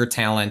leverage younger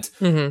talent,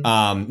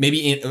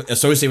 maybe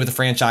associated with the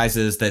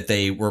franchises that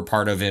they were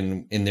part of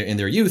in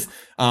their youth.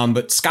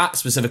 But Scott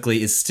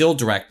specifically is still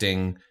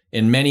directing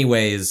in many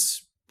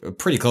ways,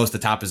 pretty close to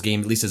the top of his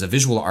game, at least as a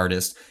visual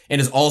artist,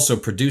 and is also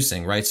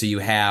producing, right? So you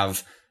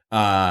have,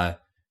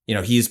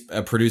 he's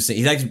producing.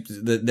 He's actually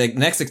the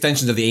next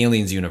extensions of the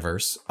Aliens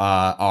universe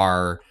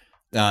are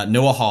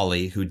Noah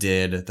Hawley, who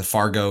did the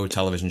Fargo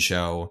television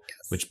show,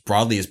 which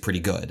broadly is pretty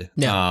good,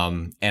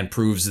 and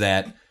proves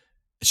that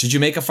should you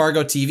make a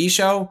Fargo TV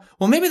show?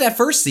 Well, maybe that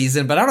first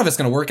season, but I don't know if it's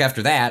going to work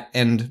after that.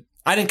 And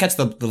I didn't catch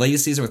the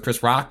latest season with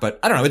Chris Rock, but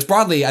I don't know. It's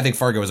broadly, I think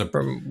Fargo is a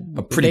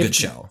pretty good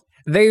show.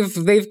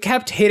 They've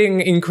kept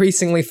hitting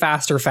increasingly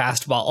faster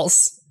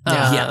fastballs.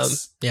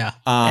 Yes. Yeah.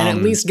 And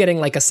at least getting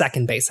like a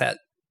second base hit.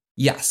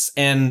 Yes.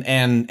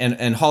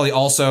 And Hawley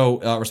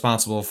also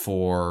responsible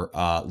for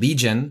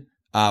Legion,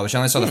 which I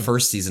only saw the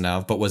first season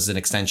of, but was an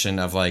extension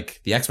of like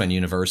the X-Men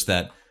universe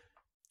that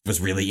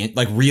was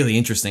really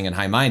interesting and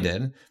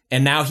high-minded.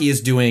 And now he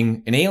is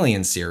doing an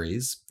Alien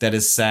series that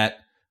is set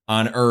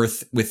on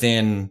Earth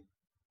within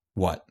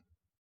what?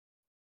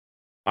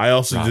 I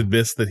also did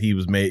miss that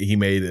he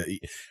made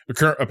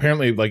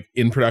apparently like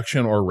in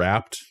production or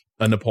wrapped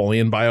a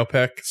Napoleon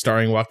biopic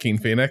starring Joaquin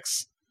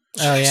Phoenix.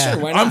 Oh yeah,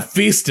 sure, I'm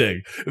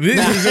feasting.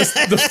 This is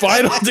just the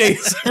final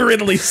days of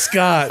Ridley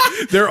Scott.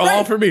 They're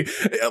all for me.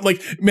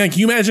 Like, man, can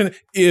you imagine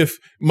if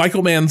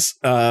Michael Mann's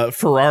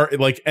Ferrari,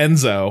 like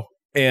Enzo,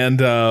 and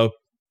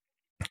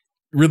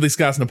Ridley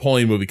Scott's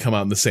Napoleon movie come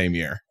out in the same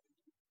year?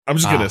 I'm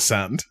just gonna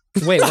send.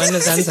 Wait, when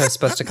is Enzo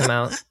supposed to come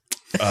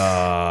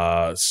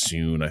out?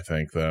 Soon, I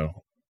think,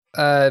 though.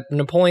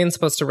 Napoleon's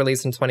supposed to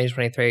release in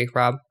 2023,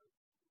 Rob.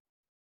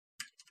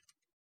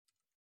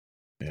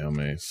 Yeah,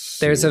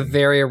 there's a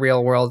very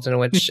real world in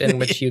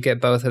which you get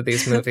both of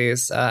these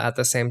movies at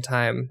the same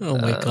time. Oh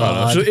my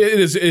god! It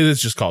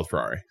is just called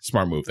Ferrari.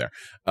 Smart move there.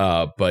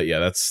 But yeah,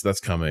 that's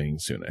coming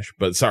soonish.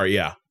 But sorry,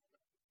 yeah.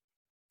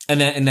 And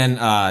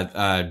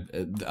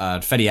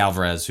then Fede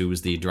Alvarez, who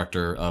was the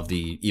director of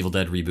the Evil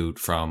Dead reboot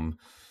from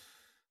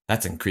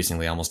that's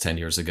increasingly almost 10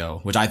 years ago,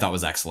 which I thought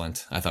was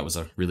excellent. I thought was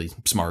a really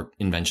smart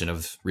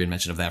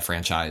reinvention of that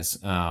franchise.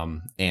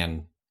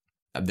 And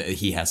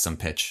he has some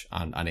pitch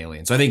on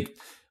Alien. So I think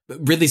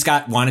Ridley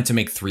Scott wanted to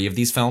make 3 of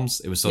these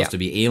films. It was supposed to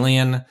be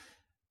Alien,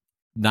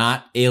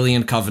 not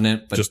Alien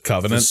Covenant, but just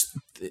Covenant.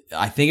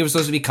 I think it was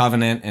supposed to be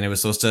Covenant, and it was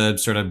supposed to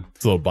sort of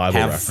it's a little Bible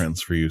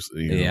reference for you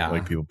know,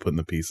 like people putting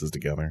the pieces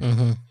together.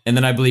 Mm-hmm. And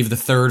then I believe the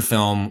third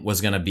film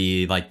was going to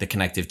be like the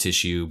connective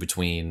tissue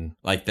between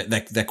like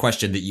that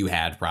question that you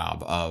had,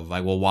 Rob, of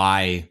like, well,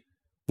 why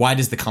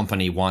does the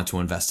company want to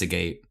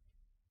investigate,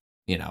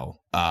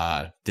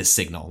 this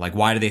signal? Like,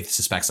 why do they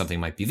suspect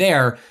something might be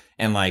there?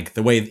 And like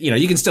the way,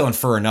 you can still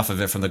infer enough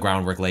of it from the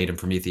groundwork laid in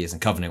Prometheus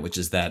and Covenant, which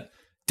is that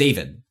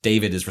David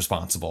is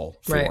responsible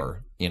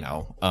for,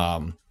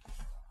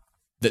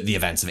 the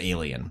events of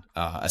Alien,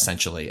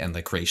 essentially, and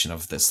the creation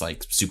of this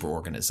like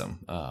superorganism.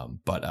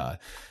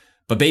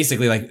 But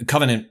basically, like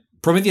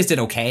Prometheus did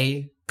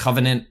okay.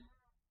 Covenant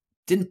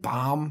didn't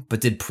bomb,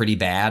 but did pretty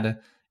bad,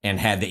 and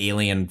had the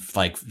alien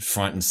like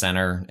front and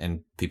center,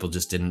 and people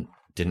just didn't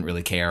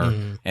really care.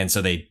 Mm-hmm. And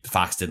so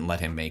Fox didn't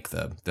let him make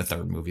the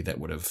third movie that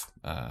would have.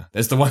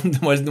 That's the one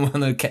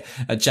that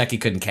a check he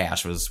couldn't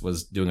cash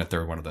was doing a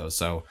third one of those.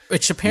 So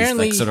which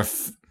apparently like sort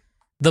of.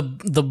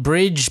 The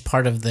bridge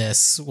part of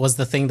this was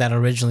the thing that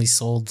originally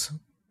sold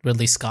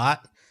Ridley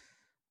Scott.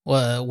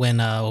 When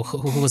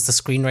who was the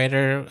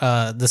screenwriter?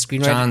 The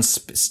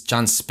screenwriter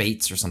John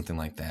Spates or something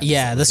like that.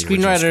 Yeah, the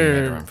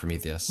screenwriter on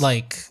Prometheus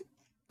like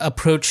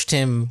approached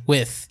him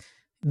with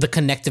the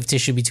connective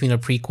tissue between a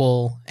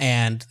prequel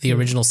and the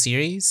original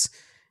series.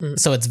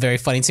 So it's very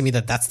funny to me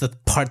that that's the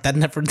part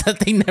that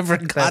they never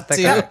got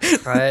to.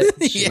 Right?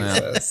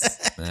 Yeah.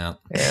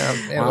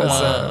 It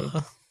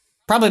was.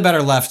 Probably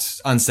better left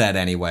unsaid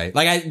anyway.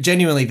 Like, I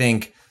genuinely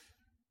think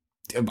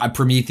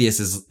Prometheus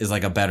is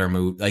like a better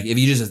move. Like, if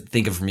you just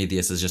think of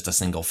Prometheus as just a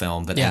single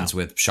film that ends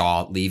with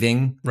Shaw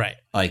leaving, right?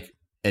 Like,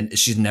 and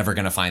she's never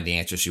going to find the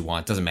answer she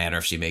wants. Doesn't matter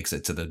if she makes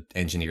it to the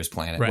engineer's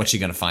planet. Right. What's she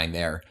going to find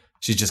there?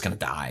 She's just going to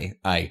die.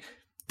 I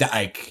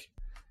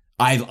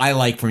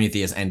like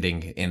Prometheus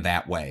ending in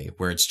that way,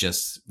 where it's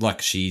just,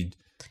 look,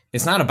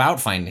 it's not about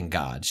finding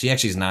God. She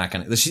actually is not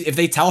going to, if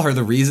they tell her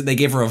the reason, they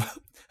gave her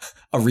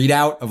a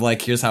readout of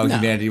like, here's how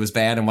humanity was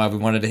bad and why we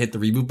wanted to hit the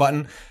reboot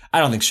button. I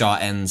don't think Shaw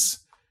ends.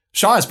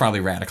 Shaw is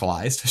probably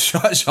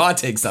radicalized. Shaw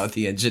takes out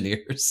the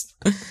engineers.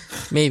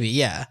 Maybe,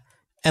 yeah.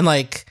 And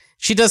like,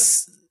 she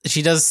does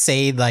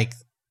say like,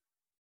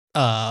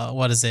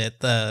 what is it?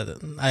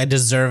 I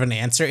deserve an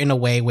answer in a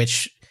way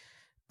which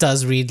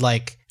does read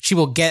like she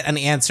will get an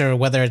answer,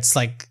 whether it's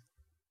like,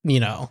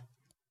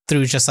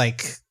 through just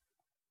like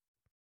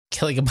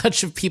killing a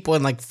bunch of people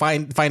and like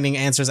finding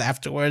answers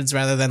afterwards,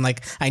 rather than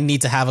like, I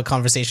need to have a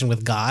conversation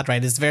with God,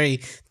 right? It's very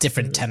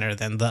different tenor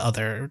than the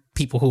other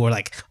people who are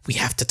like, we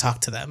have to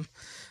talk to them.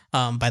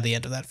 by the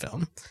end of that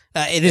film.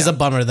 It is a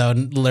bummer though,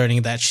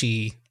 learning that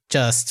she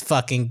just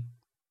fucking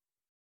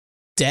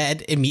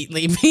dead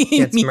immediately.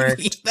 Gets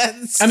murked.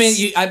 I mean,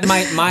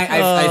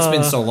 it's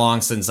been so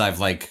long since I've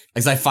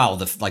because I followed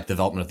the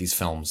development of these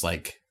films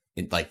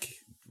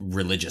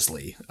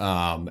religiously,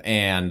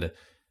 and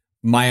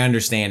my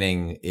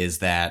understanding is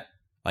that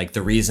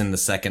the reason the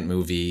second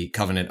movie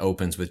Covenant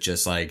opens with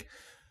just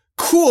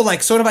cool,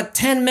 so in about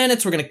 10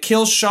 minutes we're gonna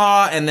kill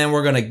Shaw and then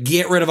we're gonna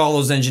get rid of all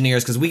those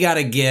engineers because we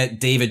gotta get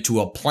David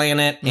to a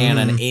planet and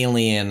an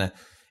alien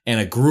and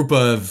a group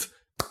of.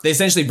 They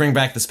essentially bring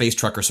back the space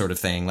trucker sort of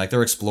thing.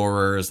 They're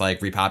explorers,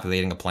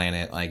 repopulating a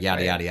planet,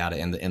 yada, yada, yada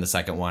in the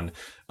second one.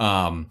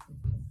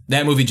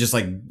 That movie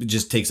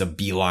just takes a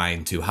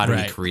beeline to how do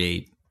we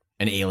create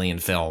an alien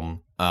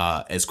film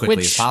as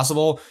quickly as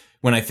possible.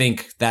 When I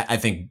think,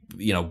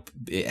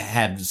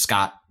 had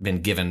Scott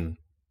been given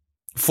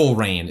full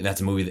reign,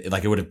 that's a movie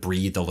that, it would have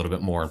breathed a little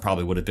bit more and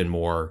probably would have been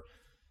more,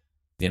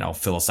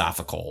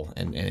 philosophical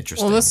and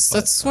interesting. Well,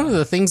 that's one of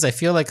the things I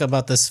feel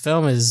about this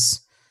film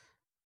is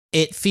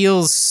it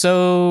feels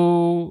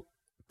so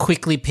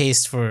quickly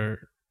paced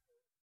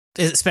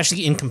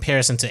especially in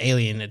comparison to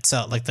Alien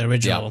itself, the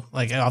original.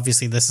 Yeah.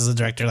 Obviously this is a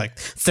director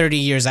 30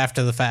 years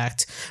after the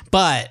fact,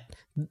 but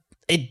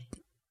it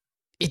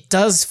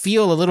does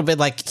feel a little bit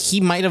like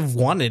he might have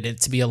wanted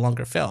it to be a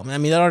longer film. I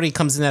mean, it already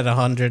comes in at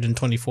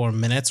 124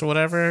 minutes or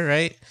whatever,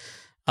 right?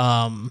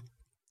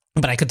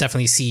 But I could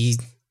definitely see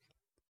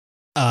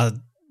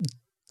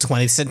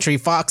 20th Century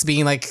Fox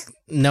being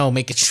no,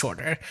 make it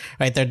shorter,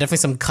 right? There are definitely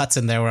some cuts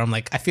in there where I'm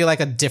I feel like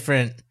a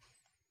different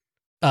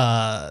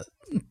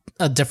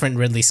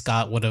Ridley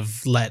Scott would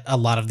have let a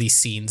lot of these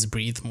scenes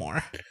breathe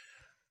more.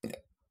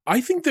 I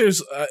think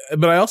there's,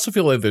 but I also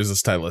feel like there's a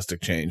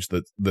stylistic change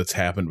that's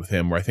happened with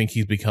him where I think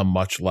he's become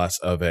much less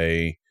of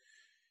he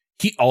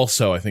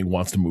also, I think,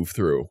 wants to move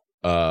through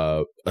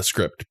a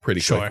script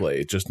pretty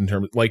quickly, just in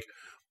terms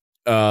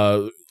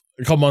a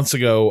couple months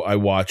ago, I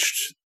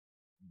watched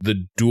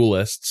The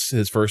Duelists,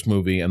 his first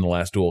movie, and The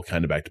Last Duel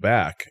kind of back to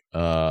back.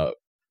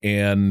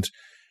 And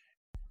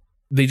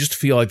they just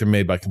feel like they're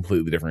made by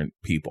completely different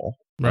people.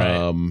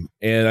 Right.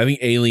 And I think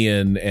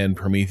Alien and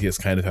Prometheus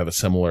kind of have a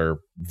similar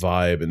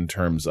vibe in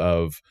terms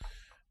of,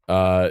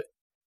 he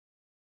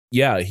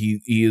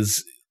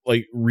is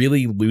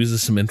really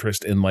loses some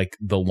interest in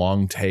the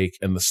long take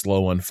and the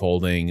slow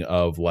unfolding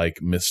of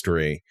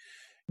mystery.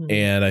 Mm-hmm.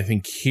 And I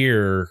think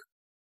here,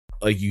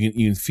 you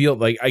can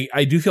feel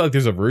I do feel like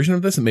there's a version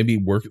of this and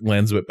maybe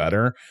lands a bit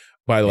better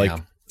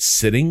by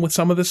sitting with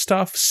some of this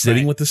stuff,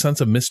 with the sense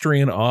of mystery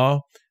and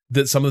awe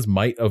that some of this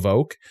might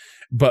evoke.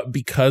 But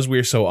because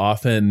we're so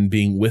often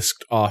being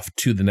whisked off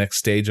to the next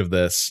stage of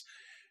this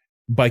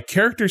by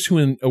characters who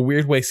in a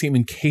weird way seem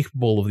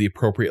incapable of the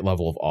appropriate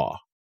level of awe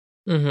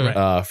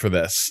for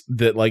this,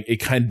 that it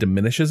kind of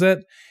diminishes it.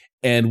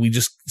 And we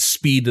just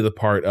speed to the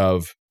part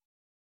of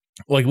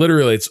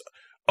literally it's,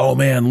 oh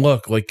man,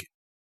 look,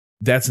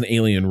 that's an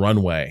alien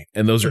runway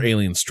and those are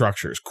alien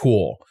structures.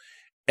 Cool.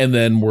 And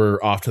then we're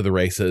off to the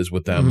races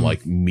with them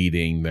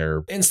meeting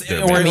their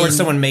or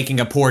someone making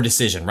a poor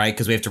decision, right?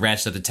 Because we have to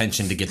ratchet up the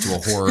tension to get to a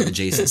horror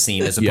adjacent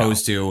scene, as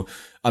opposed to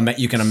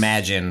you can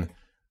imagine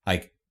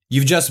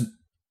you've just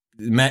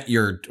met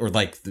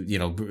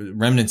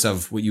remnants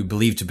of what you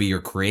believe to be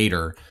your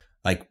creator.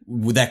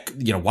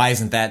 Why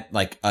isn't that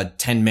a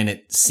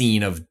 10-minute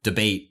scene of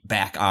debate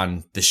back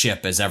on the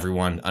ship as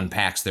everyone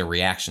unpacks their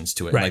reactions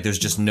to it? Right. There's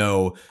just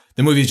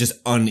the movie is just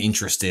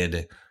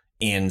uninterested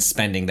in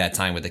spending that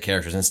time with the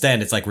characters.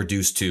 Instead, it's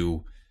reduced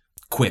to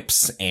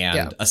quips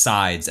and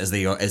asides as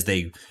they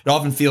it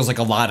often feels like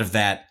a lot of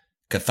that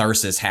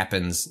catharsis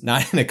happens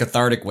not in a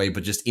cathartic way,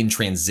 but just in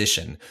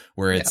transition,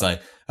 where it's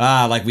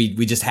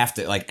we just have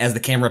to as the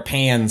camera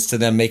pans to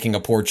them making a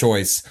poor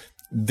choice,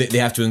 they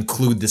have to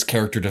include this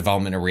character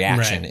development and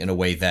reaction in a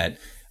way that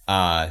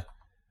I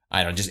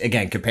don't know, just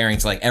again comparing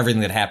to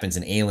everything that happens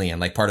in Alien,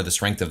 part of the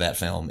strength of that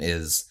film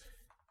is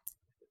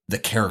the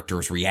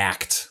characters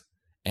react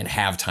and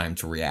have time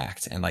to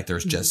react, and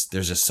there's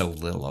just so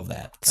little of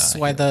that. That's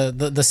why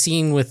the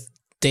scene with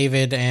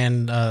David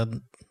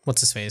and what's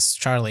his face,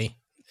 Charlie,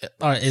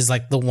 is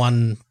the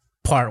one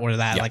part where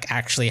that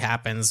actually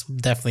happens.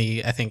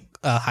 Definitely, I think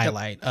a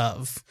highlight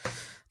of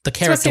the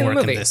character work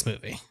in this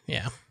movie.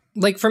 Yeah,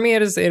 for me,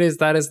 that is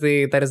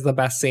the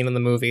best scene in the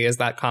movie, is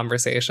that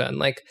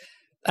conversation. I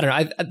don't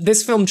know,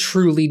 this film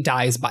truly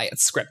dies by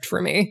its script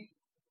for me.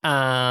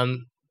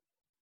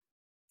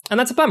 And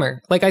that's a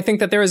bummer. I think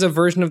that there is a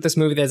version of this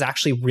movie that is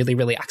actually really,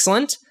 really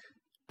excellent.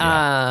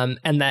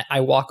 And that I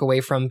walk away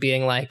from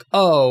being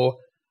oh,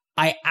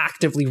 I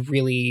actively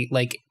really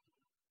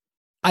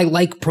I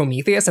like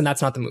Prometheus, and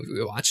that's not the movie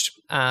we watched.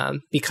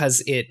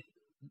 Because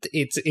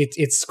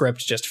its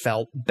script just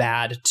felt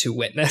bad to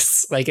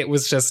witness. It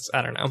was just,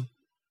 I don't know.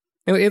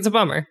 It's a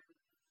bummer.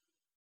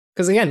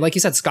 Because again, like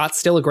you said, Scott's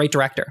still a great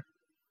director.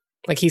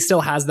 He still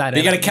has that.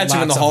 You got to catch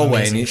him in the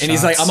hallway, and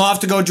he's I'm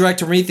off to go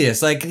direct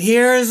Prometheus.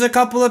 Here's a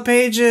couple of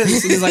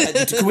pages. He's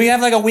can we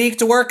have a week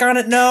to work on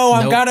it? No,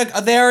 nope.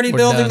 They're already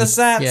building the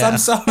sets. Yeah. I'm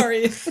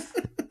sorry.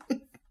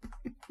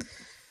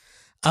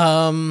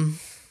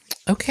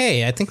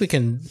 Okay, I think we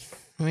can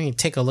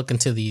take a look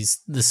into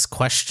this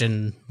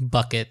question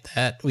bucket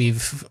that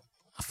we've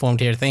formed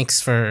here.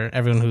 Thanks for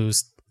everyone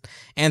who's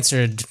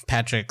answered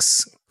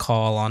Patrick's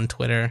call on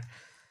Twitter.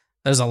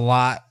 There's a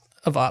lot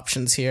of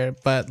options here,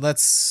 but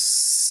let's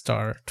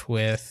start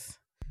with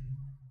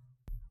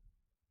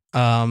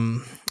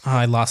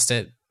I lost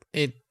it.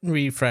 It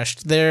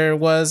refreshed. There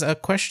was a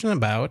question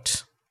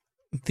about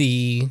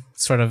the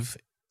sort of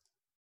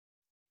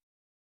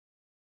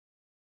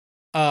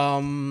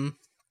because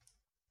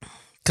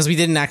we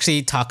didn't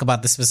actually talk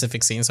about the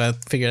specific scene, so I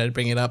figured I'd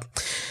bring it up.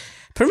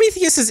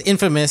 Prometheus is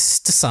infamous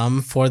to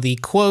some for the,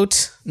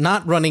 quote,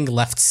 not running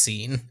left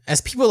scene, as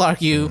people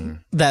argue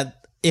that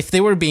if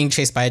they were being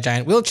chased by a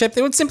giant wheel chip,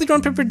 they would simply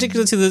run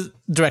perpendicular to the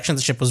direction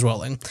the ship was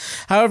rolling.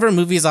 However,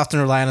 movies often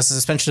rely on a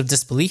suspension of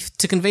disbelief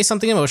to convey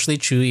something emotionally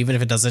true, even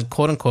if it doesn't,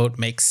 quote-unquote,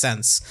 make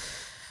sense.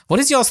 What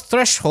is y'all's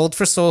threshold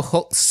for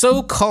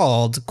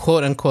so-called,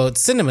 quote-unquote,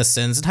 cinema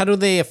sins, and how do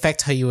they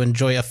affect how you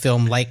enjoy a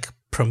film like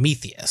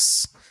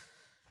Prometheus?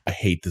 I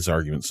hate this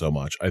argument so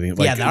much. I think,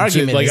 the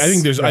argument.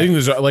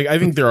 I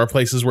think there are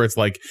places where it's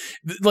like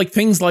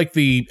things like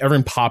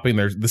everyone popping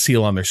the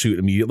seal on their suit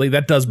immediately.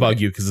 That does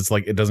bug you because it's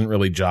like it doesn't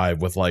really jive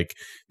with like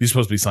these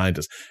supposed to be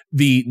scientists.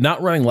 The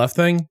not running left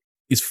thing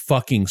is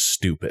fucking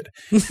stupid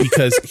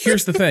because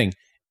here's the thing.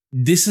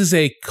 This is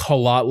it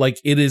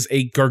is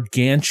a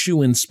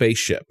gargantuan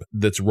spaceship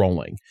that's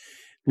rolling.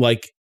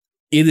 Like,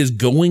 it is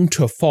going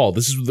to fall.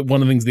 This is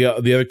one of the things the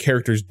other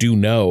characters do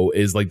know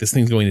is like this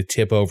thing's going to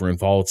tip over and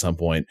fall at some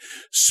point.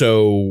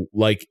 So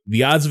like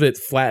the odds of it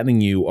flattening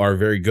you are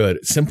very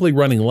good. Simply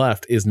running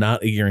left is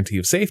not a guarantee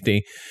of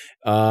safety.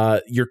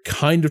 You're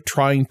kind of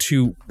trying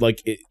to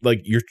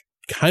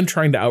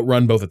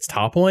outrun both its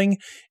toppling,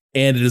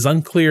 and it is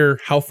unclear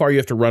how far you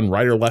have to run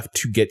right or left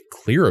to get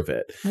clear of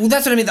it. Well,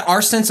 that's what I mean.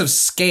 Our sense of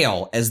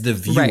scale as the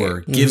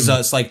viewer gives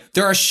us like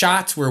there are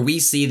shots where we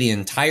see the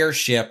entire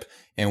ship.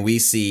 And we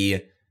see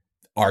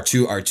our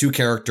two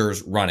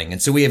characters running. And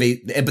so we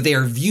have but they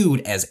are viewed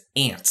as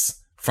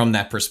ants from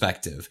that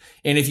perspective.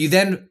 And if you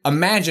then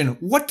imagine,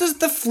 what does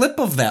the flip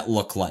of that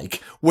look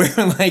like? Where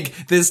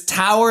like this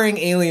towering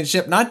alien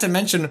ship, not to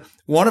mention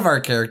one of our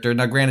characters,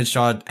 now granted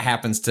Shaw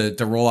happens to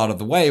roll out of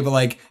the way, but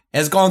like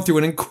has gone through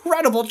an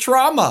incredible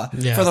trauma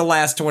for the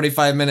last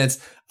 25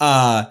 minutes.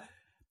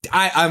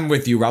 I'm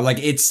with you, Rob. Like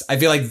I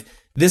feel like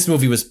this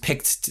movie was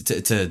picked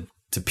to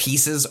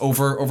pieces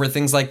over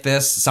things like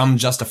this, some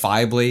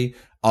justifiably,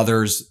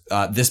 others,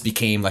 this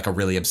became like a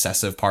really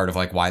obsessive part of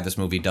like why this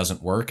movie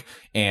doesn't work.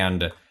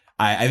 And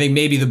I think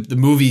maybe the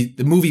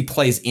movie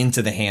plays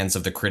into the hands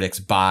of the critics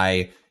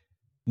by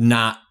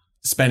not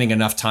spending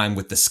enough time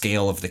with the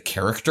scale of the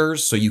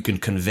characters so you can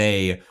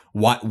convey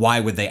why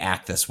would they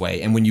act this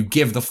way. And when you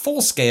give the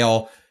full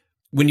scale,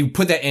 when you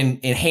put that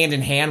in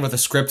hand with a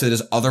script that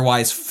is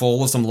otherwise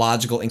full of some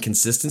logical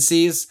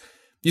inconsistencies,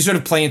 you sort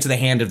of play into the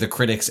hand of the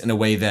critics in a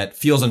way that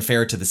feels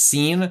unfair to the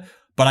scene,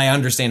 but I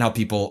understand how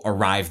people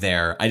arrive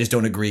there. I just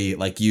don't agree,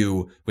 like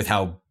you, with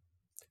how,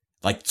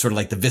 like, sort of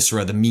like the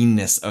viscera, the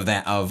meanness of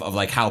that, of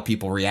like how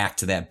people react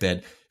to that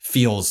bit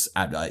feels,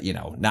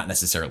 not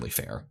necessarily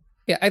fair.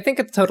 Yeah, I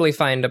think it's totally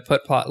fine to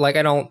put plot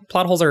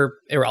holes are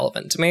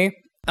irrelevant to me,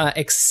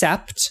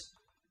 except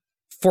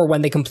for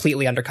when they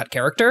completely undercut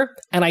character.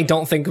 And I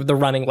don't think the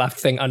running left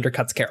thing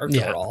undercuts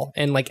character at all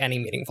in like any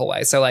meaningful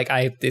way. So like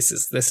this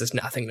is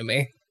nothing to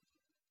me.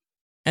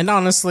 And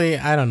honestly,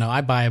 I don't know.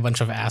 I buy a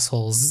bunch of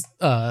assholes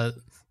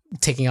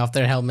taking off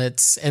their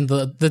helmets, and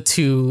the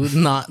two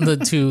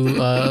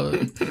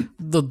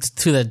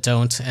that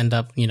don't end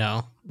up,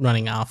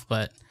 running off.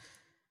 But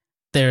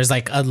there's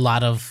like a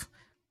lot of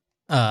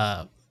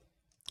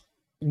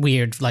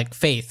weird like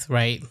faith,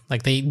 right?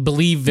 Like they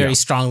believe very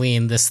strongly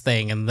in this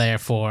thing, and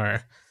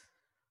therefore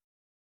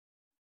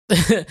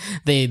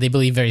they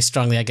believe very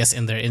strongly, I guess,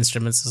 in their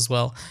instruments as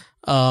well.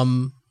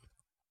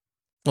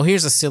 Well,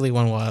 here's a silly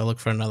one while I look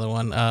for another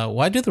one.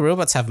 Why do the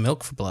robots have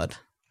milk for blood?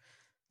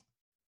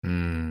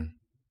 Is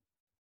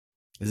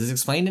this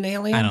explained in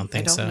Alien? I don't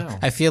think so. Know.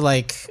 I feel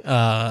like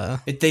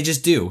they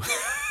just do.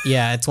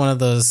 Yeah, it's one of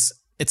those.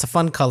 It's a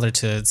fun color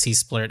to see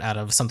splurt out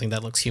of something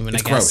that looks human.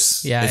 It's I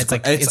guess. Gross. Yeah,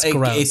 it's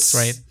gross,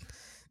 right?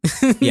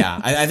 Yeah,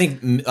 I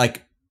think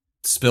like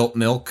spilt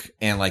milk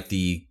and like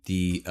the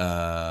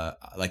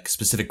like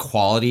specific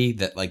quality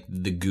that like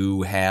the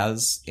goo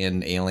has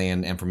in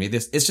Alien and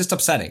Prometheus, it's just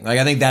upsetting. Like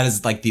I think that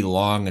is like the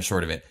long and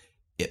short of it.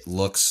 It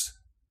looks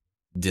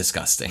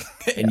disgusting,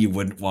 and you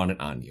wouldn't want it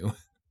on you.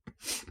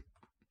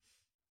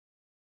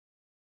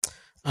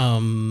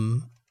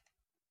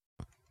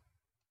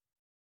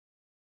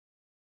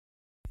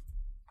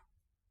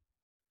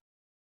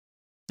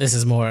 This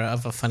is more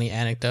of a funny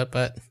anecdote,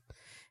 but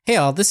hey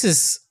all, this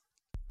is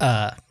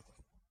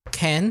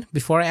Ken.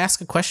 Before I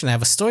ask a question, I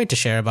have a story to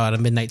share about a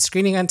midnight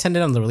screening I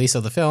attended on the release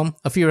of the film.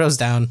 A few rows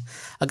down,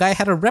 a guy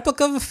had a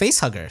replica of a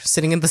facehugger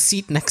sitting in the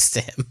seat next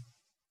to him.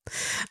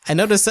 I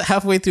noticed that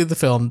halfway through the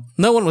film,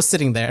 no one was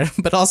sitting there,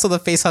 but also the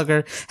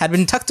facehugger had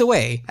been tucked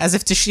away, as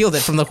if to shield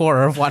it from the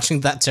horror of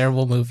watching that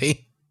terrible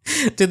movie.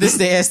 To this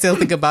day, I still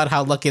think about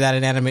how lucky that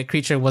inanimate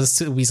creature was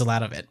to weasel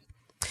out of it.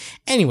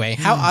 Anyway,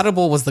 how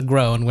audible was the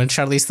groan when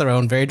Charlize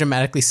Theron very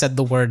dramatically said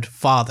the word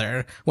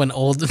father when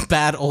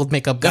bad old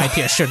makeup guy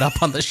Pierce showed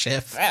up on the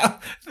ship?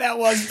 That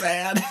was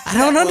bad. I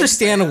don't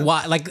understand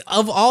why. Like,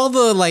 of all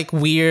the like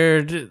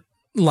weird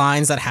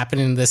lines that happen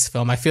in this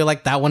film, I feel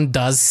like that one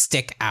does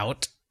stick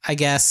out, I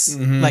guess.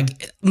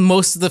 Like,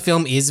 most of the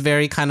film is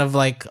very kind of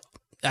like,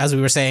 as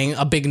we were saying,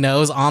 a big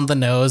nose on the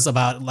nose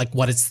about like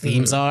what its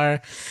themes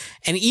are.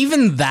 And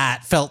even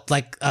that felt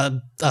like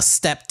a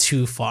step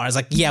too far. It's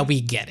like, yeah, we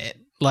get it.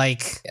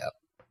 Like,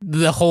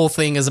 the whole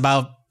thing is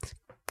about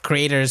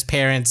creators,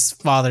 parents,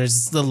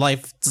 fathers, the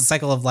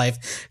cycle of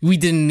life. We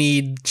didn't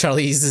need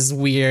Charlize's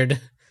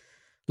weird,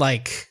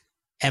 like,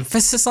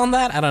 emphasis on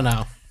that. I don't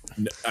know.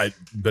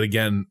 But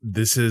again,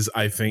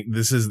 I think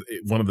this is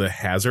one of the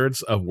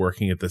hazards of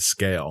working at this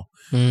scale,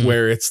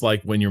 where it's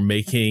like when you're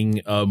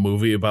making a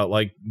movie about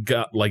like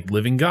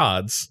living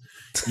gods,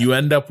 you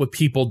end up with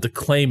people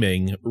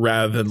declaiming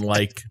rather than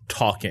like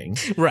talking.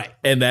 Right.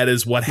 And that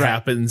is what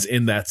happens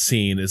in that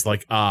scene is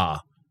like,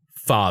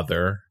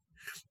 father.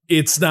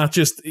 It's not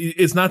just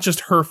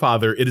her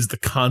father. It is the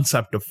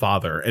concept of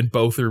father. And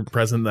both are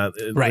present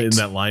in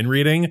that line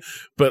reading,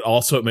 but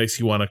also it makes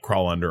you want to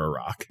crawl under a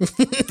rock.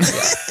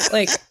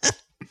 Like,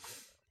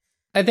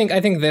 I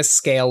think this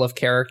scale of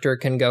character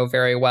can go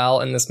very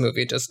well, and this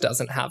movie just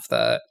doesn't have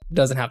the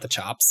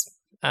chops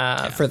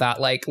for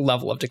that like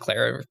level of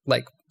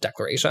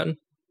declaration.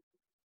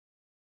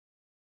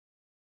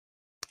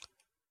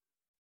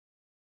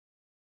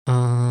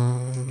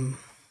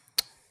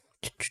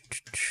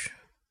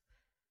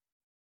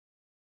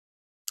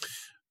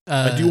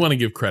 I do want to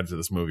give credit to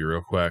this movie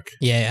real quick.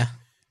 Yeah.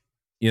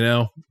 You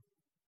know,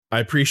 I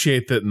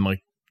appreciate that in like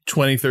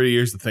 20, 30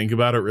 years to think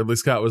about it, Ridley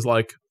Scott was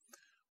like,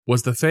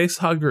 was the face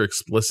hugger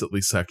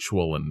explicitly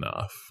sexual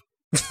enough?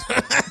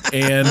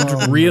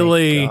 And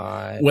really,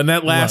 when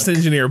that last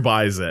engineer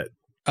buys it,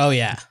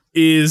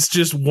 is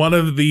just one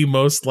of the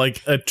most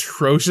like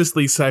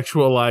atrociously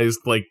sexualized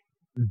like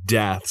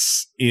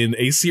deaths in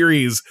a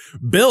series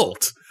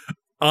built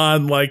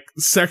on like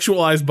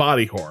sexualized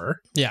body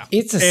horror. Yeah.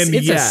 It's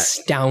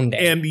astounding.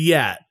 And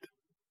yet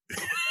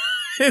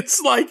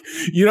it's like,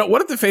 you know,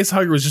 what if the face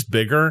hugger was just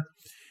bigger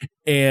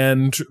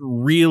and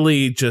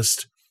really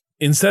just,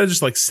 instead of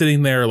just like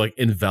sitting there like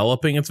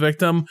enveloping its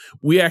victim,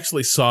 we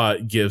actually saw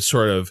it give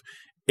sort of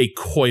a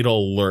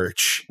coital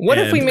lurch. What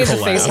if we made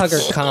collapse. the face hugger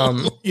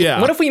come? Yeah.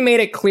 What if we made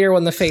it clear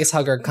when the face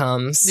hugger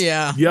comes?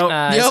 Yeah.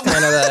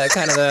 It's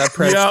kind of the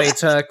approach they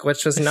took,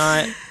 which was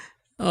not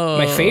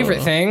my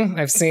favorite thing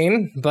I've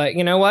seen. But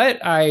you know what?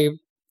 I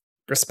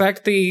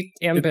respect the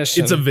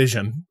ambition. It's a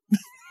vision.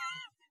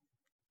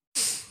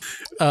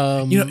 You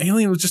know,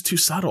 Alien was just too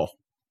subtle.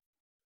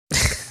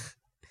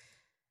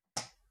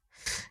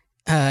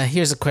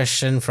 Here's a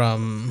question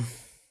from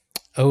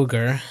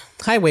Ogre.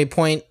 Hi,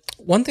 Waypoint.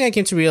 One thing I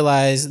came to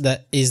realize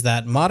is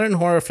that modern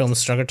horror films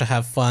struggle to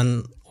have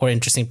fun or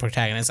interesting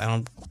protagonists. I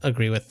don't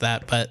agree with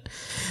that, but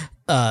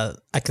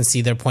I can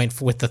see their point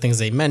with the things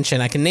they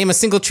mention. I can't name a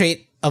single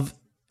trait of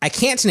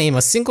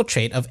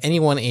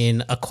anyone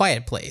in A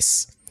Quiet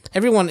Place.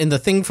 Everyone in The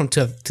Thing from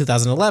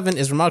 2011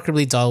 is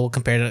remarkably dull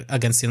compared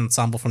against the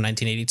ensemble from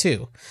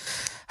 1982.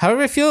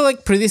 However, I feel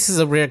like Prometheus is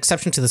a rare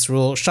exception to this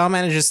rule. Shaw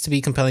manages to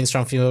be compelling,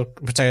 strong female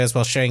protagonists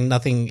while sharing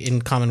nothing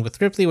in common with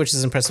Ripley, which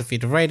is an impressive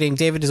feat of writing.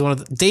 David is one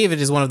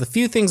of the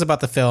few things about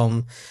the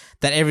film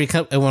that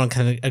everyone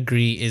can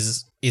agree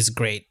is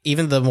great.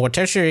 Even the more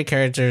tertiary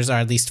characters are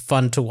at least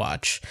fun to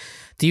watch.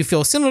 Do you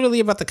feel similarly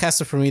about the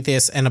cast of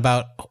Prometheus and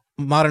about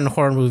modern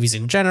horror movies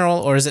in general,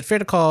 or is it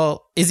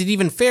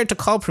even fair to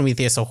call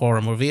Prometheus a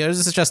horror movie, or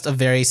is this just a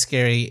very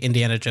scary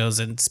Indiana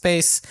Jones in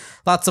space?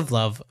 Lots of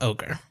love,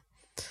 Ogre.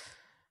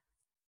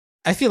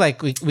 I feel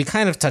like we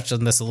kind of touched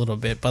on this a little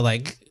bit, but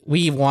like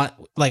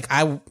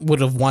I would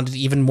have wanted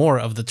even more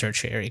of the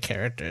tertiary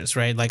characters,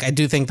 right? Like, I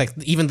do think like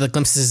even the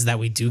glimpses that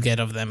we do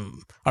get of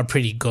them are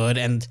pretty good,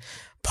 and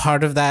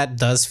part of that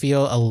does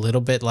feel a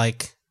little bit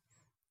like,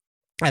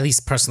 at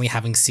least personally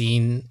having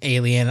seen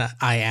Alien,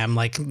 I am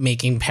like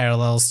making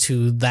parallels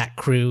to that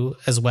crew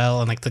as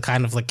well, and like the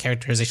kind of like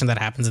characterization that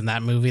happens in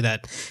that movie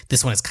that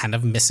this one is kind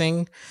of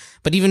missing.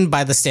 But even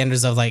by the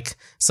standards of like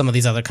some of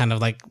these other kind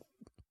of like,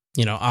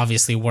 you know,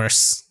 obviously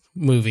worse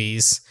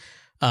movies,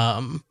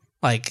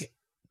 like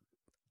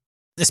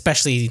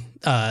especially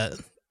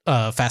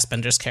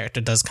Fassbender's character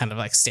does kind of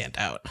like stand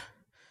out.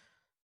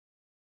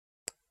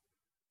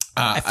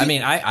 I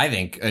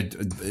think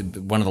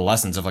one of the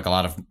lessons of like a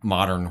lot of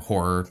modern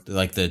horror,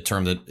 like the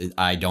term that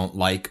I don't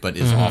like but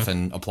is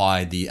often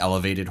applied, the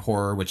elevated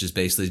horror, which is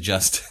basically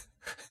just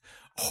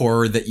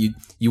horror that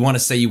you want to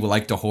say you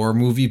liked a horror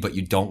movie, but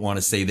you don't want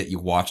to say that you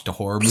watched a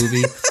horror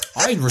movie.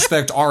 I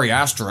respect Ari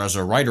Aster as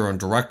a writer and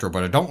director,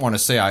 but I don't want to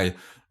say I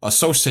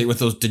associate with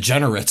those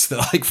degenerates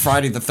that like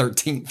Friday the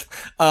 13th.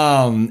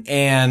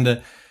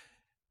 And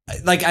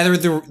like either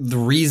the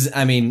reason,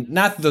 I mean,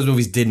 not that those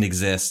movies didn't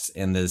exist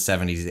in the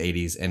 70s,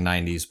 80s, and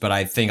 90s, but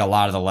I think a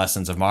lot of the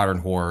lessons of modern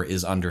horror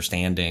is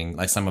understanding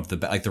like some of the,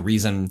 like the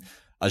reason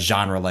a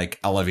genre like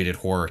elevated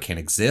horror can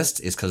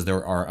exist is because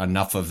there are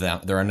enough of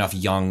them. There are enough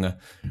young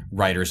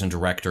writers and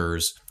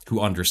directors who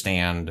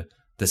understand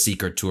the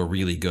secret to a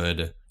really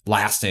good,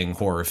 lasting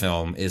horror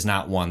film is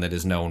not one that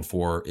is known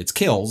for its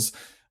kills,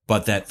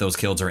 but that those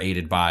kills are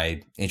aided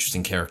by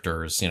interesting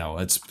characters. You know,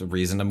 it's the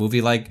reason a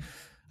movie like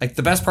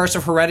the best parts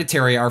of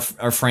Hereditary are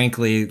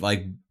frankly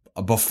like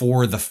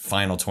before the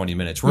final 20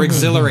 minutes. We're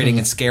exhilarating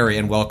and scary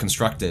and well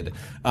constructed.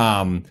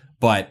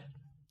 But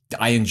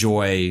I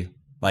enjoy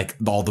like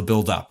all the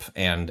build up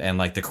and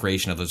like the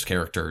creation of those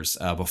characters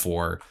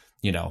before,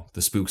 you know,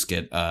 the spooks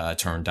get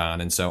turned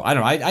on. And so I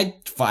don't know. I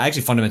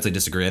actually fundamentally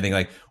disagree. I think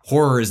like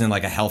horror is in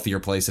like a healthier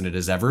place than it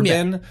has ever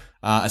been,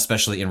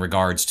 especially in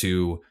regards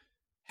to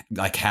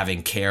like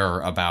having care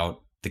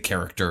about the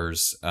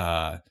characters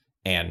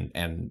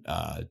and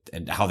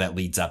how that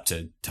leads up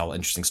to tell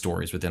interesting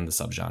stories within the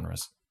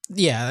subgenres.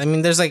 Yeah, I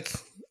mean, there's like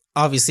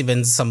obviously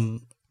been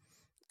some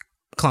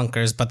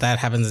clunkers, but that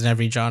happens in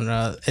every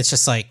genre. It's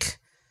just like,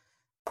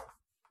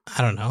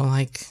 I don't know,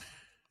 like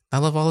I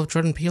love all of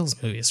Jordan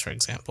Peele's movies, for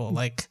example.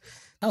 Like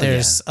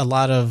there's a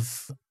lot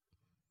of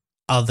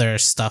other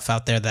stuff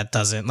out there that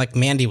doesn't, like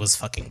Mandy was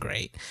fucking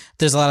great.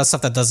 There's a lot of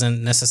stuff that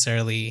doesn't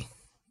necessarily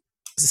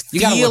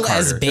feel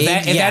as big.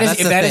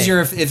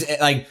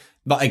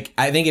 Like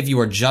I think if you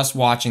are just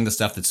watching the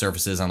stuff that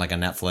surfaces on like a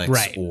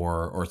Netflix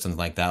or something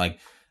like that, like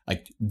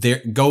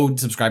go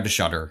subscribe to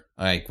Shudder,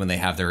 like when they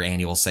have their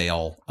annual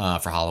sale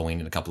for Halloween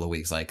in a couple of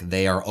weeks. Like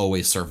they are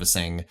always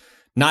surfacing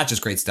not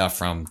just great stuff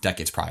from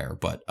decades prior,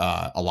 but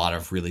a lot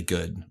of really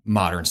good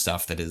modern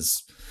stuff that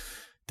is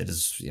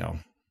you know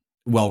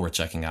well worth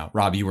checking out.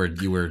 Rob, your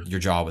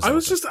jaw was. I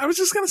was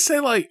just gonna say,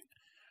 like,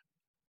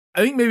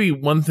 I think maybe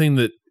one thing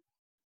that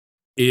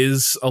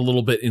is a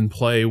little bit in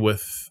play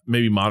with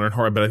maybe modern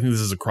horror, but I think this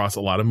is across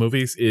a lot of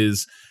movies,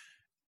 is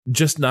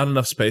just not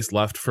enough space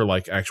left for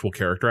like actual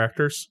character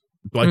actors,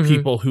 like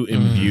people who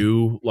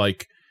imbue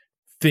like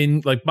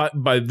thin, like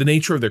by the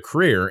nature of their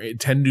career,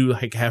 tend to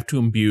like have to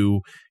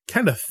imbue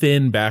kind of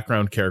thin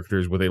background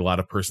characters with a lot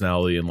of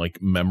personality and like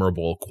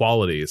memorable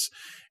qualities.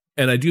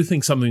 And I do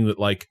think something that,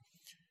 like,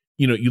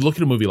 you know, you look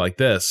at a movie like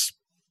this,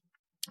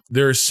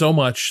 there's so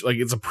much, like,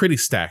 it's a pretty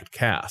stacked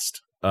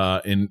cast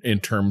in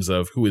terms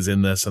of who is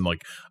in this, and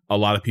like a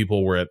lot of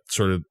people were at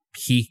sort of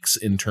peaks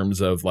in terms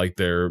of like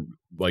their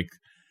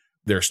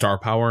star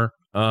power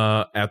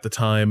at the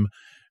time.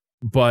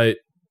 But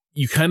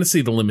you kind of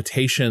see the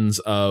limitations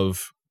of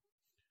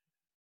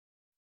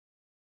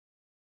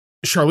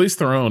Charlize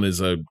Theron is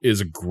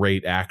a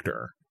great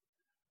actor.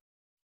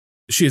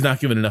 She is not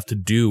given enough to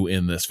do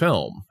in this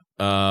film.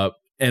 And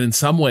in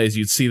some ways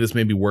you'd see this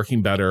maybe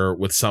working better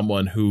with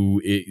someone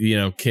who, you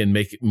know, can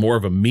make more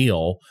of a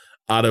meal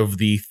out of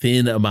the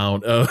thin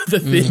amount of the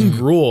thin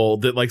gruel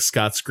that like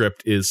Scott's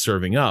script is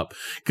serving up.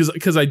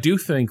 Because I do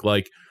think,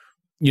 like,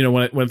 you know,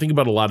 when I think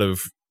about a lot of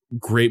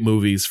great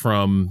movies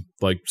from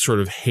like sort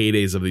of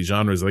heydays of these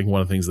genres, I think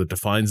one of the things that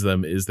defines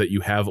them is that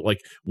you have like,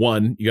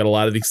 one, you got a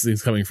lot of these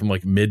things coming from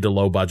like mid to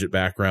low budget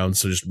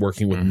backgrounds, so just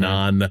working with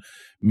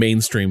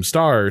non-mainstream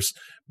stars.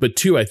 But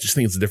two, I just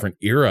think it's a different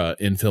era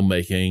in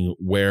filmmaking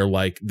where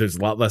like there's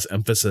a lot less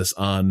emphasis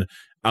on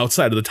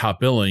outside of the top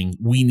billing.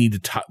 We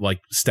need to like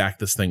stack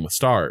this thing with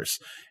stars.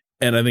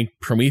 And I think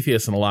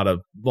Prometheus and a lot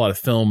of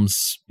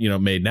films, you know,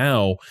 made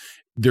now,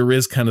 there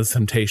is kind of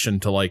temptation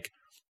to, like,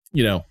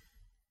 you know,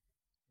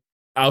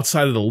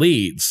 outside of the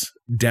leads,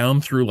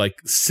 down through like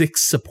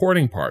 6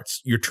 supporting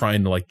parts, you're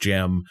trying to like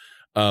jam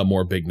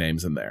more big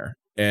names in there.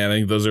 And I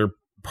think those are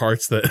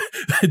parts that,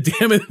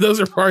 damn it, those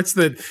are parts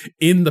that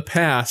in the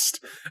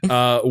past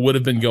would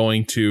have been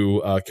going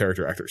to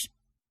character actors.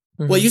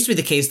 Well, it used to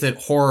be the case that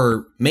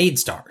horror made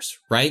stars,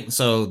 right?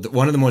 So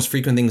one of the most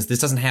frequent things, this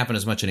doesn't happen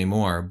as much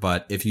anymore,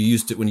 but when you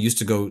used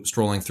to go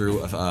strolling through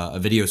a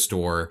video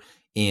store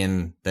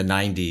in the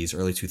 90s,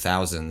 early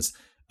 2000s,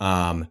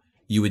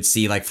 you would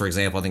see, like, for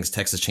example, I think it's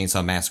Texas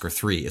Chainsaw Massacre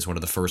 3 is one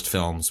of the first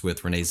films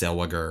with Renee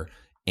Zellweger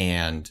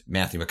and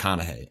Matthew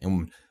McConaughey.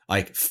 And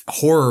like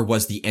horror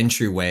was the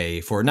entryway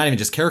for not even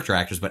just character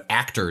actors, but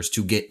actors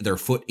to get their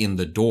foot in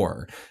the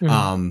door.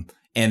 And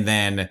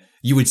then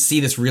you would see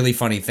this really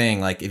funny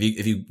thing. Like if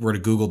you were to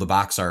Google the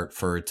box art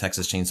for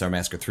Texas Chainsaw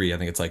Massacre 3, I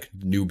think it's like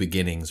New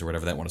Beginnings or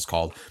whatever that one is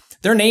called.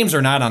 Their names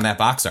are not on that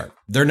box art.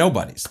 They're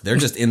nobodies. They're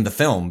just in the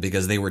film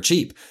because they were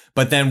cheap.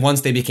 But then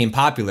once they became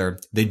popular,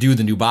 they do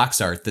the new box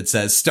art that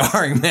says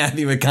starring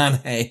Matthew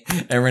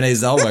McConaughey and Renee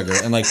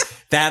Zellweger. And like,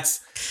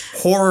 that's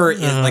horror,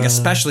 like,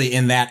 especially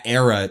in that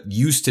era,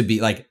 used to be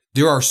like,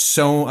 there are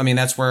so, I mean,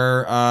 that's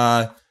where,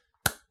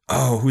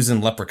 who's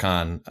in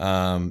Leprechaun?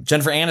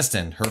 Jennifer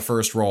Aniston,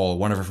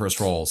 one of her first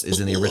roles is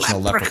in the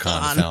original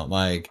Leprechaun film.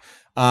 Like,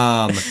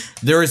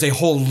 there is a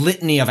whole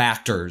litany of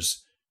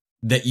actors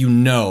that you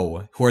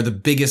know who are the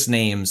biggest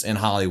names in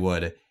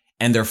Hollywood,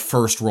 and their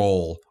first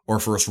role or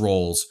first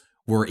roles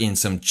were in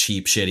some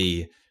cheap,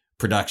 shitty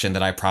production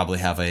that I probably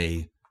have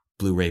a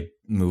Blu-ray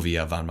movie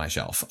of on my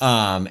shelf.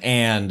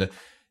 And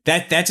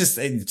that just,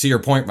 to your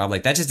point, Rob,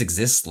 like, that just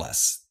exists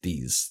less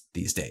these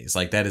days.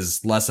 Like, that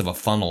is less of a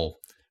funnel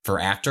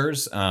for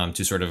actors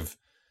to sort of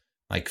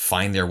like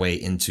find their way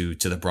to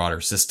the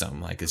broader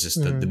system. Like it's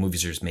just the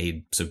movies are just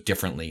made so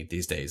differently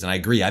these days. And I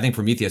agree. I think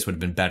Prometheus would have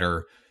been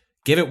better.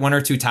 Give it one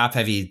or two top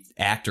heavy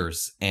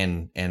actors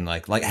and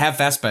like have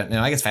Fassbender.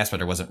 I guess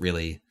Fassbender wasn't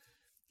really.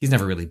 He's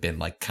never really been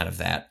like kind of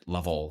that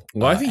level.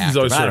 Well, I think he's actor,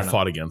 always but sort of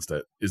fought against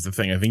it. Is the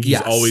thing. I think he's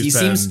Yes, always he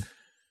been. seems-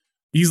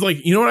 He's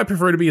like, you know what I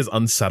prefer to be is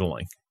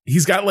unsettling.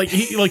 He's got like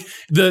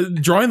the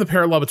drawing the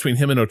parallel between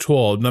him and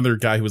O'Toole, another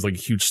guy who was like a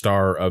huge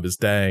star of his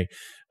day.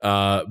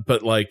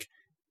 But like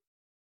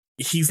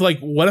he's like,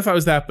 what if I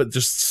was that, but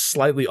just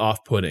slightly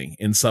off-putting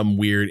in some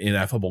weird,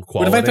 ineffable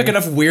quality? What if I pick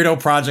enough weirdo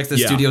projects that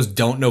Yeah. studios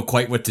don't know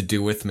quite what to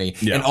do with me?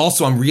 Yeah. And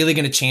also, I'm really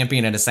going to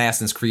champion an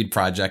Assassin's Creed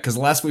project because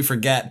lest we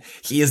forget,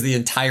 he is the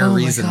entire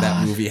reason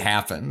that movie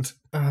happened.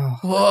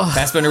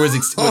 Fassbender was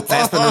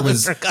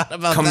forgot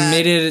about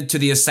committed to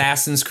the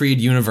Assassin's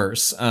Creed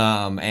universe.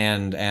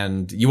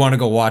 And you want to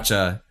go watch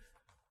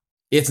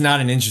it's not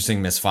an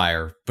interesting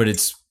misfire, but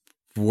it's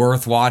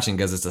worth watching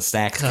because it's a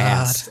stacked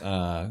cast.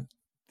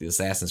 The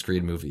Assassin's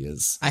Creed movie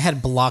is. I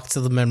had blocked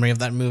the memory of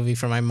that movie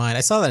from my mind.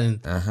 I saw that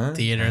in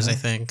theaters, I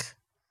think.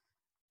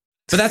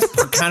 But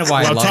that's kind of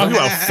why I Well, love talk it.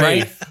 about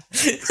faith.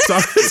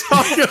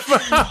 Talk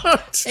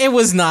about. It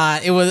was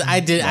not. It was.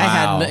 I did. I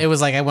Wow. had. It was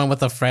like I went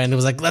with a friend. It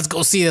was like, let's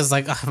go see this.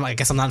 Like, I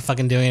guess I'm not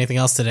fucking doing anything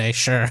else today.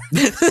 Sure.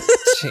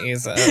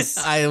 Jesus.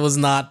 I was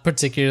not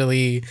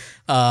particularly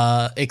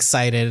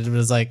excited. It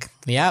was like,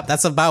 yeah,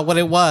 that's about what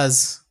it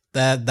was.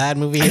 That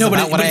movie is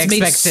about what I it's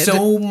expected. made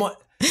so much.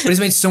 But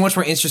it's made so much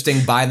more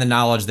interesting by the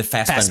knowledge that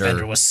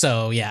Fassbender was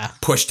so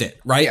pushed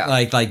it, right? Yeah.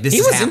 Like this He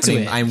is was happening.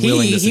 into it. I'm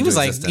willing this He into was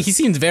like, existence. he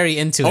seemed very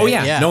into it. Oh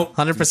yeah, no,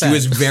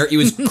 100%. He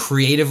was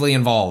creatively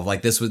involved.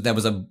 Like that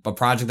was a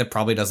project that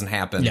probably doesn't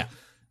happen Yeah.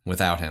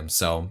 without him.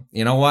 So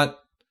you know what,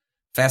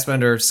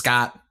 Fassbender,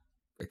 Scott,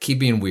 keep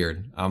being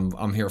weird.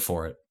 I'm here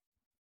for it.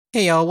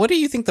 Hey y'all, what do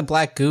you think the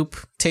black goop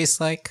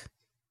tastes like?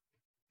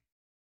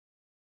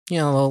 You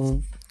know,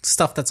 little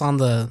stuff that's on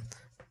the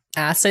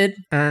Acid?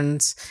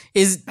 urns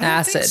is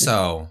Acid.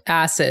 So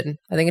Acid.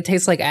 I think it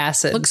tastes like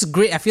acid. looks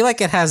great. I feel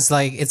like it has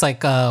like it's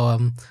like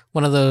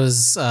one of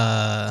those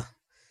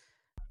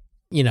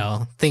you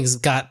know, things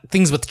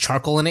with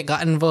charcoal in it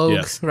got in vogue,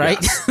 Yes, right?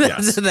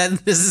 yes.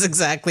 This is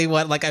exactly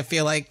what like I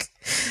feel like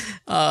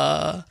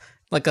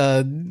like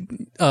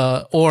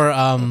a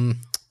or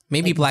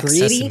maybe Like black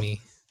greedy?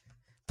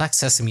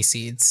 sesame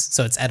seeds,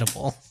 so it's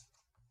edible.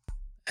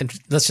 And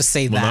let's just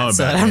say Well, now that. I'm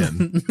So back that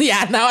I'm- in.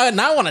 yeah,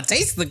 now I want to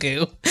taste the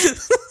goo.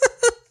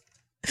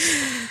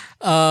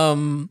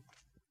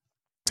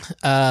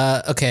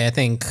 Okay, I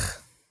think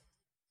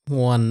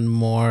one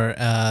more.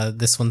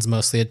 This one's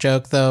mostly a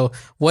joke, though.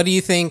 What do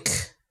you think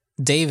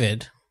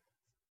David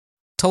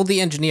told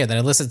the engineer that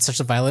elicited such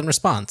a violent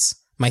response?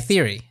 My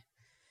theory.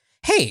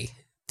 Hey,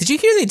 did you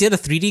hear they did a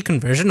 3D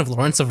conversion of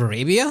Lawrence of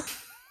Arabia?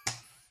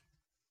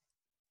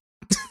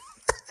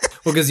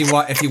 well, because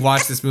if you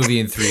watch this movie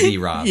in 3D,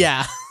 Rob,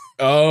 Yeah.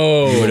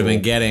 Oh, you would have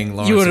been getting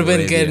Lawrence. You would have of been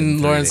Arabia getting in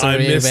 3D. Lawrence of I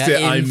Arabia missed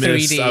it. in I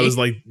missed. 3D. I was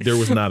like, there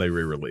was not a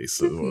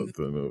re-release of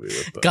the movie.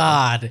 With the,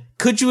 God,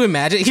 could you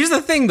imagine? Here's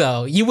the thing,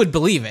 though. You would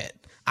believe it.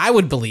 I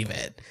would believe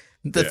it.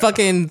 The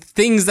fucking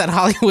things that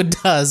Hollywood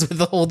does with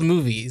the old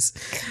movies.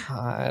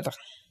 God.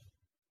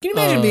 Can you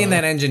imagine being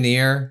that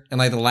engineer and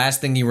like the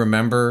last thing you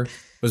remember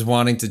was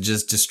wanting to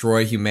just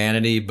destroy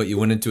humanity, but you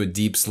went into a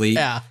deep sleep,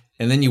 Yeah.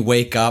 and then you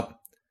wake up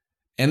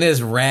and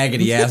this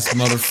raggedy ass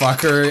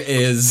motherfucker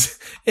is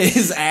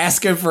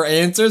asking for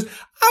answers?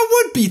 I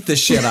would beat the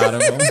shit out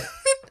of him.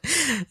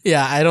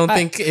 Yeah, I don't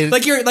think it.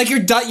 Like your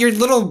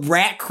little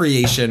rat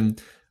creation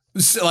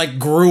like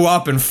grew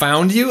up and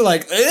found you.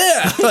 Like,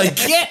 ugh, like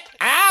get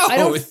out.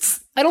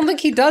 I don't think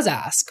he does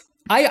ask.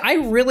 I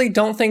really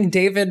don't think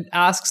David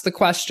asks the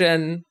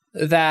question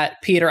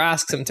that Peter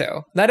asks him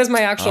to. That is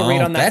my actual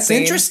read on that That's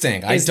scene,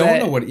 interesting. I is don't that-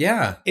 know what.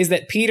 Yeah. Is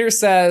that Peter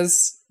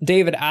says,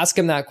 David, ask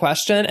him that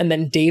question, and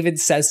then David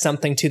says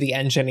something to the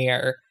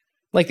engineer.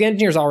 Like the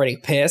engineer's already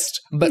pissed,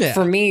 but Yeah.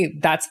 for me,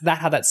 that's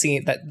how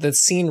the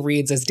scene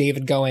reads as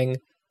David going,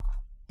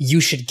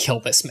 "You should kill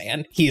this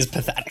man. He is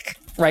pathetic."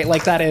 Right?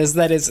 Like that is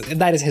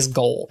his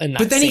goal in that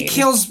But then scene. he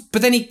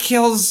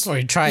kills. Or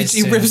he tries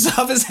He to. rips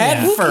off his head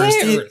Yeah. Who first.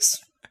 cares?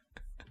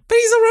 But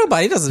he's a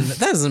robot.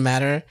 That doesn't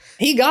matter.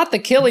 He got the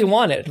kill he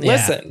wanted. Yeah.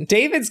 Listen,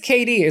 David's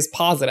KD is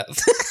positive.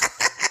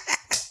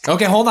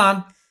 Okay, hold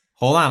on.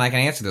 I can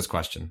answer this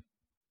question.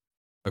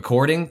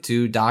 According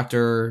to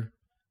Dr.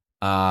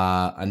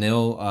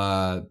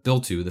 Anil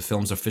Biltu, the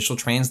film's official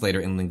translator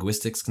and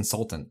linguistics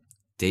consultant,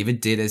 David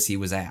did as he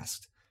was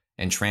asked,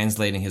 and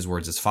translating his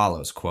words as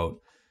follows,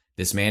 quote,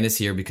 "This man is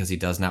here because he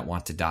does not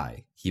want to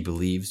die. He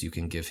believes you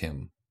can give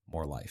him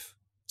more life."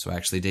 So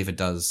actually, David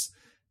does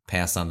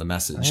pass on the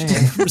message. And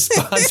the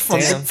response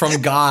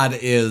from God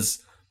is,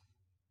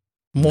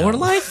 More No.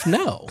 life?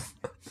 No.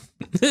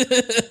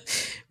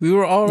 We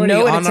were already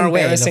No, and on it's our way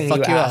to embarrassing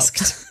fuck you you up.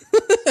 asked.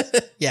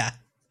 Yeah.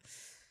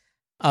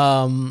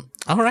 All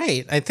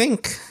right. I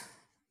think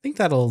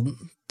that'll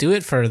do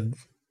it for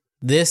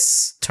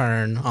this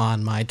turn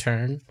on my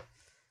turn.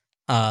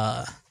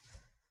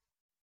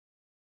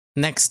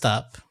 Next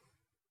up,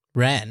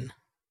 Ren.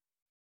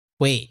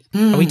 Wait,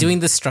 are we doing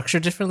this structure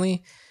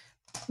differently?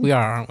 We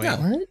are, aren't we? Yeah.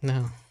 What?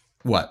 No.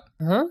 What?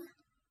 Huh?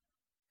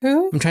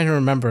 Who? I'm trying to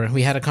remember.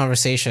 We had a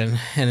conversation,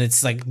 and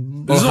it's like,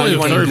 This is how only you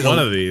the wanna third do the- one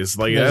of these.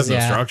 Like, it has no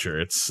Yeah.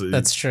 structure.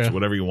 That's true. It's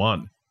whatever you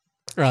want.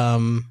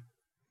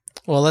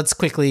 Well, let's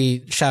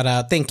quickly shout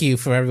out. Thank you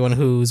for everyone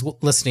who's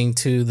listening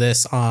to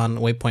this on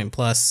Waypoint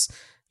Plus.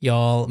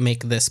 Y'all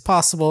make this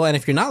possible. And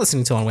if you're not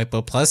listening to it on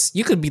Waypoint Plus,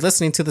 you could be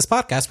listening to this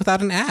podcast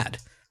without an ad.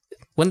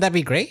 Wouldn't that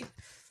be great?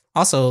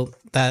 Also,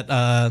 that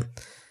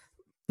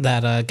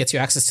gets you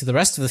access to the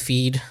rest of the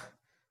feed,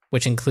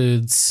 which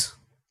includes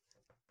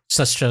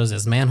such shows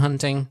as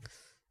Manhunting.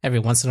 Every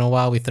once in a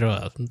while, we throw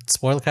a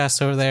spoiler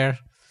cast over there.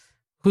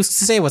 Who's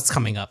to say what's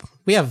coming up?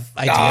 We have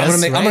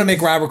ideas. I'm gonna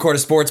make Rob record a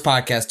sports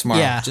podcast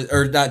tomorrow, Yeah.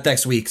 or not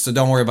next week. So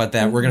don't worry about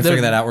that. We're gonna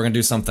figure that out. We're gonna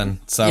do something.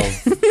 So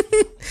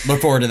look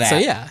forward to that. So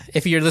yeah,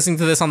 if you're listening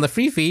to this on the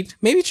free feed,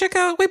 maybe check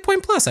out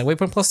Waypoint Plus at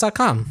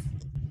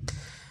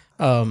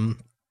waypointplus.com.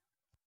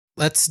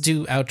 Let's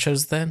do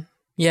outros then.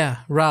 Yeah,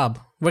 Rob,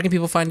 where can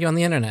people find you on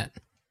the internet?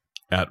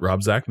 At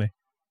Rob Zachney.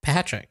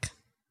 Patrick,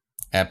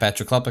 At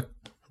Patrick Klepek.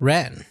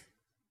 Ren,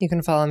 You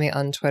can follow me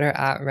on Twitter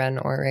at Ren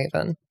or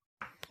Raven.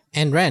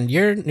 and Ren,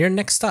 you're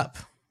next up.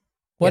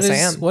 Yes, I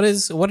am.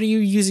 What are you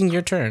using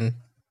your turn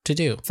to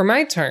do? For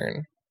my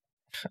turn,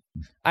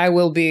 I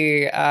will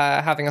be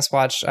having us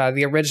watch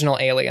the original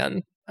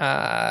Alien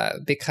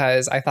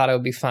because I thought it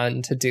would be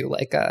fun to do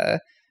like a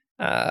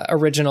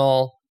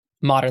original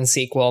modern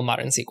sequel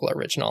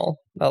original.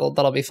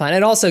 That'll be fun.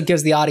 It also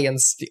gives the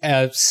audience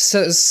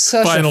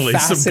such Finally, a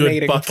some good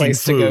fascinating fucking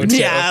place to go food. to.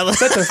 Yeah.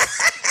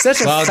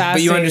 such a Well, but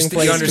fascinating you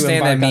place understand to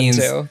that embark means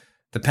onto.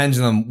 the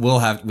pendulum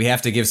we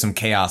have to give some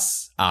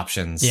chaos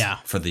options Yeah.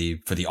 for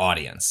the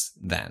audience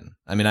then.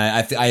 I mean,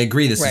 I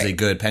agree this is a Right. good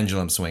good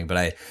pendulum swing,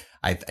 but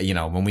I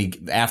when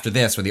after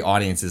this, where the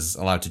audience is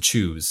allowed to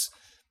choose,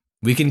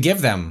 we can give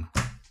them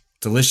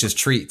delicious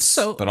treats,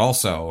 So- but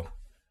also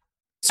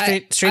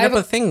Straight I up have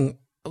a thing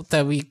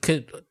that we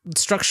could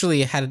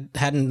structurally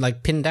hadn't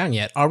like pinned down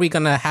yet. Are we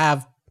gonna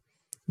have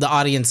the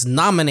audience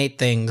nominate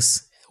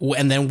things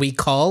and then we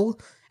call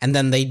and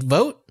then they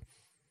vote?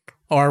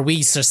 Or are we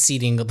just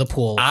seeding the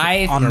pool?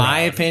 my own?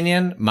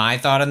 opinion, my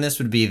thought on this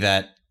would be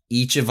that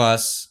each of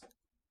us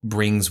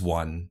brings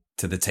one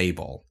to the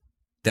table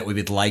that we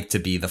would like to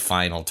be the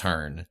final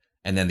turn,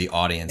 and then the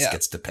audience Yeah.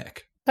 gets to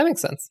pick. That makes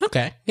sense.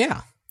 Okay,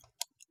 yeah.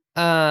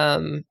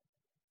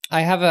 I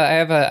have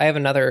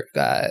another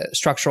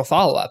structural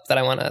follow up that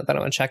I want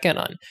to check in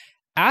on.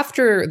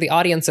 After the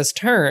audience's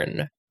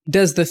turn,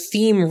 does the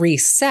theme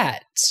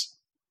reset?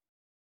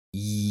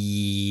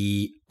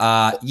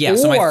 Yeah.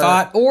 So my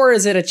thought, or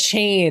is it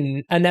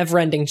a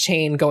never-ending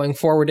chain going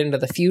forward into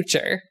the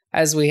future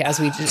as we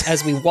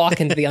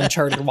walk into the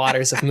uncharted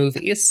waters of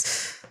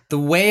movies? the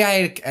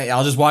way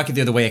I'll just walk you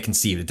through the way I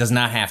conceived it. It does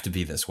not have to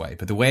be this way,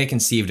 but the way I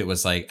conceived it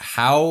was like,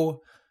 how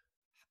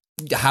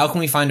can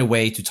we find a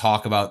way to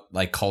talk about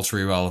like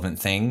culturally relevant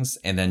things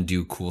and then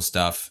do cool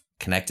stuff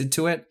connected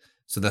to it?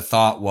 So the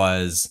thought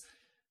was,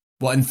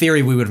 well, in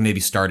theory, we would have maybe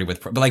started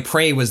with, but like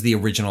Prey was the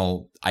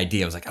original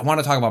idea. I was like, I want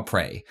to talk about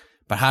Prey,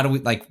 but how do we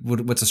like,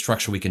 what's a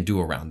structure we can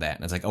do around that?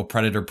 And it's like, oh,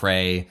 Predator,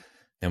 Prey.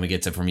 Then we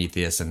get to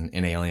Prometheus and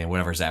Alien,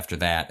 whatever's after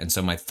that. And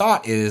so my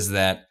thought is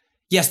that,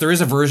 yes, there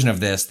is a version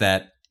of this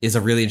that is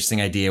a really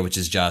interesting idea, which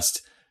is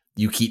just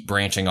you keep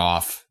branching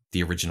off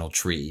the original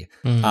tree.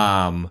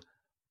 Mm-hmm.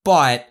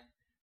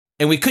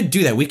 And we could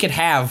do that. We could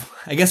have,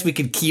 I guess we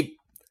could keep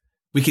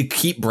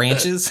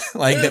branches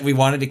like that we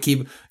wanted to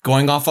keep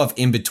going off of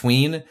in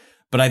between.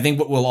 But I think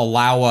what will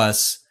allow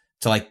us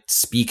to like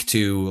speak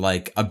to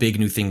like a big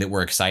new thing that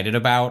we're excited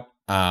about.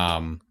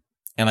 And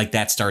like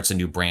that starts a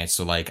new branch.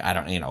 So like, I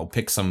don't,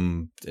 pick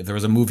some, if there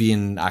was a movie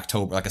in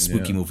October, like a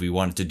spooky movie we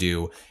wanted to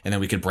do, and then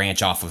we could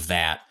branch off of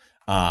that.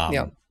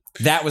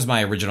 That was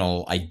my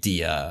original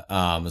idea.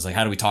 Was like,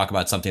 how do we talk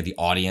about something the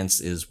audience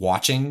is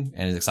watching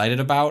and is excited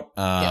about?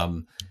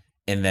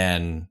 And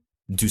then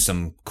do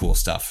some cool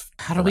stuff.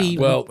 How do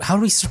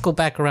we circle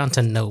back around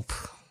to Nope?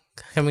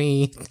 Can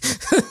we?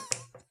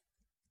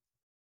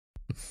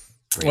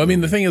 Well, I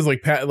mean, the thing is,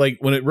 like, like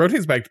when it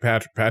rotates back to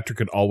Patrick, Patrick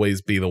could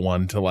always be the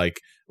one to like.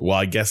 Well,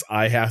 I guess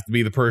I have to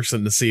be the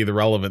person to see the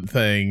relevant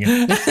thing.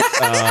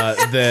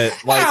 That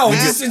like, wow,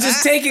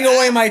 just taking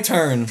away my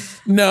turn.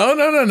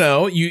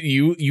 No.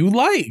 You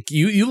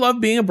love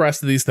being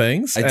abreast of these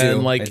things. I do.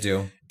 And, like, I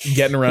do.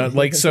 Getting around,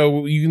 like,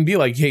 so you can be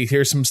like, hey,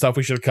 here's some stuff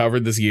we should have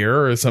covered this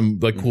year, or some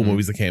like cool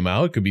movies that came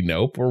out. It could be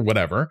Nope or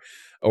whatever,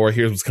 or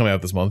here's what's coming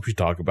out this month we should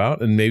talk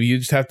about, and maybe you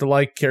just have to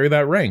like carry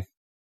that ring.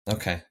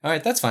 Okay. All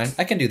right. That's fine.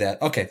 I can do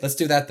that. Okay. Let's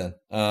do that then.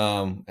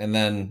 And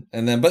then,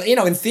 but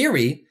in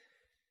theory,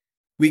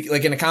 we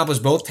like can accomplish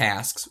both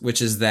tasks, which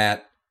is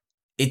that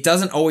it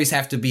doesn't always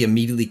have to be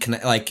immediately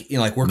connect. Like,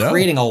 we're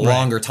creating a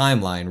longer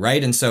timeline,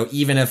 right? And so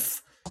even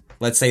if,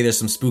 let's say there's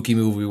some spooky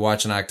movie we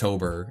watch in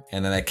October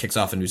and then that kicks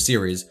off a new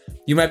series,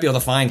 you might be able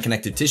to find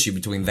connective tissue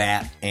between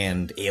that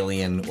and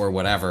Alien or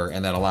whatever.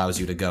 And that allows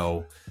you to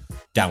go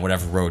down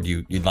whatever road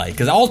you'd like.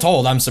 Cause all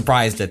told, I'm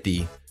surprised at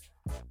the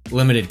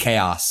limited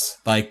chaos.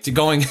 Like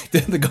going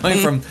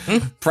from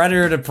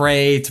Predator to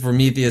Prey to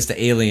Prometheus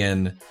to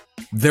Alien.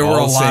 There were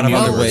a lot of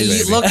other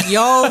ways. Look,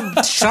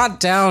 y'all shot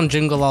down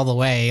Jingle All the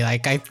Way.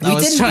 Like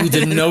we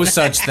did no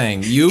such thing.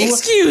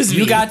 Excuse me.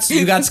 You got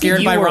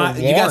scared by Rob.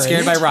 You got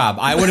scared by Rob.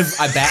 I would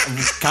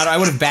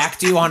have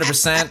backed you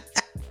 100%.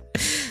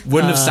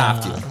 Wouldn't have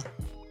stopped you.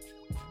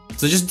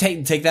 So just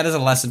take that as a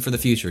lesson for the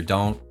future.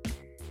 Don't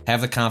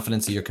have the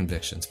confidence of your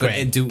convictions. But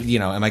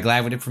am I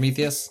glad we did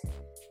Prometheus?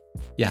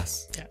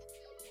 Yes. Yeah.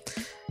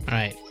 All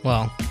right.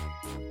 Well,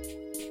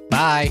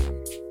 bye.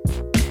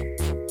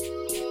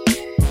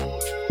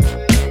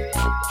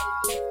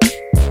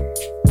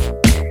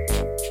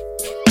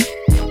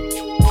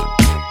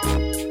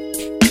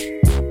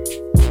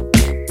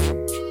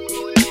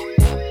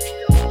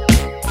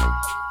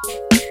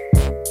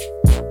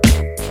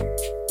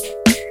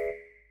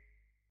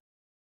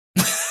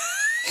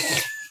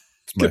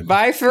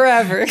 Goodbye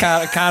forever.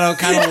 Kind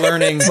of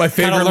learning. My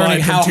favorite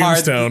line from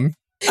Tombstone.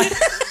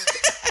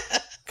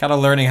 Kind of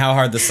learning how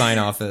hard the sign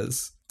off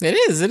is. It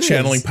is.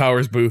 Channeling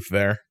Powers Booth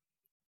there.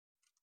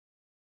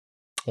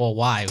 Well,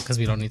 why? Because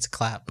we don't need to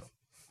clap.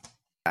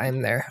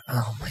 I'm there.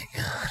 Oh my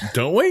god.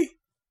 Don't we?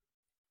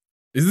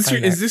 Is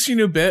this your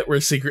new bit where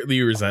secretly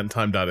you resent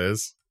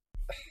time.is?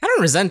 I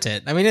don't resent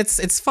it. I mean,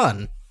 it's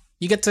fun.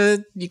 You get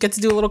to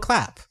do a little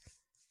clap.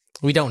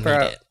 We don't need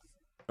it.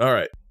 All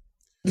right.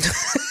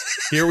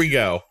 Here we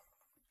go.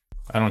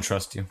 I don't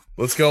trust you.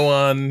 Let's go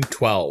on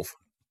 12.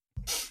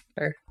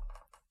 Fair.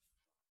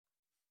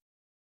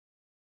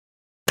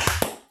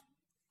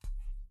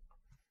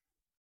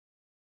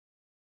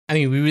 I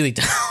mean, we really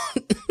don't.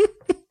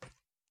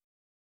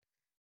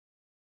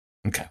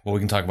 Okay, well, we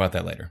can talk about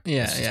that later.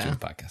 Yeah, Let's just do the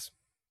podcast.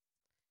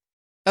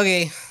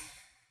 Okay.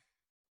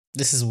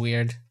 This is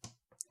weird.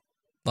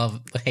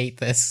 Hate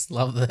this.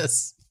 Love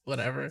this.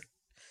 Whatever.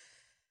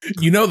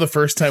 You know, the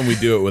first time we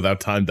do it without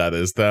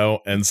time.is, though,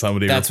 and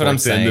somebody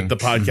reports in that the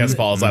podcast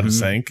falls out of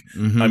sync,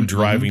 I'm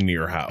driving to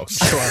your house.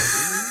 Sure.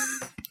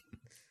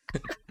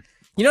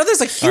 You know,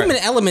 there's a human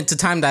element to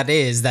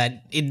time.is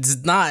that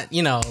it's not,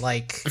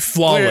 like...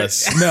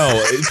 Flawless.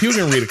 No, people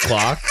can read a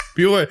clock.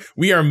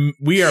 We are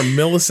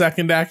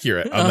millisecond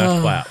accurate on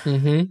that clap.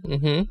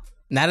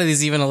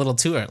 Natalie's even a little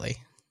too early.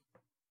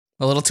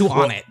 A little too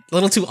on it. A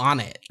little too on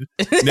it.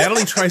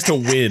 Natalie tries to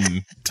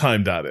win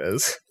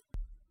time.is.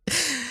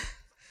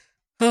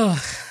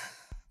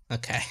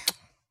 Okay.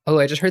 Oh,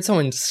 I just heard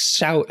someone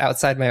shout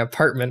outside my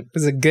apartment. It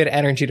was a good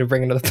energy to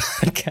bring into the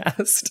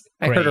podcast.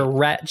 I heard a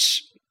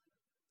wretch.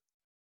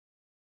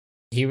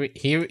 Here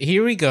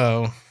we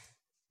go.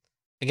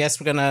 I guess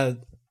we're gonna,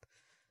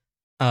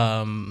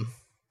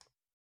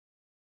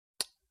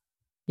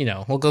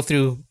 we'll go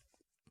through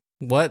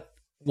what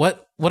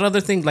other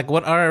things, like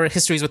what our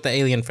histories with the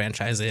Alien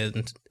franchise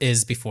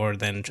is before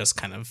then just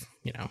kind of,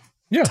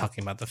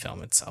 talking about the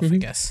film itself, I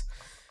guess.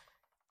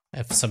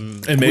 If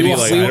some and maybe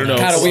I don't know.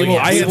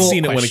 I hadn't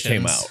seen questions. It when it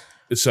came out,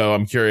 so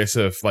I'm curious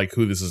if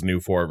who this is new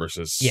for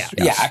versus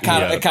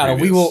Kind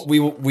of. We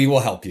will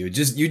help you.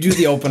 Just you do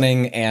the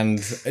opening, and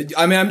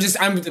I mean I'm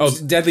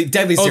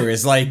deadly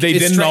serious. Like they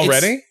didn't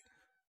already.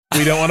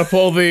 We don't want to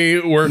pull the.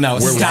 We're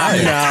stop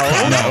it.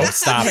 No,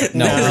 stop it.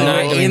 No, we're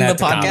not doing in that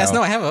the podcast.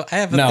 No, I have a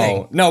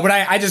thing. No, but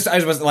I just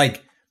was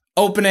like.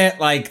 Open it,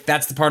 like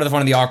that's the part of the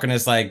fun of the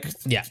awkwardness. Like,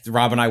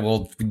 Rob and I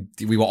will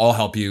all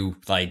help you,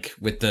 like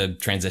with the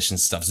transition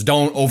stuff. So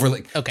don't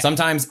overly. Okay.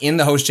 Sometimes in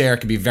the host chair it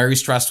can be very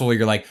stressful.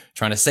 You're like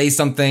trying to say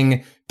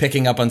something,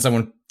 picking up on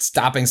someone,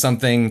 stopping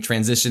something,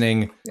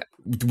 transitioning. Yeah.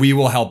 We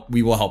will help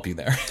you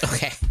there.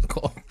 Okay,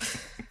 cool.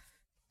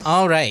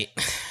 All right,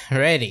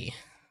 ready.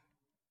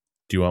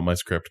 Do you want my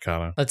script,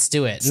 Kato? Let's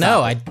do it.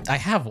 No, I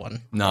have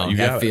one. No, you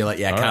gotta feel it.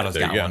 Yeah, Kato's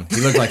got one. He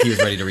looked like he was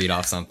ready to read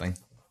off something.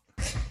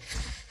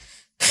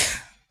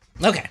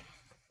 Okay.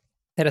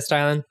 Hit us,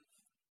 Stylen.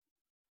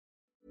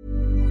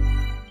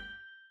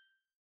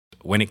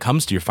 When it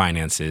comes to your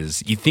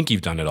finances, you think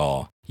you've done it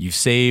all. You've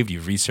saved,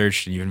 you've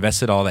researched, and you've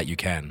invested all that you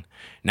can.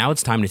 Now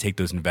it's time to take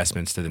those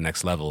investments to the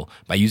next level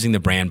by using the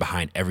brand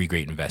behind every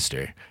great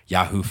investor,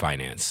 Yahoo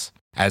Finance.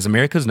 As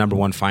America's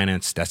 #1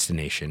 finance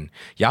destination,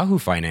 Yahoo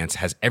Finance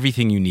has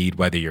everything you need,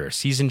 whether you're a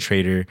seasoned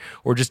trader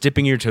or just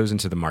dipping your toes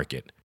into the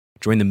market.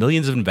 Join the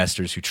millions of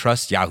investors who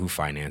trust Yahoo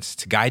Finance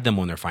to guide them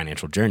on their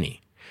financial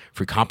journey.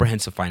 For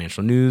comprehensive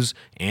financial news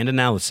and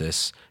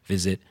analysis,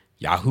 visit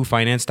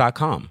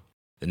yahoofinance.com,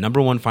 the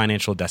 #1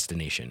 financial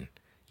destination,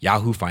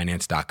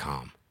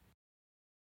 yahoofinance.com.